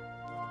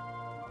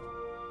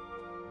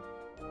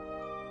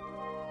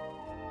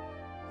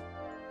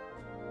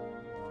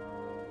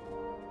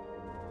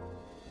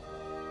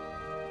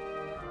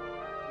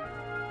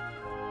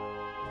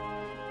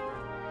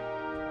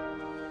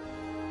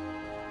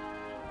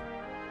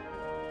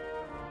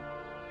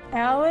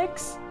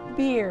 Alex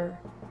Beer.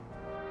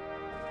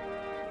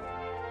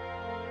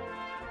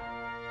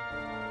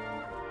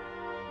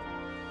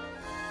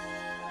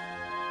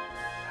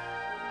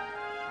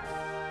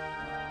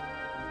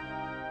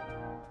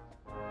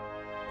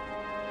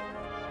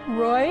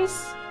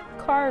 Royce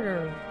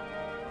Carter.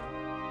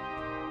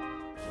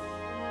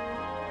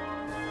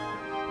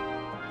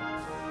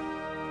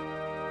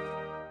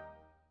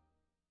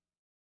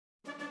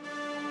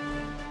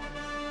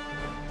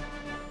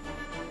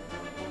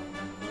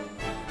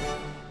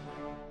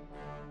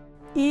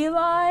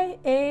 Eli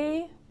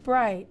A.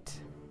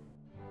 Bright.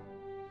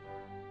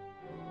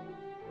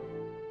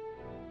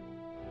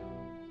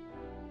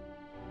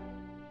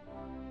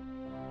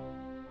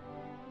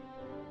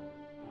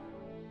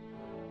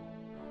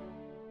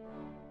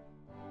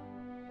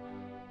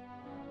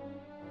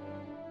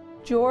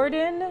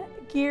 Jordan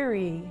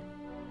Geary.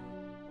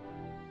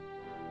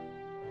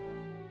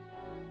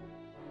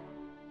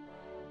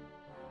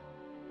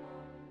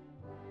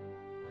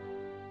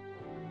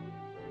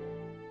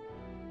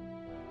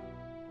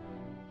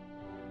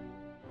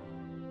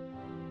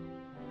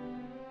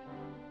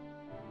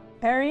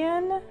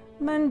 Arian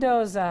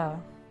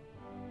Mendoza.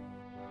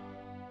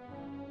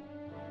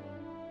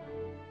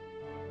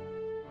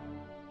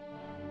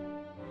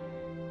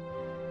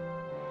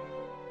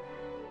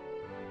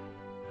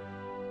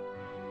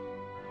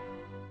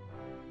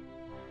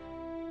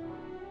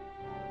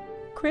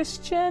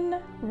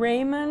 Christian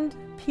Raymond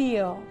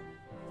Peel.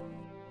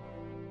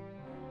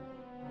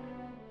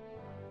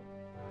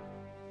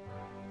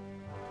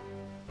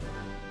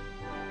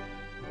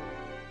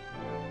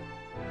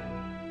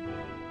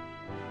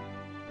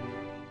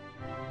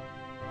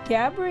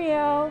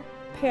 Gabrielle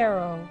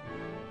Perro.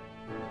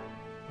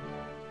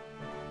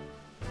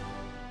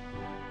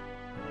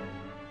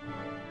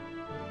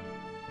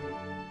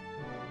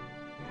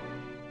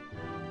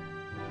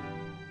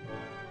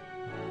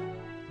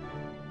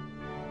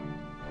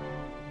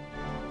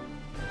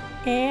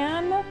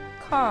 Anne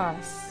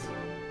Koss.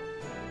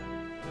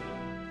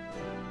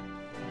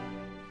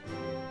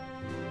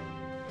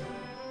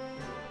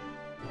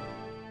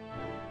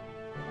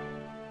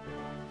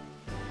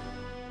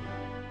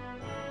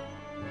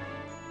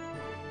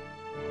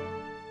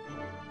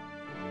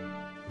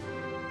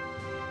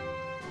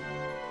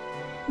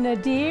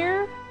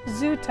 Nadir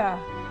Zuta.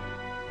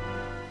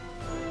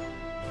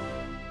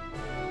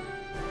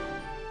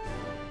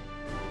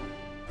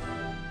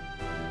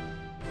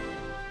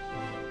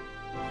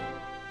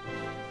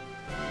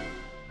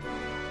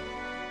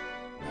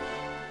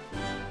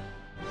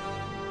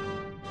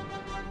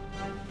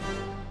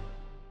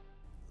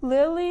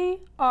 Lily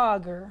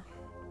Auger.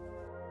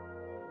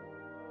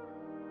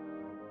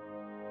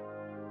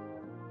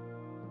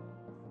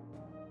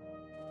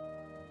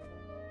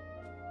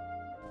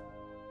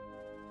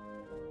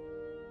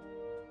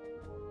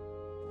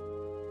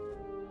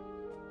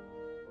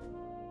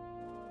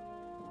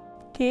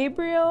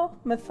 Gabriel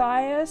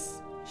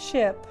Matthias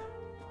Ship.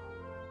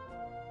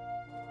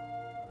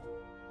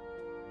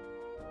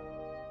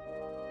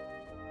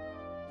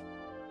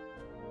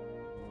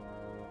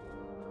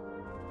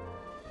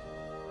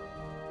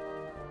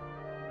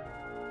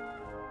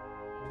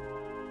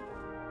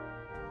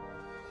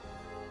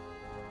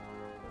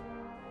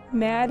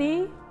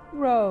 Maddie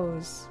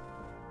Rose.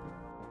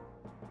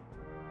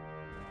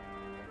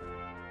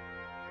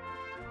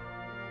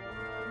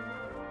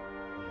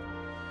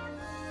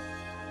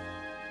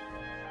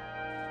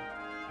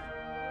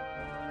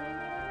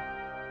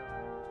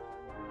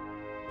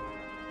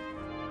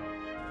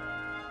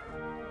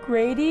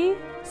 Grady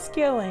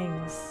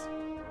Skillings.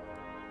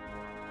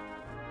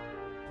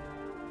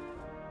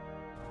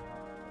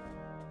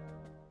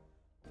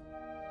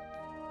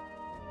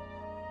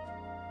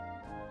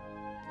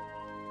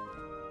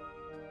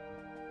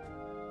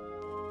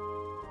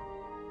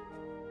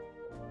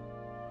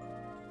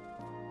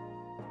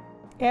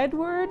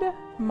 Edward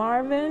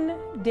Marvin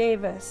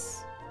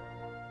Davis.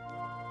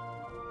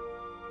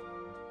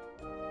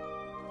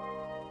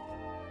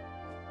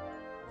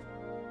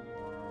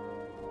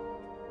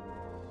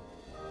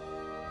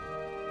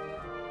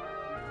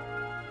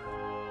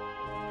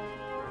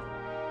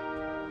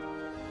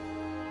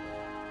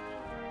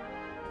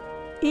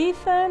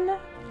 Ethan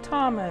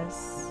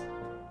Thomas.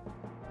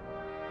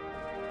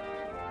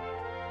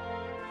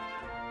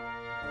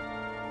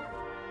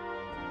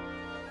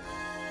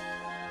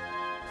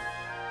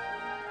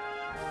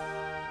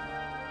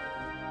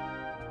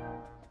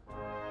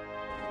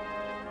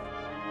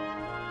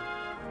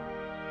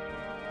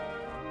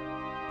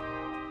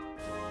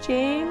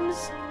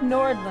 James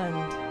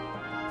Nordland.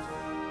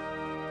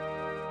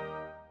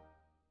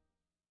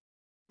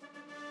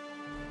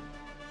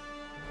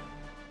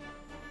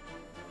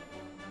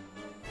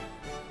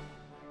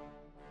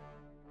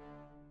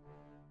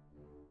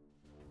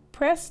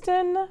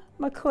 Preston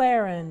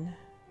McLaren.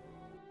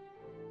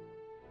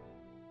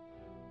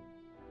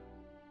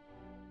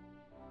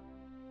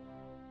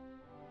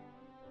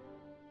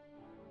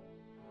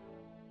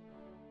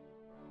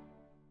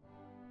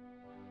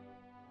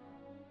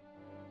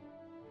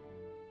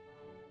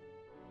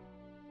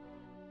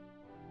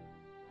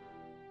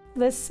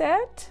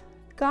 Lisette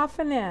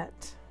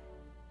Goffinette.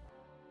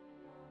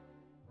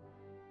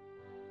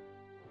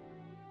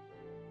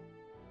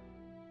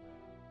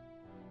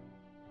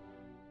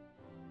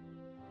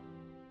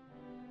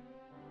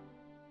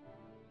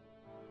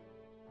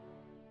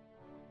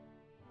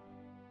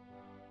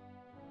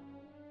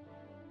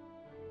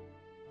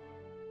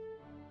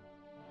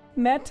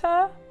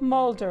 Meta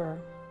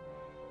Mulder.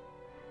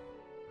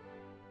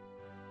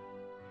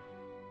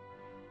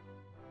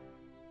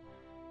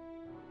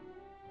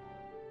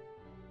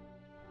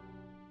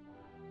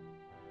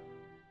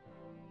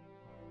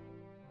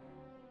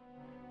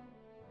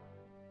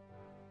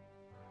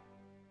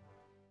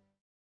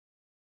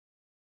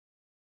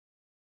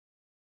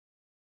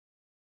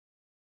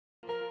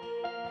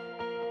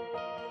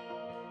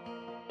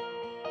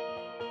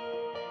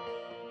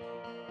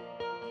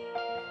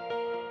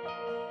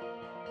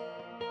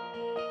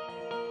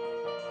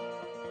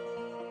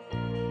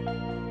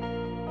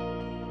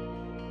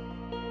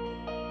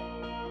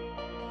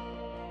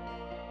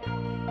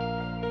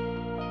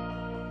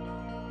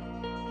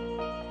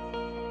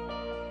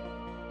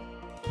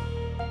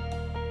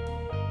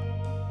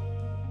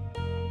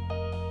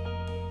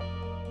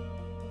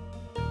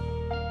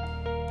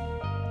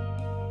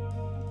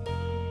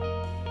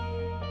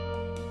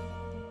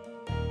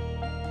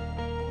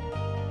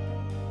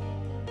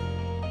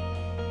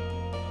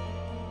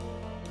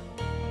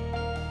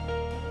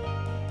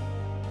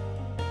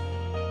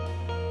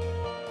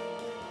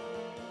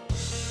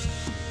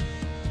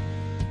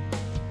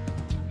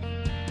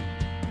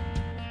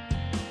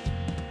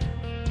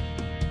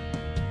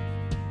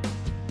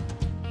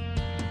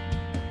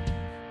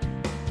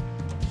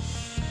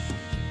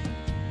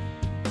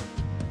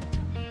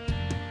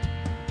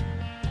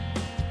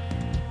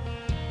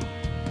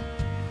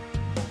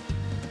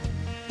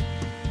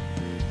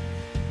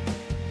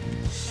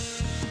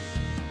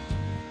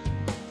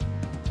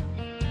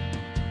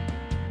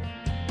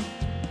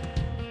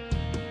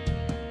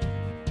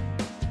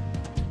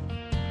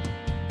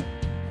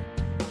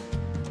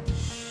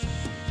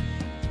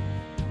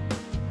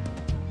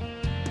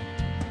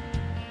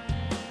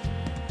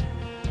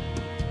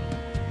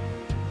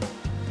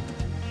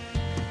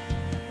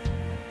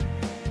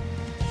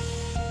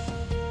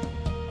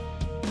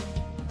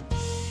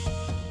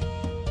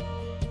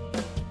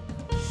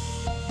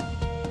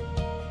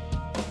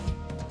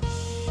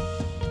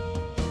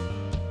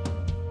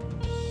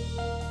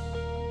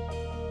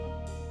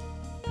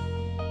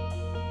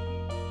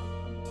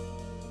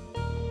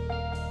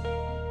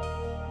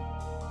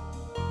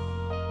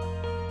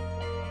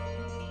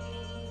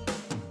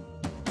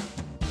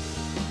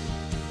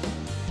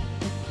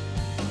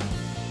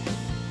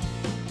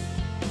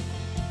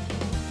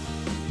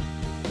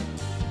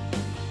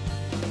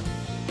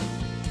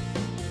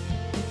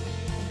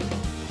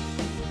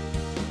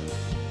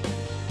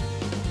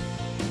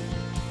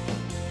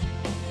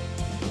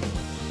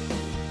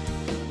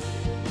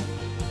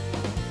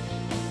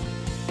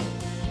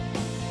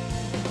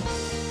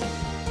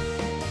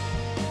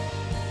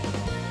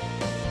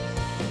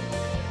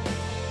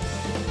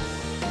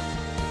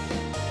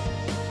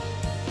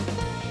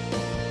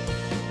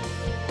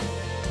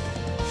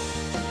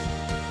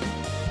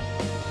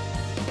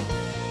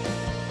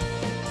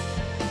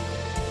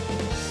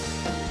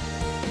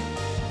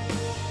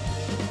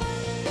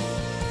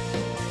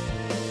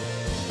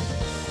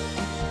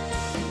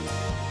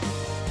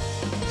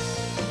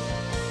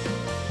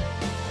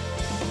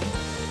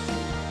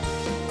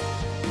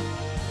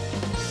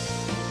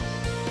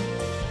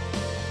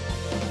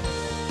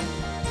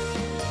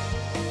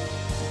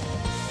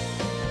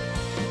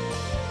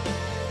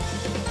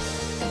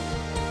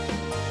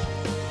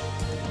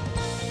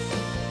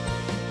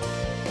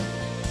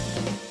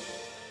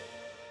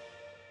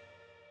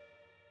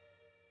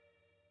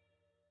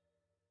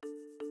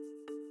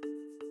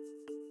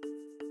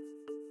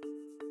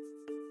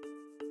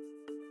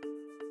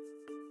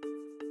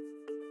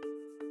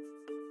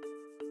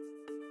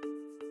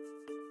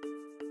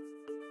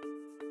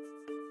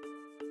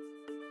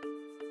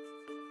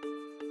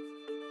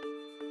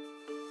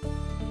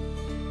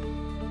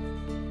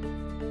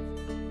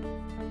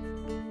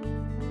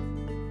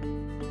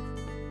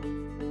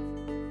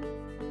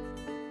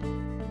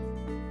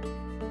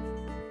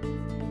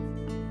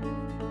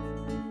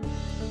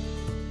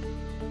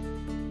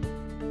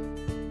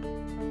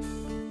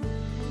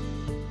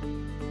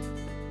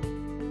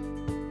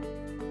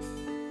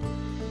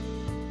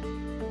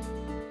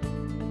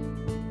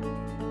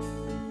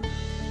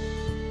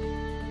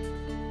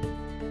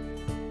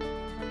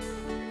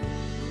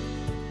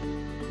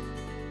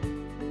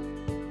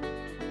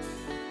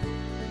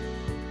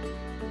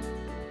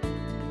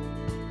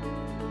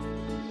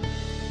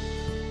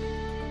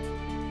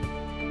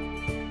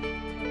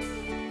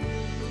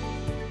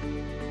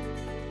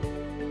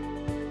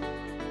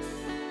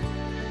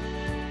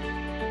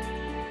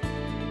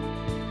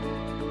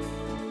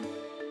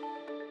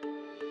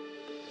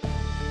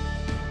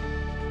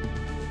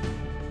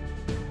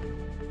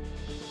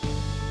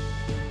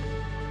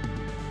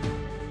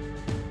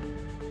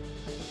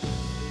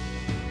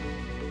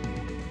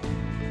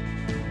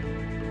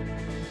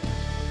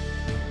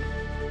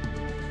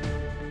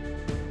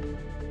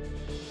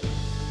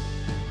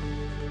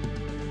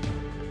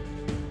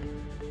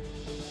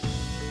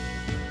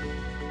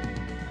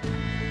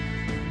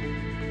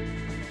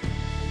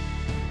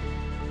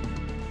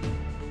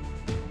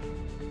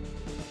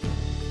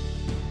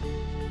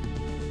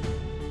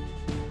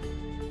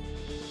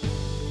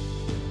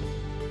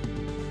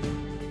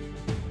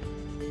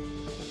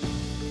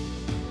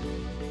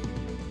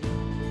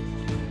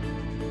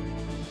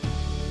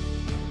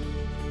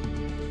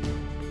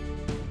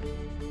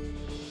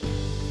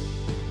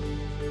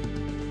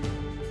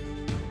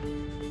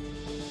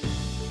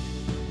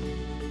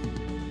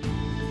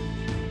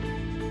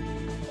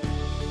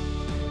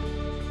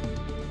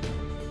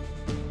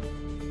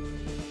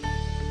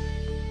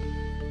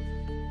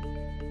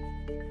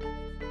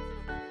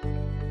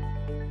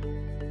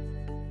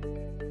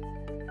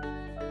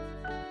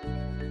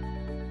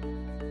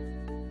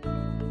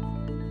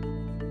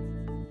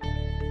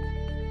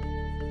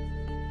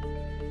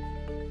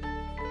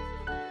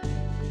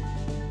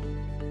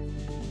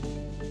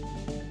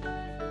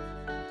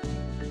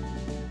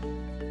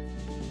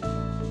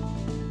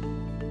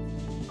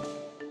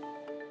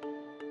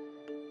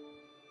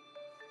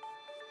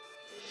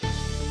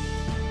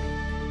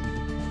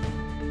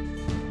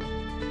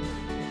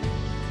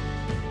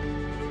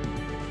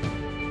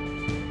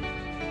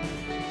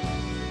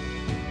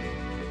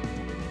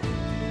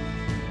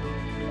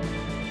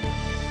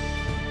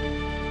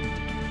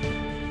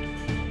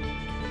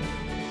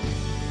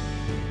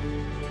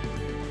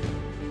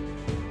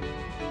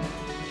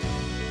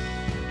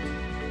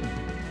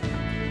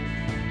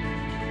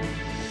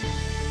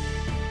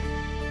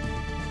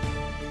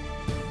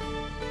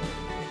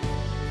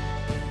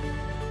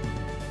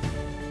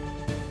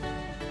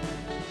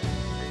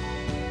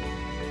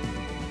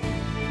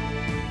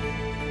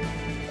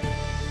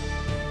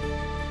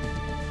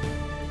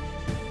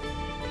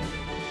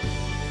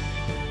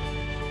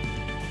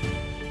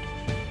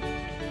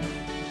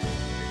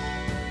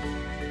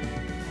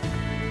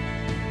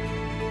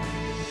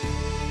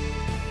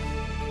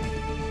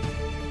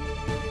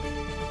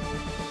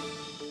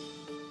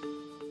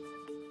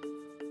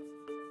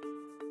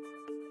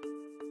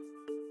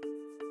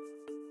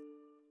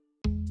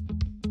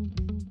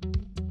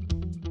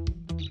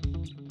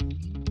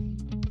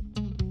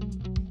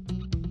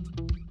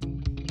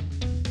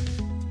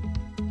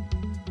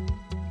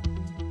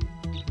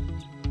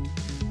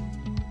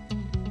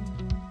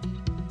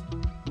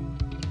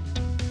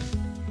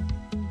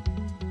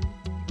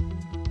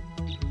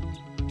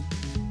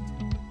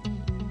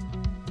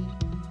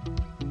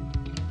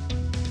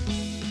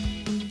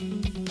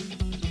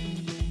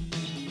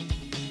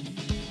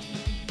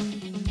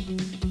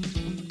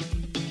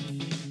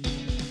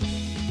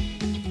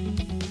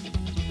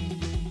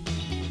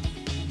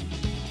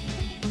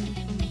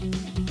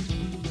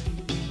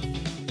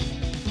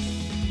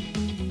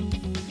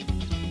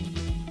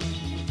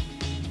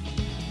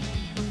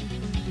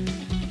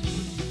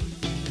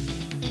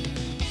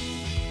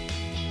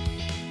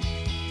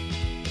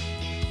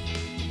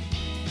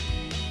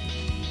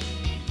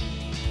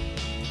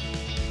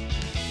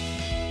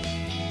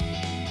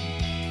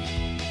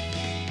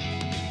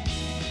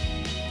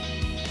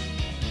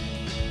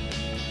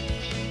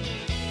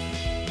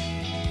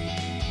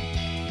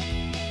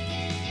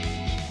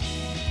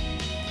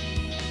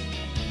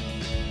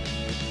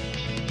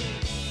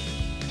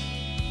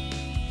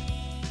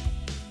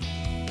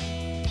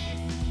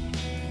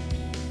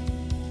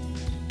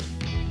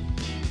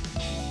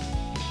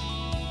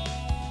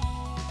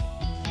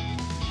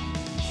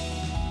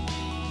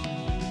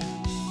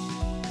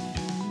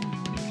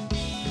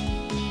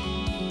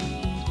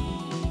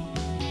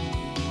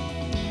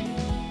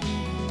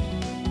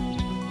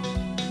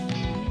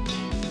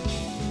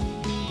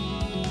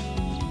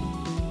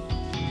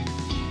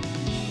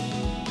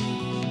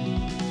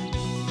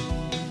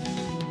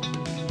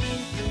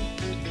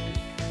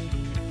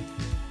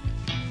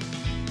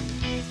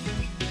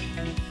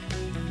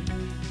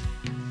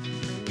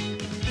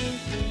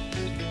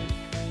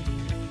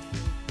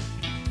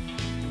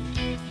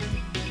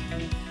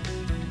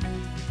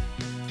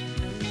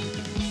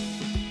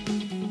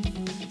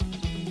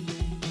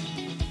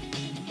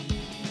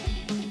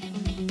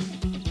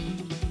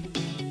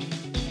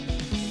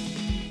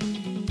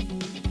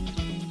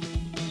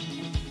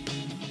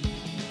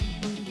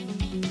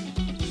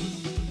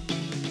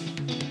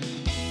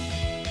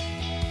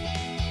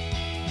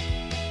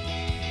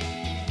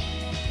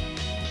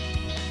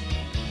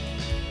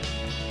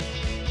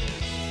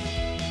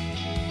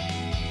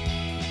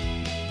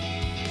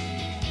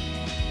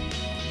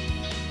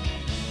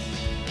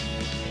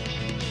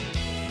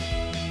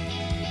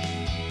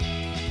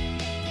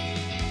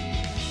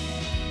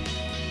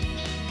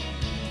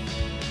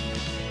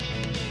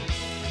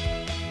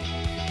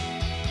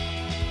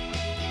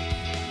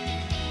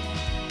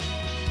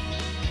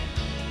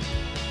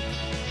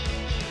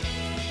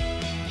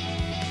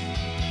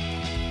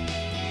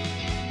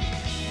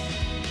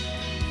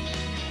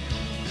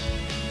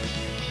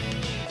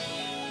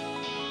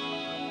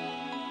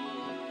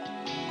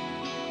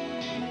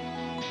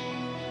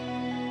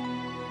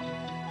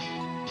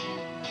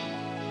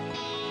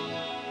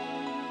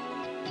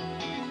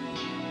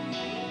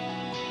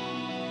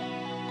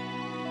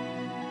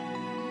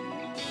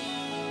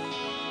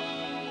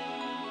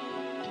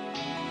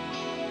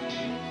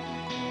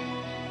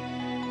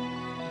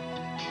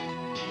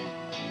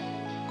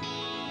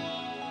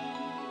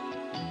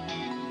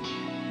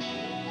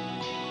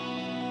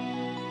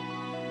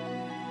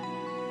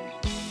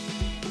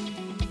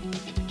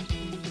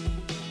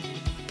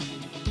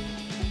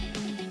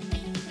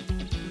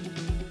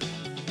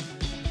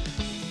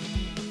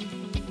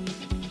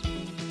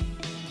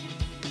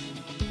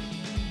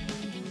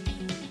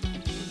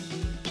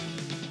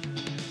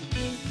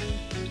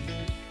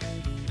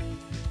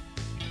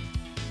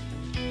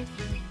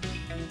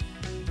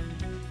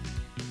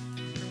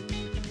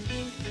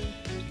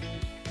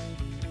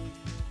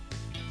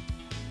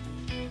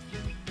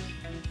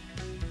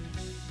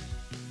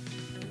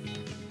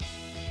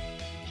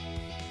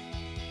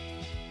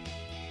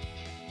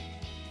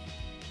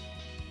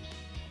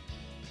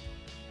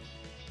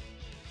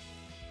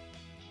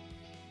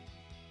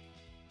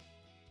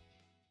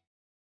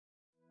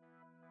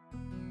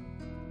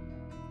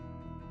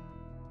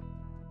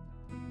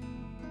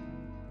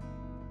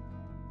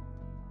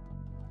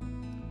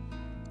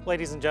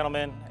 Ladies and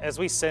gentlemen, as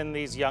we send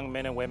these young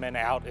men and women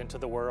out into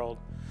the world,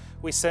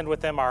 we send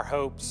with them our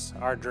hopes,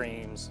 our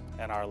dreams,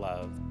 and our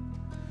love.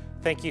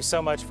 Thank you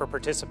so much for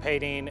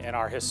participating in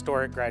our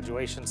historic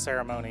graduation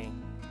ceremony.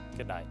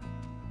 Good night.